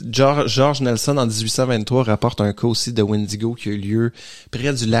 George Nelson, en 1823, rapporte un cas aussi de Wendigo qui a eu lieu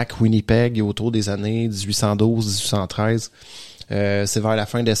près du lac Winnipeg autour des années 1812-1813. C'est vers la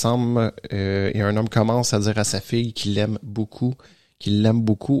fin décembre et un homme commence à dire à sa fille qu'il l'aime beaucoup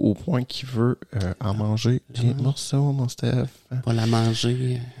au point qu'il veut en manger des morceaux, mon Steph. Pas la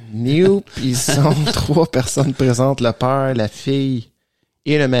manger. Nope, ils sont 3 personnes présentes, le père, la fille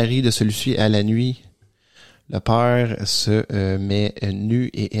et le mari de celui-ci à la nuit. Le père se met nu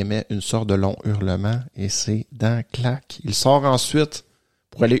et émet une sorte de long hurlement et ses dents claquent. Il sort ensuite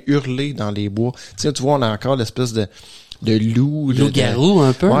pour aller hurler dans les bois. Tu sais, tu vois, on a encore l'espèce de loup-garou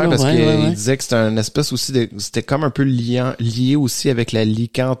un peu. Ouais, parce qu'il disait que c'était une espèce aussi c'était comme un peu lié aussi avec la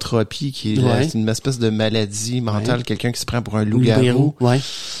lycanthropie qui est c'est une espèce de maladie mentale, quelqu'un qui se prend pour un loup-garou.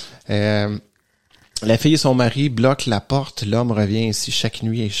 La fille et son mari bloquent la porte. L'homme revient ainsi chaque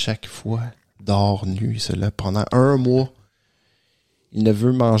nuit et chaque fois dort nu, cela pendant 1 mois. Il ne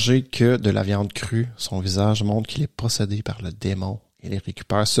veut manger que de la viande crue. Son visage montre qu'il est possédé par le démon. Il les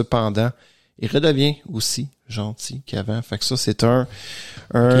récupère. Cependant, il redevient aussi gentil qu'avant. Fait que ça, c'est un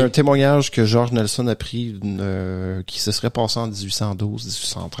témoignage que George Nelson a pris qui se serait passé en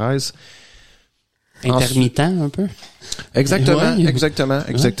 1812-1813. Intermittent un peu. Exactement.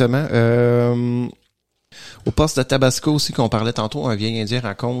 Au poste de Tabasco aussi, qu'on parlait tantôt, un vieil Indien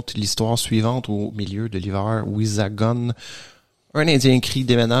raconte l'histoire suivante au milieu de l'hiver. Wisagon, un Indien cri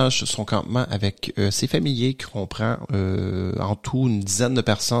déménage sur son campement avec ses familiers qui comprend en tout une dizaine de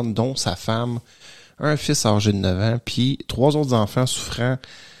personnes, dont sa femme, un fils âgé de 9 ans, puis 3 autres enfants souffrant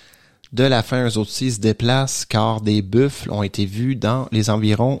de la faim. Eux autres aussi se déplacent car des buffles ont été vus dans les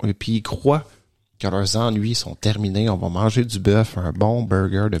environs et puis ils croient que leurs ennuis sont terminés. On va manger du bœuf, un bon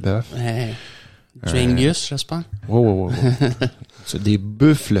burger de bœuf. Du Angus, j'espère. Ouais. C'est des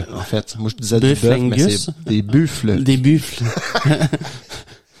buffles, en fait. Moi, je disais du bœuf, mais c'est des buffles. Des buffles.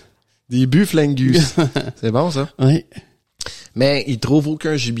 Des buffles Angus. C'est bon, ça? Oui. Mais ils trouvent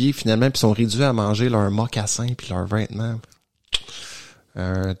aucun gibier, finalement, puis sont réduits à manger leurs mocassins puis leurs vêtements.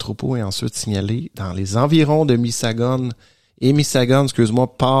 Un troupeau est ensuite signalé dans les environs de Misagon. Et Misagon,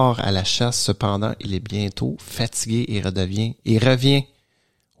 part à la chasse. Cependant, il est bientôt fatigué et revient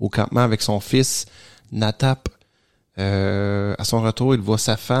au campement avec son fils, Natap. À son retour, il voit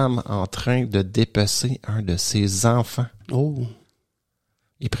sa femme en train de dépecer un de ses enfants. Oh.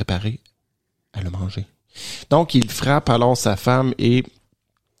 Et préparé à le manger. Donc, il frappe alors sa femme et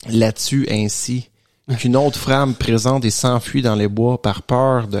la tue ainsi qu'une autre femme présente et s'enfuit dans les bois par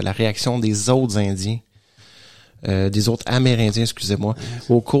peur de la réaction des autres Indiens. Des autres Amérindiens, excusez-moi.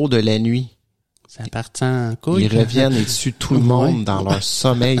 Au cours de la nuit, ça partit en couille. Ils reviennent et tuent tout le monde dans leur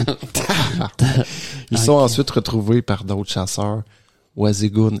sommeil. Ils sont ensuite retrouvés par d'autres chasseurs.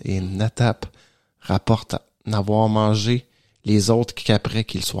 Wazigun et Natap rapportent n'avoir mangé les autres qu'après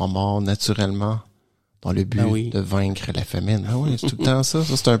qu'ils soient morts naturellement dans le but de vaincre la famine. Ah oui, c'est tout le temps ça.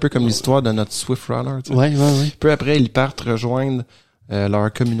 Ça, c'est un peu comme l'histoire de notre Swift Runner. Tu sais. Oui. Peu après, ils partent rejoindre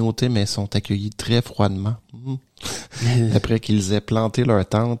leur communauté, mais sont accueillis très froidement. Après qu'ils aient planté leur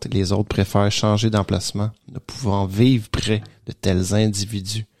tente, les autres préfèrent changer d'emplacement, ne pouvant vivre près de tels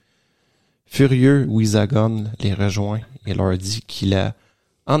individus. Furieux, Wisagon les rejoint et leur dit qu'il a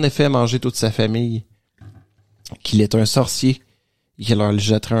en effet mangé toute sa famille, qu'il est un sorcier et qu'il leur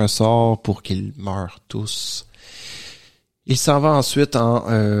jetterait un sort pour qu'ils meurent tous. Il s'en va ensuite en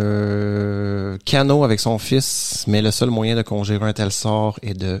canot avec son fils, mais le seul moyen de conjurer un tel sort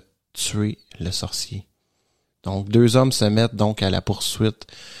est de tuer le sorcier. Donc, 2 hommes se mettent donc à la poursuite.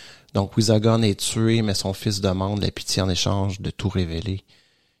 Donc, Wisagon est tué, mais son fils demande la pitié en échange de tout révéler.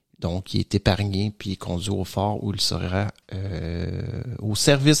 Donc, il est épargné, puis conduit au fort où il sera au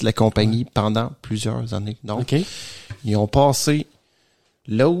service de la compagnie pendant plusieurs années. Donc, ils ont passé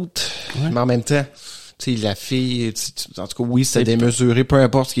l'autre, mais en même temps, tu sais, la fille, en tout cas, oui, c'était démesuré. Peu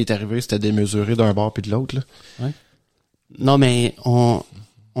importe ce qui est arrivé, c'était démesuré d'un bord puis de l'autre. Là. Ouais. Non, mais on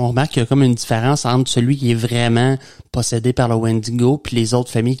remarque qu'il y a comme une différence entre celui qui est vraiment possédé par le Wendigo puis les autres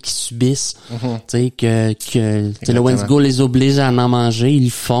familles qui subissent. Tu sais, que le Wendigo les oblige à en manger, ils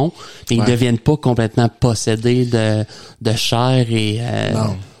le font, mais ils deviennent pas complètement possédés de chair et...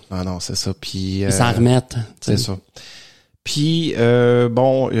 Non, c'est ça. Puis ils s'en remettent. C'est ça. Puis,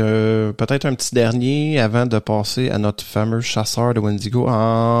 peut-être un petit dernier avant de passer à notre fameux chasseur de Wendigo.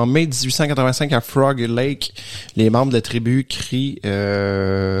 En mai 1885, à Frog Lake, les membres de la tribu crient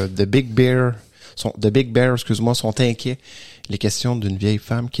The Big Bear, sont inquiets. Il est question d'une vieille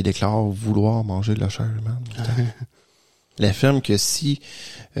femme qui déclare vouloir manger de la chair humaine. Elle affirme que si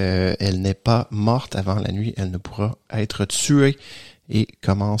elle n'est pas morte avant la nuit, elle ne pourra être tuée et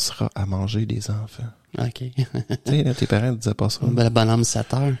commencera à manger des enfants. OK. Tu sais, là, tes parents ne disaient pas ça. Ben, le bonhomme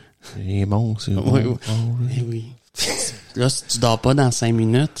 7 heures. Les monstres, c'est bon. Oui. Là, si tu dors pas dans 5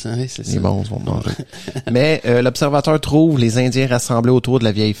 minutes, hein, c'est ça. Les monstres vont manger. Mais l'observateur trouve les Indiens rassemblés autour de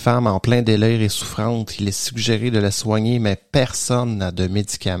la vieille femme en plein délire et souffrante. Il est suggéré de la soigner, mais personne n'a de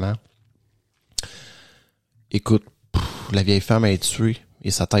médicaments. Écoute, la vieille femme est tuée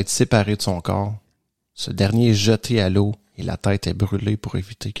et sa tête séparée de son corps. Ce dernier est jeté à l'eau et la tête est brûlée pour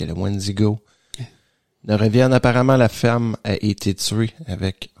éviter que le Wendigo ne revienne. Apparemment, la femme a été tuée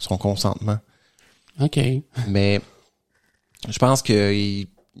avec son consentement. OK. Mais je pense qu'il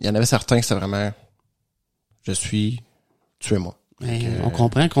y en avait certains que c'était vraiment tuez-moi. On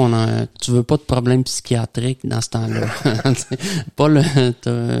comprend tu veux pas de problème psychiatrique dans ce temps-là. Pas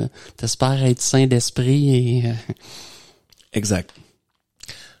t'espères être sain d'esprit et... Exact.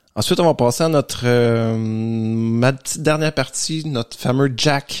 Ensuite, on va passer à ma petite dernière partie, notre fameux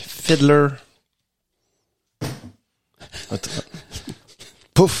Jack Fiddler.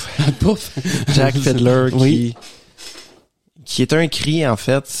 Pouf! Jack Fiddler qui est un cri, en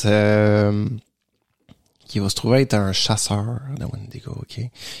fait, qui va se trouver être un chasseur de Wendigo, OK?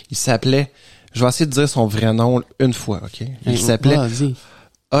 Il s'appelait, je vais essayer de dire son vrai nom une fois, OK? Il s'appelait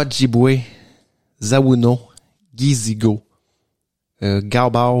Ojibwe Zawuno Gizigo.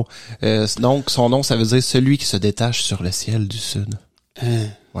 Gaobao. Donc, son nom, ça veut dire celui qui se détache sur le ciel du sud.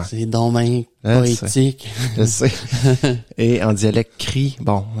 Ouais. C'est dommage poétique. Je sais. Et en dialecte cri,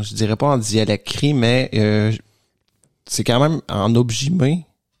 bon, je dirais pas en dialecte cri, mais c'est quand même en Objimé.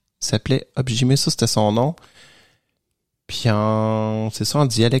 Il s'appelait Objimé, ça c'était son nom. Puis c'est ça, en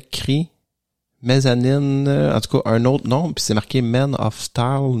dialecte cri. Mezzanine, en tout cas un autre nom, puis c'est marqué Men of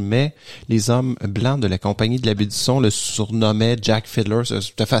Style, mais les hommes blancs de la compagnie de la Bédisson le surnommaient Jack Fiddler,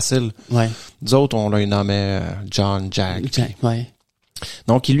 c'était facile. Ouais. Nous autres, on le nommait John Jack. Ouais.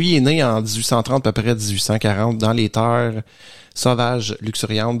 Donc, lui est né en 1830, à peu près 1840, dans les terres sauvages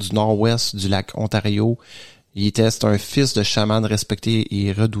luxuriantes du nord-ouest du lac Ontario. C'est un fils de chaman respecté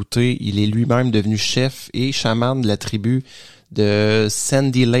et redouté. Il est lui-même devenu chef et chaman de la tribu de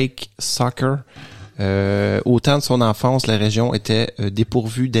Sandy Lake Soccer. Au temps de son enfance, la région était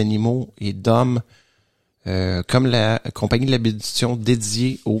dépourvue d'animaux et d'hommes. Comme la compagnie de la Bédition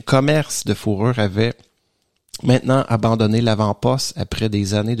dédiée au commerce de fourrure avait maintenant abandonné l'avant-poste après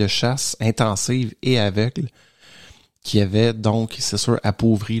des années de chasse intensive et aveugle qui avait donc, c'est sûr,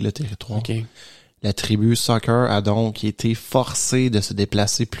 appauvri le territoire. Okay. La tribu Soccer a donc été forcée de se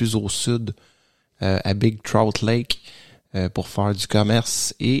déplacer plus au sud à Big Trout Lake pour faire du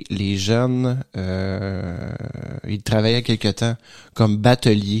commerce et les jeunes ils travaillaient quelque temps comme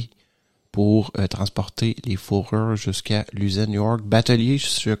bateliers pour transporter les fourrures jusqu'à l'usine New York. Batelier,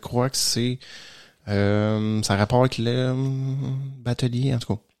 je crois que c'est ça rapporte le batelier en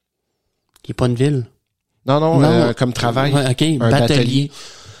tout cas. Qui est pas une ville? Non. Comme travail. Ouais, ok, un batelier.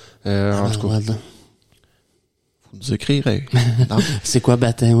 En tout cas. Voilà. Vous nous écrirez. C'est quoi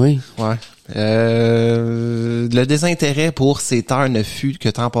batelier, oui? Ouais. Le désintérêt pour ces terres ne fut que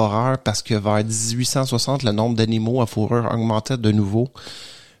temporaire parce que vers 1860, le nombre d'animaux à fourrure augmentait de nouveau.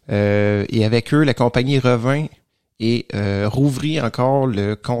 Et avec eux, la compagnie revint et rouvrit encore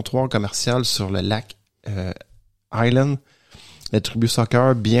le comptoir commercial sur le lac Island. La tribu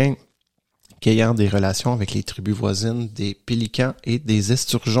Soccer, bien qu'ayant des relations avec les tribus voisines des pélicans et des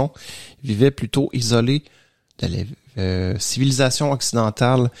esturgeons, vivait plutôt isolés de la civilisation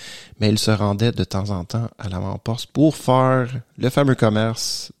occidentale, mais il se rendait de temps en temps à l'avant-poste pour faire le fameux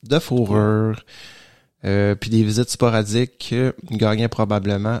commerce de fourrure, puis des visites sporadiques gagnaient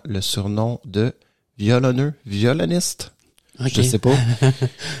probablement le surnom de violoniste. Okay. Je sais pas.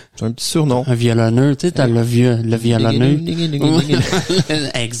 C'est un petit surnom. Un violonneux, tu sais, t'as le violonneux.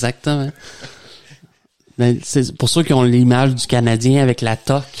 Exactement. Mais c'est pour ceux qui ont l'image du Canadien avec la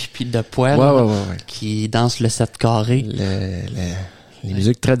toque puis de poêle ouais. qui danse le 7 carré. Les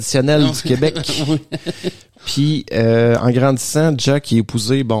musiques traditionnelles du Québec. Puis en grandissant, Jack a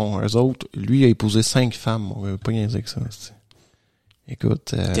épousé, eux autres, lui a épousé 5 femmes. On veut pas niaiser avec ça.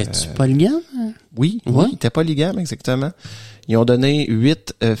 Écoute. T'es-tu polygame? Oui, il était polygame, exactement. Ils ont donné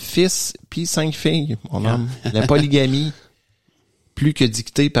 8 fils puis 5 filles, mon homme. La polygamie, plus que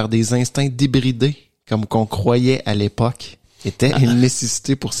dictée par des instincts débridés, comme qu'on croyait à l'époque, était une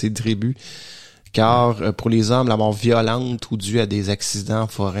nécessité pour ces tribus. Car pour les hommes, la mort violente ou due à des accidents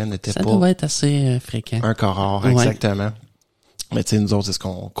forêts n'était pas... Ça doit être assez fréquent. Un cas rare, exactement. Mais tu sais, nous autres, c'est ce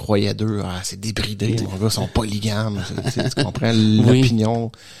qu'on croyait d'eux. Ah, c'est débridé, mon gars, ils sont polygames. Tu comprends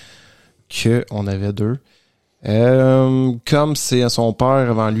l'opinion qu'on avait d'eux. Comme c'est son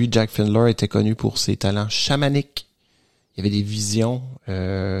père avant lui, Jack Fiddler était connu pour ses talents chamaniques. Il avait des visions,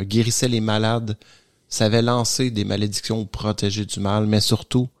 guérissait les malades, savait lancer des malédictions pour protéger du mal, mais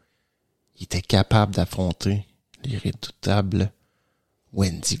surtout, il était capable d'affronter les redoutables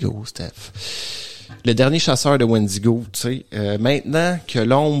Wendigo, Steph. Le dernier chasseur de Wendigo, tu sais, maintenant que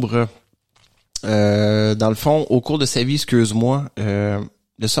l'ombre, dans le fond, au cours de sa vie,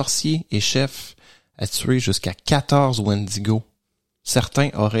 le sorcier et chef a tué jusqu'à 14 Wendigo. Certains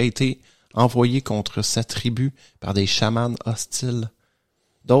auraient été envoyés contre sa tribu par des chamans hostiles.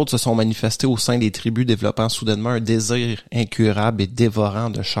 D'autres se sont manifestés au sein des tribus, développant soudainement un désir incurable et dévorant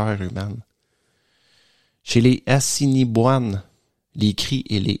de chair humaine. Chez les Assiniboines, les Cris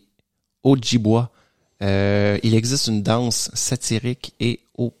et les Ojibwa, il existe une danse satirique et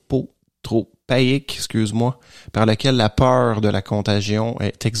opotropaïque, par laquelle la peur de la contagion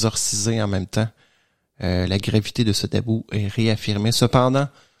est exorcisée en même temps. La gravité de ce tabou est réaffirmée. Cependant,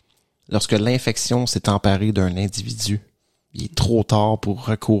 lorsque l'infection s'est emparée d'un individu, il est trop tard pour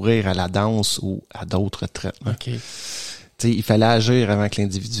recourir à la danse ou à d'autres traitements. Okay. Il fallait agir avant que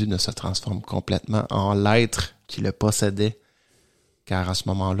l'individu ne se transforme complètement en l'être qui le possédait, car à ce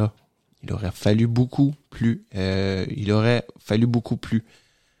moment-là, il aurait fallu beaucoup plus. Donc,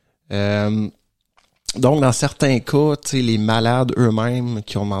 dans certains cas, les malades eux-mêmes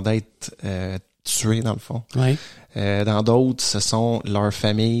qui ont demandé à être tués, dans le fond. Ouais. Dans d'autres, ce sont leurs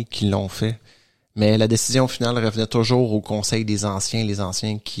familles qui l'ont fait. Mais la décision finale revenait toujours au conseil des anciens, les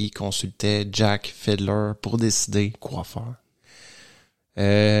anciens qui consultaient Jack Fiddler pour décider quoi faire.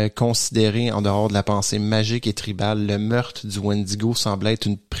 Considéré en dehors de la pensée magique et tribale, le meurtre du Wendigo semblait être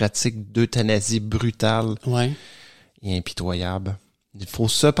une pratique d'euthanasie brutale et impitoyable. Il faut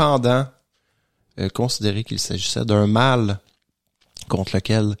cependant considérer qu'il s'agissait d'un mal contre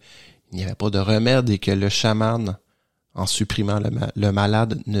lequel il n'y avait pas de remède et que le chaman, en supprimant le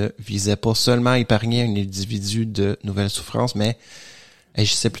malade, ne visait pas seulement à épargner un individu de nouvelles souffrances, mais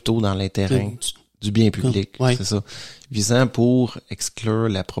agissait plutôt dans l'intérêt du bien public, c'est ça, visant pour exclure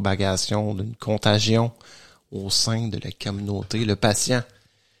la propagation d'une contagion au sein de la communauté. Le patient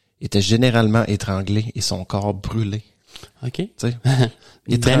était généralement étranglé et son corps brûlé. OK. Tu sais,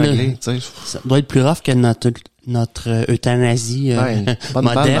 étranglé, tu sais. Ça doit être plus rough que notre euthanasie bonne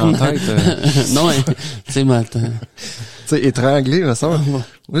moderne. Balle dans la tête, non, tu sais, tu sais, étranglé, me semble.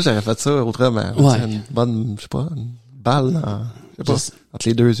 Moi, j'aurais fait ça autrement. Une bonne, je sais pas, une balle dans, je sais pas, entre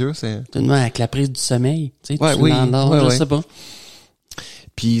les deux yeux, c'est... Avec la prise du sommeil, tu sais, je sais pas.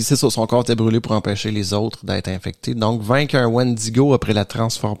 Puis c'est ça, son corps était brûlé pour empêcher les autres d'être infectés. Donc, vaincre un Wendigo après la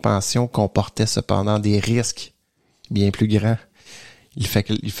transformation comportait cependant des risques bien plus grands. Il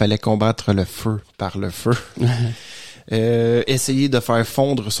fallait combattre le feu par le feu. Essayer de faire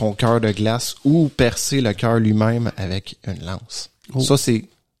fondre son cœur de glace ou percer le cœur lui-même avec une lance. Ça,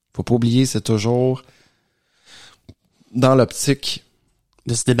 faut pas oublier, c'est toujours dans l'optique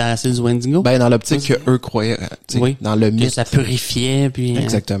de se débarrasser du Wendigo. Dans l'optique que eux croyaient, dans le mythe. Que ça purifiait, puis...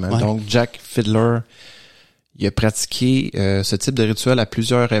 Exactement. Donc, Jack Fiddler, il a pratiqué ce type de rituel à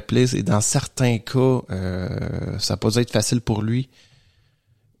plusieurs reprises et dans certains cas, ça n'a pas dû être facile pour lui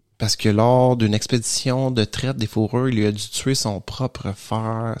parce que lors d'une expédition de traite des fourrures, il a dû tuer son propre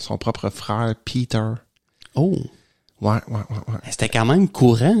frère Peter. Oh! Ouais. C'était quand même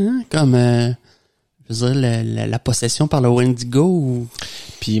courant, hein? Comme, je veux dire, la possession par le Wendigo ou...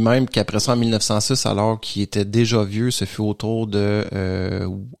 Puis même qu'après ça, en 1906, alors qu'il était déjà vieux, ce fut au tour de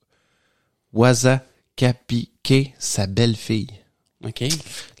Waza Kapike, sa belle-fille. OK.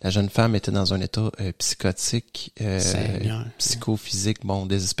 La jeune femme était dans un état psychotique, psychophysique,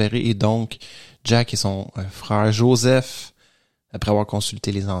 désespéré. Et donc, Jack et son frère Joseph, après avoir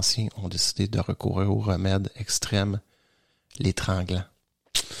consulté les anciens, ont décidé de recourir au remède extrême, l'étranglant.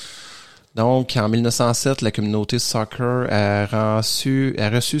 Donc, en 1907, la communauté soccer a reçu,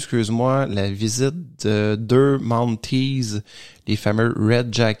 la visite de 2 Mounties, les fameux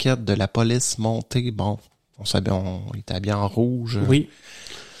Red Jackets de la police montée. On était habillés en rouge. Oui.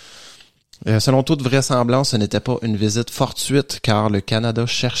 Selon toute vraisemblance, ce n'était pas une visite fortuite, car le Canada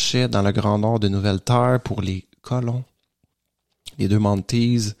cherchait dans le Grand Nord de nouvelles terres pour les colons. Les 2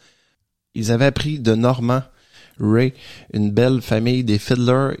 Mounties, ils avaient appris de Norman Ray, une belle famille des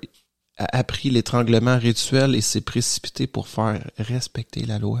Fiddlers, a appris l'étranglement rituel et s'est précipité pour faire respecter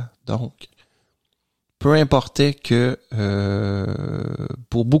la loi. Donc, peu importait que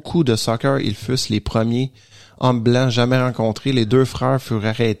pour beaucoup de soccer, ils fussent les premiers hommes blancs jamais rencontrés, les 2 frères furent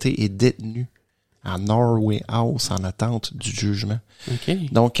arrêtés et détenus à Norway House en attente du jugement. Okay.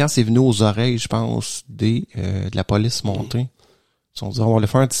 Donc, quand c'est venu aux oreilles, je pense, de la police montée, ils se sont dit, on va aller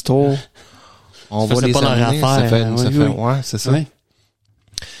faire un petit tour, on va les amener. Ouais, c'est ça. Oui.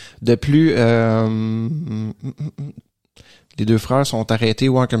 De plus, les 2 frères sont arrêtés,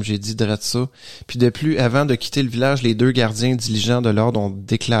 comme j'ai dit, de ça. Puis de plus, avant de quitter le village, les 2 gardiens diligents de l'ordre ont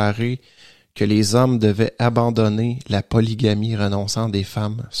déclaré que les hommes devaient abandonner la polygamie, renonçant des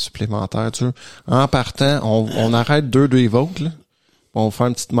femmes supplémentaires. Tu vois. En partant, on arrête 2 des vôtres, là. On va faire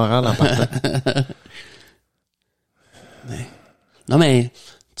une petite morale en partant. Non, mais,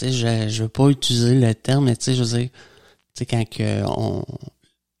 tu sais, je veux pas utiliser le terme, mais tu sais, je veux dire, tu sais, quand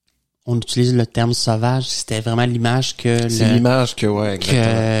on utilise le terme sauvage, c'était vraiment l'image que... C'est l'image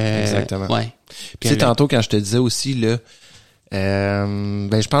que, exactement. Ouais. Puis tu sais, tantôt, quand je te disais aussi, là,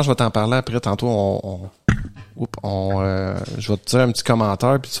 je pense que je vais t'en parler après. Tantôt, je vais te dire un petit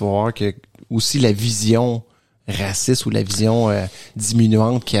commentaire, puis tu vas voir que aussi la vision raciste ou la vision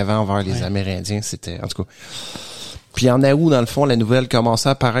diminuante qu'il y avait envers les Amérindiens, c'était... En tout cas... Puis en août, dans le fond, la nouvelle commençait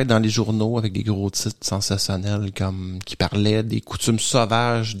à apparaître dans les journaux avec des gros titres sensationnels comme qui parlaient des coutumes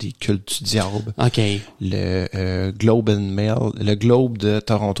sauvages, des cultes du diable. OK. Le Globe and Mail, le Globe de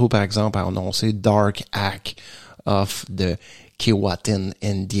Toronto, par exemple, a annoncé Dark Act of the Kewatin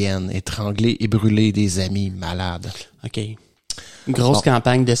Indian, étrangler et brûler des amis malades. OK. Grosse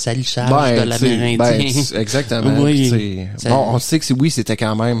campagne de salichage de l'Amérindien. Exactement. Oui. On sait que c'était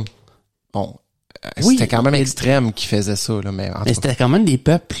quand même... c'était quand même extrême qui faisait ça, là, mais c'était quand même des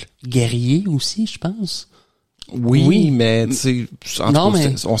peuples guerriers aussi, je pense. Oui, mais tu sais,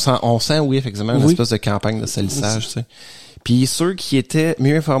 on sent oui effectivement une espèce de campagne de salissage, tu sais. Puis ceux qui étaient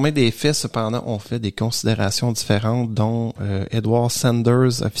mieux informés des faits, cependant, ont fait des considérations différentes, dont Edward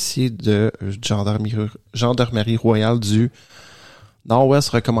Sanders, officier de gendarmerie royale du Nord-Ouest,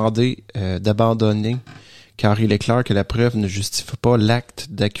 recommandé d'abandonner, car il est clair que la preuve ne justifie pas l'acte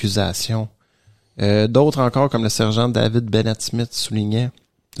d'accusation. D'autres encore, comme le sergent David Bennett Smith, soulignaient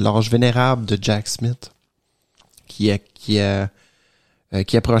l'âge vénérable de Jack Smith, qui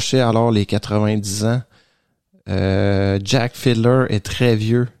approchait alors les 90 ans. Jack Fiddler est très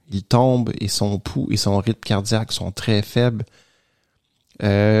vieux, il tombe et son pouls et son rythme cardiaque sont très faibles.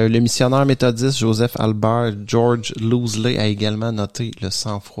 Le missionnaire méthodiste Joseph Albert George Loseley a également noté le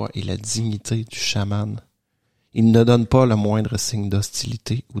sang-froid et la dignité du chaman. Il ne donne pas le moindre signe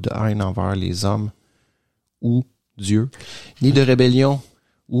d'hostilité ou de haine envers les hommes ou Dieu, ni de rébellion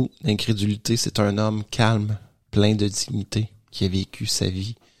ou d'incrédulité. C'est un homme calme, plein de dignité, qui a vécu sa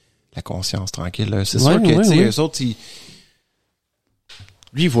vie, la conscience tranquille. C'est sûr que, tu sais, eux autres,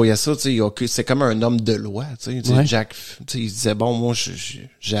 lui, il voyait ça, tu sais, c'est comme un homme de loi, tu sais. Jack, tu sais, il disait, bon, moi,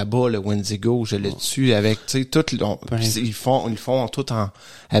 j'abats le Wendigo, je le tue avec, tu sais, tout, ils le font tout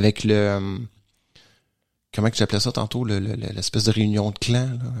avec le, comment que j'appelais ça tantôt, l'espèce de réunion de clan,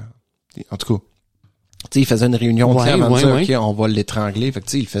 là. En tout cas, tu sais, il faisait une réunion de clan avant de dire, OK, on va l'étrangler. Fait que,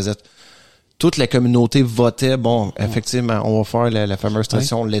 tu sais, il faisait, toute la communauté votait, bon, effectivement, on va faire la fameuse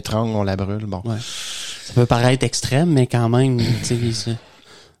tradition, on l'étrangle, on la brûle, bon. Ouais. Ça peut paraître extrême, mais quand même, tu sais,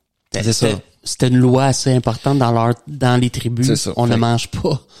 c'était une loi assez importante dans les tribus. On ne mange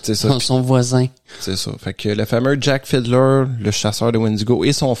pas son voisin. C'est ça. Fait que le fameux Jack Fiddler, le chasseur de Wendigo,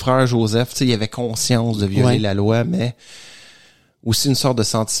 et son frère Joseph, tu sais, il avait conscience de violer la loi, mais aussi une sorte de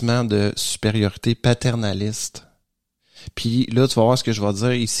sentiment de supériorité paternaliste. Puis là, tu vas voir ce que je vais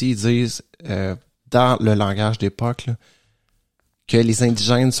dire ici. Ils disent, dans le langage d'époque, là, que les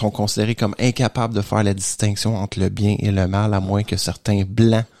indigènes sont considérés comme incapables de faire la distinction entre le bien et le mal, à moins que certains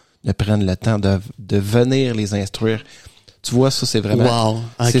blancs ne prennent le temps de venir les instruire. Tu vois, ça, c'est vraiment... Wow,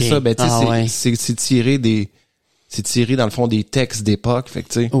 okay. C'est ça, ben, tu sais, c'est tiré dans le fond des textes d'époque. Fait que,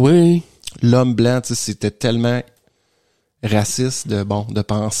 tu sais, l'homme blanc, tu sais, c'était tellement raciste de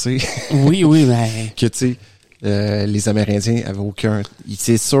penser. Oui, mais... que, tu sais, les Amérindiens avaient aucun...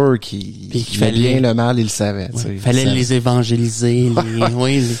 C'est sûr qu'il fallait bien le mal, ils le savaient. Il fallait les évangéliser.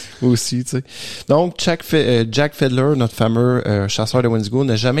 Aussi, tu sais. Donc, Jack Fiddler, notre fameux chasseur de Wendigo,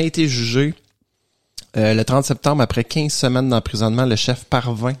 n'a jamais été jugé. Le 30 septembre, après 15 semaines d'emprisonnement, le chef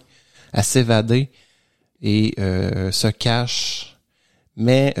parvint à s'évader et se cache.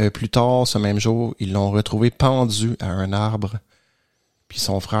 Mais plus tard, ce même jour, ils l'ont retrouvé pendu à un arbre. Puis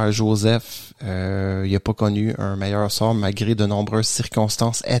son frère Joseph, il n'a pas connu un meilleur sort malgré de nombreuses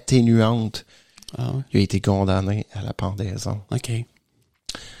circonstances atténuantes. Il a été condamné à la pendaison. OK.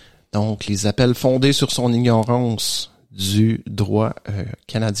 Donc, les appels fondés sur son ignorance du droit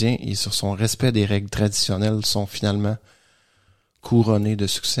canadien et sur son respect des règles traditionnelles sont finalement couronnés de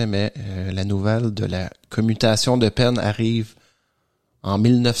succès, mais la nouvelle de la commutation de peine arrive en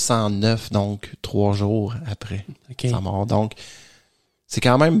 1909, donc 3 jours après sa mort. Donc, c'est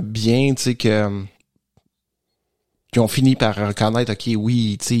quand même bien, tu sais, qu'ils ont fini par reconnaître, OK,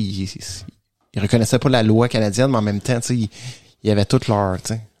 oui, tu sais, ils reconnaissaient pas la loi canadienne, mais en même temps, tu sais, il y avait toute leur,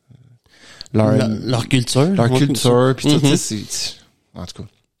 tu sais, leur culture. Leur culture, puis tout, tu sais, en tout cas.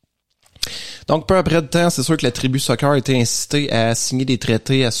 Donc, peu après de temps, c'est sûr que la tribu Soccer a été incitée à signer des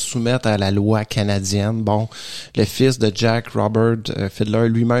traités, à se soumettre à la loi canadienne. Bon, le fils de Jack, Robert Fiddler,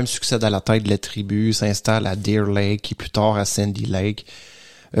 lui-même succède à la tête de la tribu, s'installe à Deer Lake et plus tard à Sandy Lake.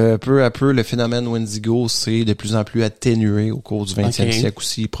 Peu à peu, le phénomène Wendigo s'est de plus en plus atténué au cours du 20e siècle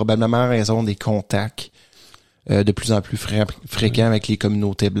aussi, probablement en raison des contacts de plus en plus fréquents avec les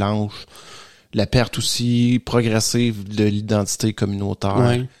communautés blanches, la perte aussi progressive de l'identité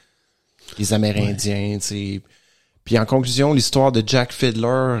communautaire. Les Amérindiens, tu sais. Puis en conclusion, l'histoire de Jack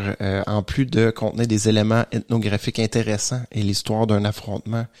Fiddler, en plus de contenir des éléments ethnographiques intéressants et l'histoire d'un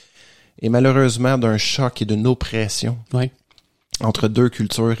affrontement, et malheureusement d'un choc et d'une oppression entre deux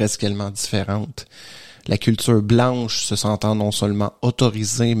cultures radicalement différentes. La culture blanche se sentant non seulement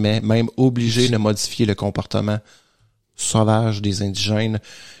autorisée, mais même obligée de modifier le comportement sauvage des indigènes,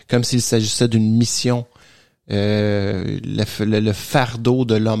 comme s'il s'agissait d'une mission. Le fardeau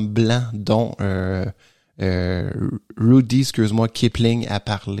de l'homme blanc dont Rudy, Kipling a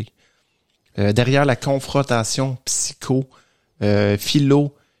parlé. Derrière la confrontation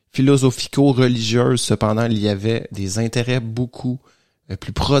philosophico-religieuse, cependant, il y avait des intérêts beaucoup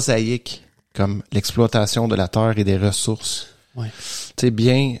plus prosaïques comme l'exploitation de la terre et des ressources. Ouais. Tu sais,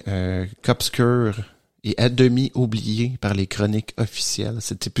 bien qu'obscur et à demi oublié par les chroniques officielles,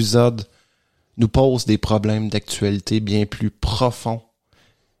 cet épisode nous pose des problèmes d'actualité bien plus profonds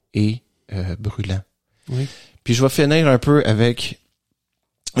et brûlants. Oui. Puis je vais finir un peu avec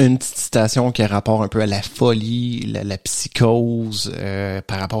une petite citation qui a rapport un peu à la folie, la psychose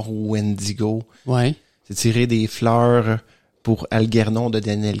par rapport au Wendigo. Ouais. C'est tiré des fleurs pour Algernon de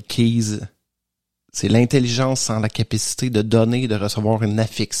Daniel Keyes. C'est l'intelligence sans la capacité de donner, de recevoir une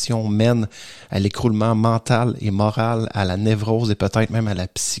affection mène à l'écroulement mental et moral, à la névrose et peut-être même à la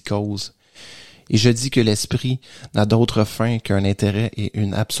psychose. Et je dis que l'esprit n'a d'autre fin qu'un intérêt et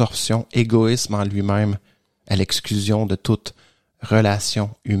une absorption égoïsme en lui-même, à l'exclusion de toute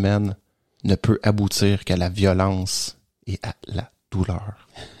relation humaine, ne peut aboutir qu'à la violence et à la douleur.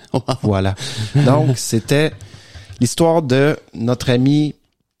 Wow. Voilà. Donc, c'était l'histoire de notre ami,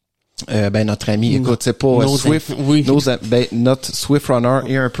 écoute, c'est pas Swift, notre Swift Runner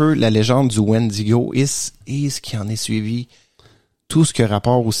et un peu la légende du Wendigo et ce qui en est suivi. Tout ce qui a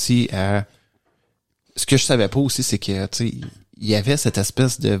rapport aussi à, ce que je savais pas aussi, c'est que, tu sais, il y avait cette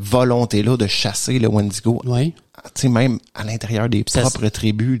espèce de volonté-là de chasser le Wendigo. Oui. Tu sais, même à l'intérieur des propres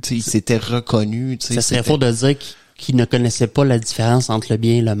tribus, tu sais, ils s'étaient reconnus, tu sais. Ça serait faux de dire qu'ils ne connaissaient pas la différence entre le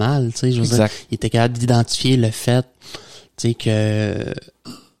bien et le mal, tu sais. Je veux dire, ils étaient capables d'identifier le fait, tu sais, qu'un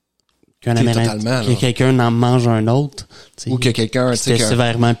Amérindien, que quelqu'un en mange un autre, tu sais. Ou que quelqu'un, tu sais,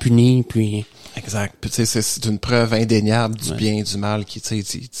 sévèrement puni, puis. Exact. Puis tu sais, c'est une preuve indéniable du bien et du mal qui, tu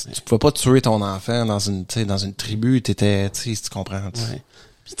sais, tu pouvais pas tuer ton enfant dans une tribu, t'étais, tu sais, tu comprends. T'sais. Ouais.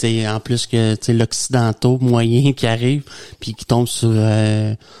 Puis tu sais, en plus que, tu sais, l'occidentaux moyen qui arrive, puis qui tombe sur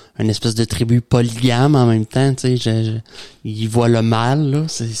une espèce de tribu polygame en même temps, tu sais, il voit le mal, là,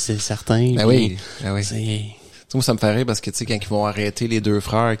 c'est certain. Ben oui, ben oui. C'est... Moi, ça me ferait parce que, tu sais, quand ils vont arrêter les deux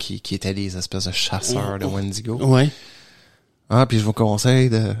frères qui étaient des espèces de chasseurs de Wendigo. Ouais. Ah, puis je vous conseille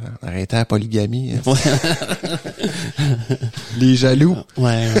d'arrêter la polygamie. Ouais. Les jaloux.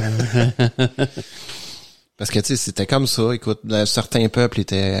 Ouais. Parce que, tu sais, c'était comme ça. Écoute, certains peuples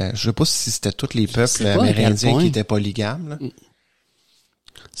étaient... Je sais pas si c'était tous les peuples amérindiens qui étaient polygames, là.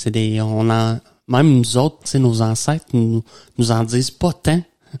 C'est même nous autres, tu sais, nos ancêtres nous en disent pas tant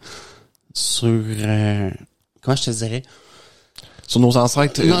sur... comment je te dirais? Sur nos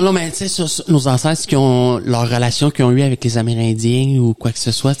ancêtres... Non, mais tu sais, sur nos ancêtres qui ont leur relation qu'ils ont eu avec les Amérindiens ou quoi que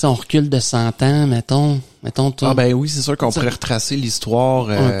ce soit, tu sais, on recule de 100 ans, mettons toi. Ah ben oui, c'est sûr qu'on pourrait retracer l'histoire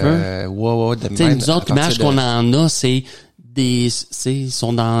un peu. Ouais, tu sais, nous autres, l'image qu'on en a, c'est ils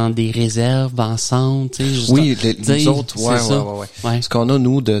sont dans des réserves ensemble, tu sais. Oui, nous autres, ouais. Ce qu'on a,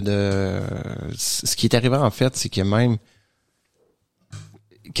 nous, ce qui est arrivé, en fait, c'est que même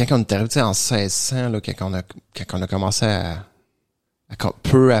quand on est arrivé, tu sais, en 1600, là, quand on a commencé à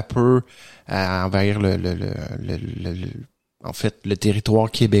peu à peu à envahir en fait le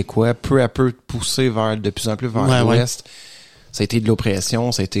territoire québécois, peu à peu pousser de plus en plus vers l'ouest. Ça a été de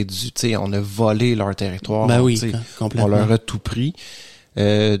l'oppression, ça a été tu sais, on a volé leur territoire. Ben oui, complètement. On leur a tout pris. Tu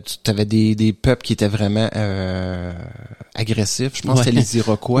avais des peuples qui étaient vraiment agressifs. Je pense que c'était les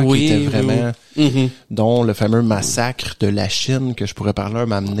Iroquois qui étaient vraiment... dont le fameux massacre de la Chine que je pourrais parler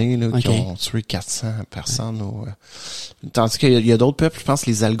m'amener, là, qui ont tué 400 personnes. Tandis qu'il y a d'autres peuples, je pense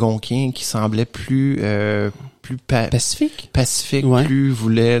les Algonquiens, qui semblaient plus pacifiques, plus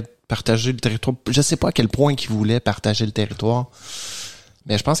voulaient partager le territoire. Je sais pas à quel point qu'ils voulaient partager le territoire.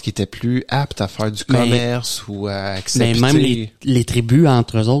 Mais je pense qu'ils étaient plus aptes à faire du commerce ou à accepter... Mais même les tribus,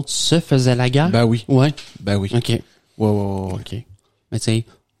 entre eux autres, se faisaient la guerre? Ben oui. Ouais. Ben oui. OK. Ouais. OK. Mais tu sais,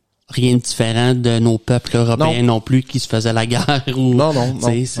 rien de différent de nos peuples européens non plus qui se faisaient la guerre. Ou, non,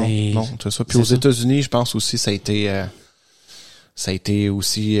 c'est ça. Puis aux États-Unis, je pense aussi, ça a été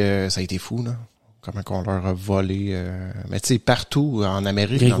fou, là. Comment qu'on leur a volé... mais tu sais, partout en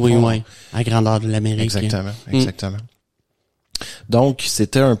Amérique. Oui, à grandeur de l'Amérique. Exactement. Donc,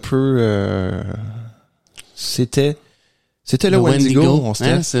 c'était un peu... C'était le Wendigo.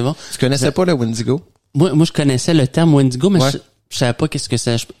 C'est bon. Tu connaissais pas le Wendigo? Moi, je connaissais le terme Wendigo, mais je savais pas qu'est-ce que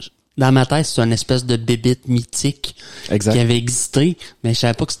c'est. Dans ma tête, c'est une espèce de bébite mythique qui avait existé, mais je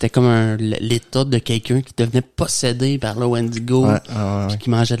savais pas que c'était comme l'état de quelqu'un qui devenait possédé par le Wendigo, puis qui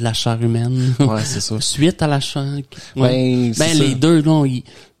mangeait de la chair humaine. Ouais, c'est ça. Suite à la chair. Ben les deux, non,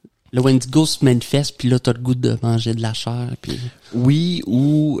 le Wendigo se manifeste, puis là, t'as le goût de manger de la chair, puis... Oui,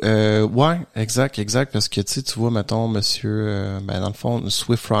 ou... exact, parce que, tu vois, mettons, monsieur... dans le fond,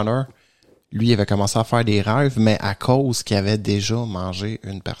 Swift Runner, lui, il avait commencé à faire des rêves, mais à cause qu'il avait déjà mangé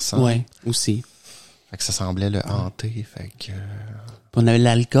une personne. Ouais, aussi. Fait que ça semblait le hanter, fait que... On avait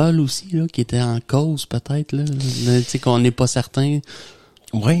l'alcool aussi, là, qui était en cause, peut-être, là. Tu sais, qu'on n'est pas certain...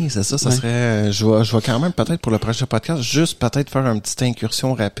 Oui, c'est ça, ça serait... Je vais quand même, peut-être pour le prochain podcast, juste peut-être faire une petite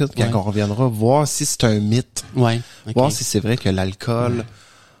incursion rapide quand on reviendra, voir si c'est un mythe. Ouais. Okay. Voir si c'est vrai que l'alcool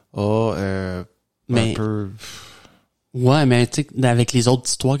a un peu... Ouais, mais tu sais, avec les autres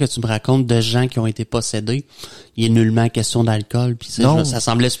histoires que tu me racontes de gens qui ont été possédés, il est nullement question d'alcool, puis ça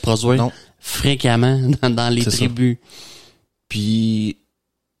semblait se produire fréquemment dans les tribus. Puis,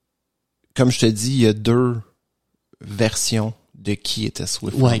 comme je te dis, il y a 2 versions de qui était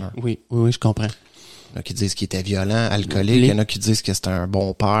Swiftwater. Oui, je comprends. Il y en a qui disent qu'il était violent, alcoolique. Il y en a qui disent que c'était un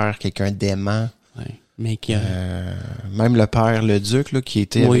bon père, quelqu'un d'aimant. Oui. Mais qui même le père le duc là qui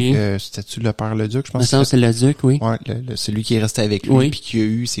était avec c'était-tu le père le duc, je pense. Ça c'est le duc, oui. Ouais, celui qui est resté avec lui puis qui a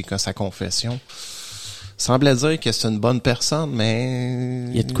eu sa confession. Semblait dire que c'est une bonne personne, mais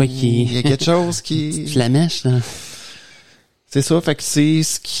il y a de quoi qui il y a quelque chose qui flamèche là. C'est ça, fait que c'est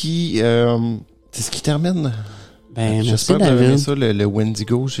ce qui termine. Ben, j'espère que vous avez aimé ça, le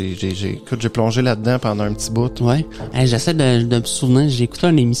Wendigo. J'ai plongé là-dedans pendant un petit bout. Ouais. Hey, j'essaie de me souvenir, j'ai écouté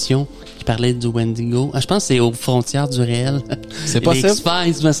une émission qui parlait du Wendigo. Je pense que c'est aux frontières du réel. C'est possible. Experts,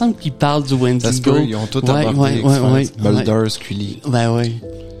 il me semble qu'ils parlent du Wendigo. Ça se peut, ils ont tout abordé. Mulder, Scully. Ben oui.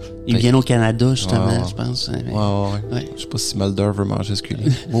 Ils viennent au Canada, justement, je pense. Ouais. Je sais pas si Mulder veut manger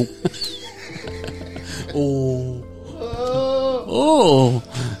Scully.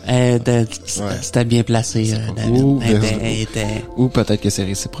 C'était bien placé, David. Ou peut-être que c'est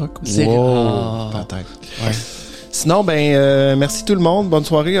réciproque. Peut-être. Ouais. Sinon, merci tout le monde. Bonne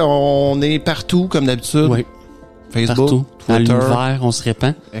soirée. On est partout, comme d'habitude. Oui. Facebook, partout. Twitter. À l'univers, on se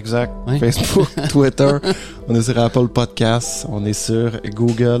répand. Exact. Oui. Facebook, Twitter. On est sur Apple Podcasts. On est sur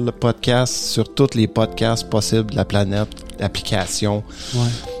Google Podcasts. Sur tous les podcasts possibles de la planète. Applications. Ouais.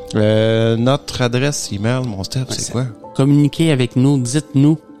 Notre adresse email, mon Steph, c'est quoi? Communiquez avec nous.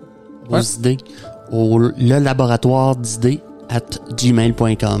 Dites-nous vos idées au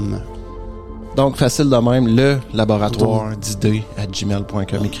lelaboratoire-d'idées@gmail.com. Donc, facile de même, le laboratoire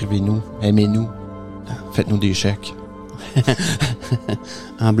d'idées@gmail.com. Écrivez-nous, aimez-nous, faites-nous des chèques.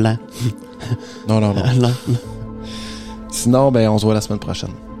 En blanc. Non. Sinon, on se voit la semaine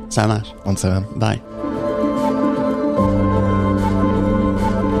prochaine. Ça marche. On se rend. Bye.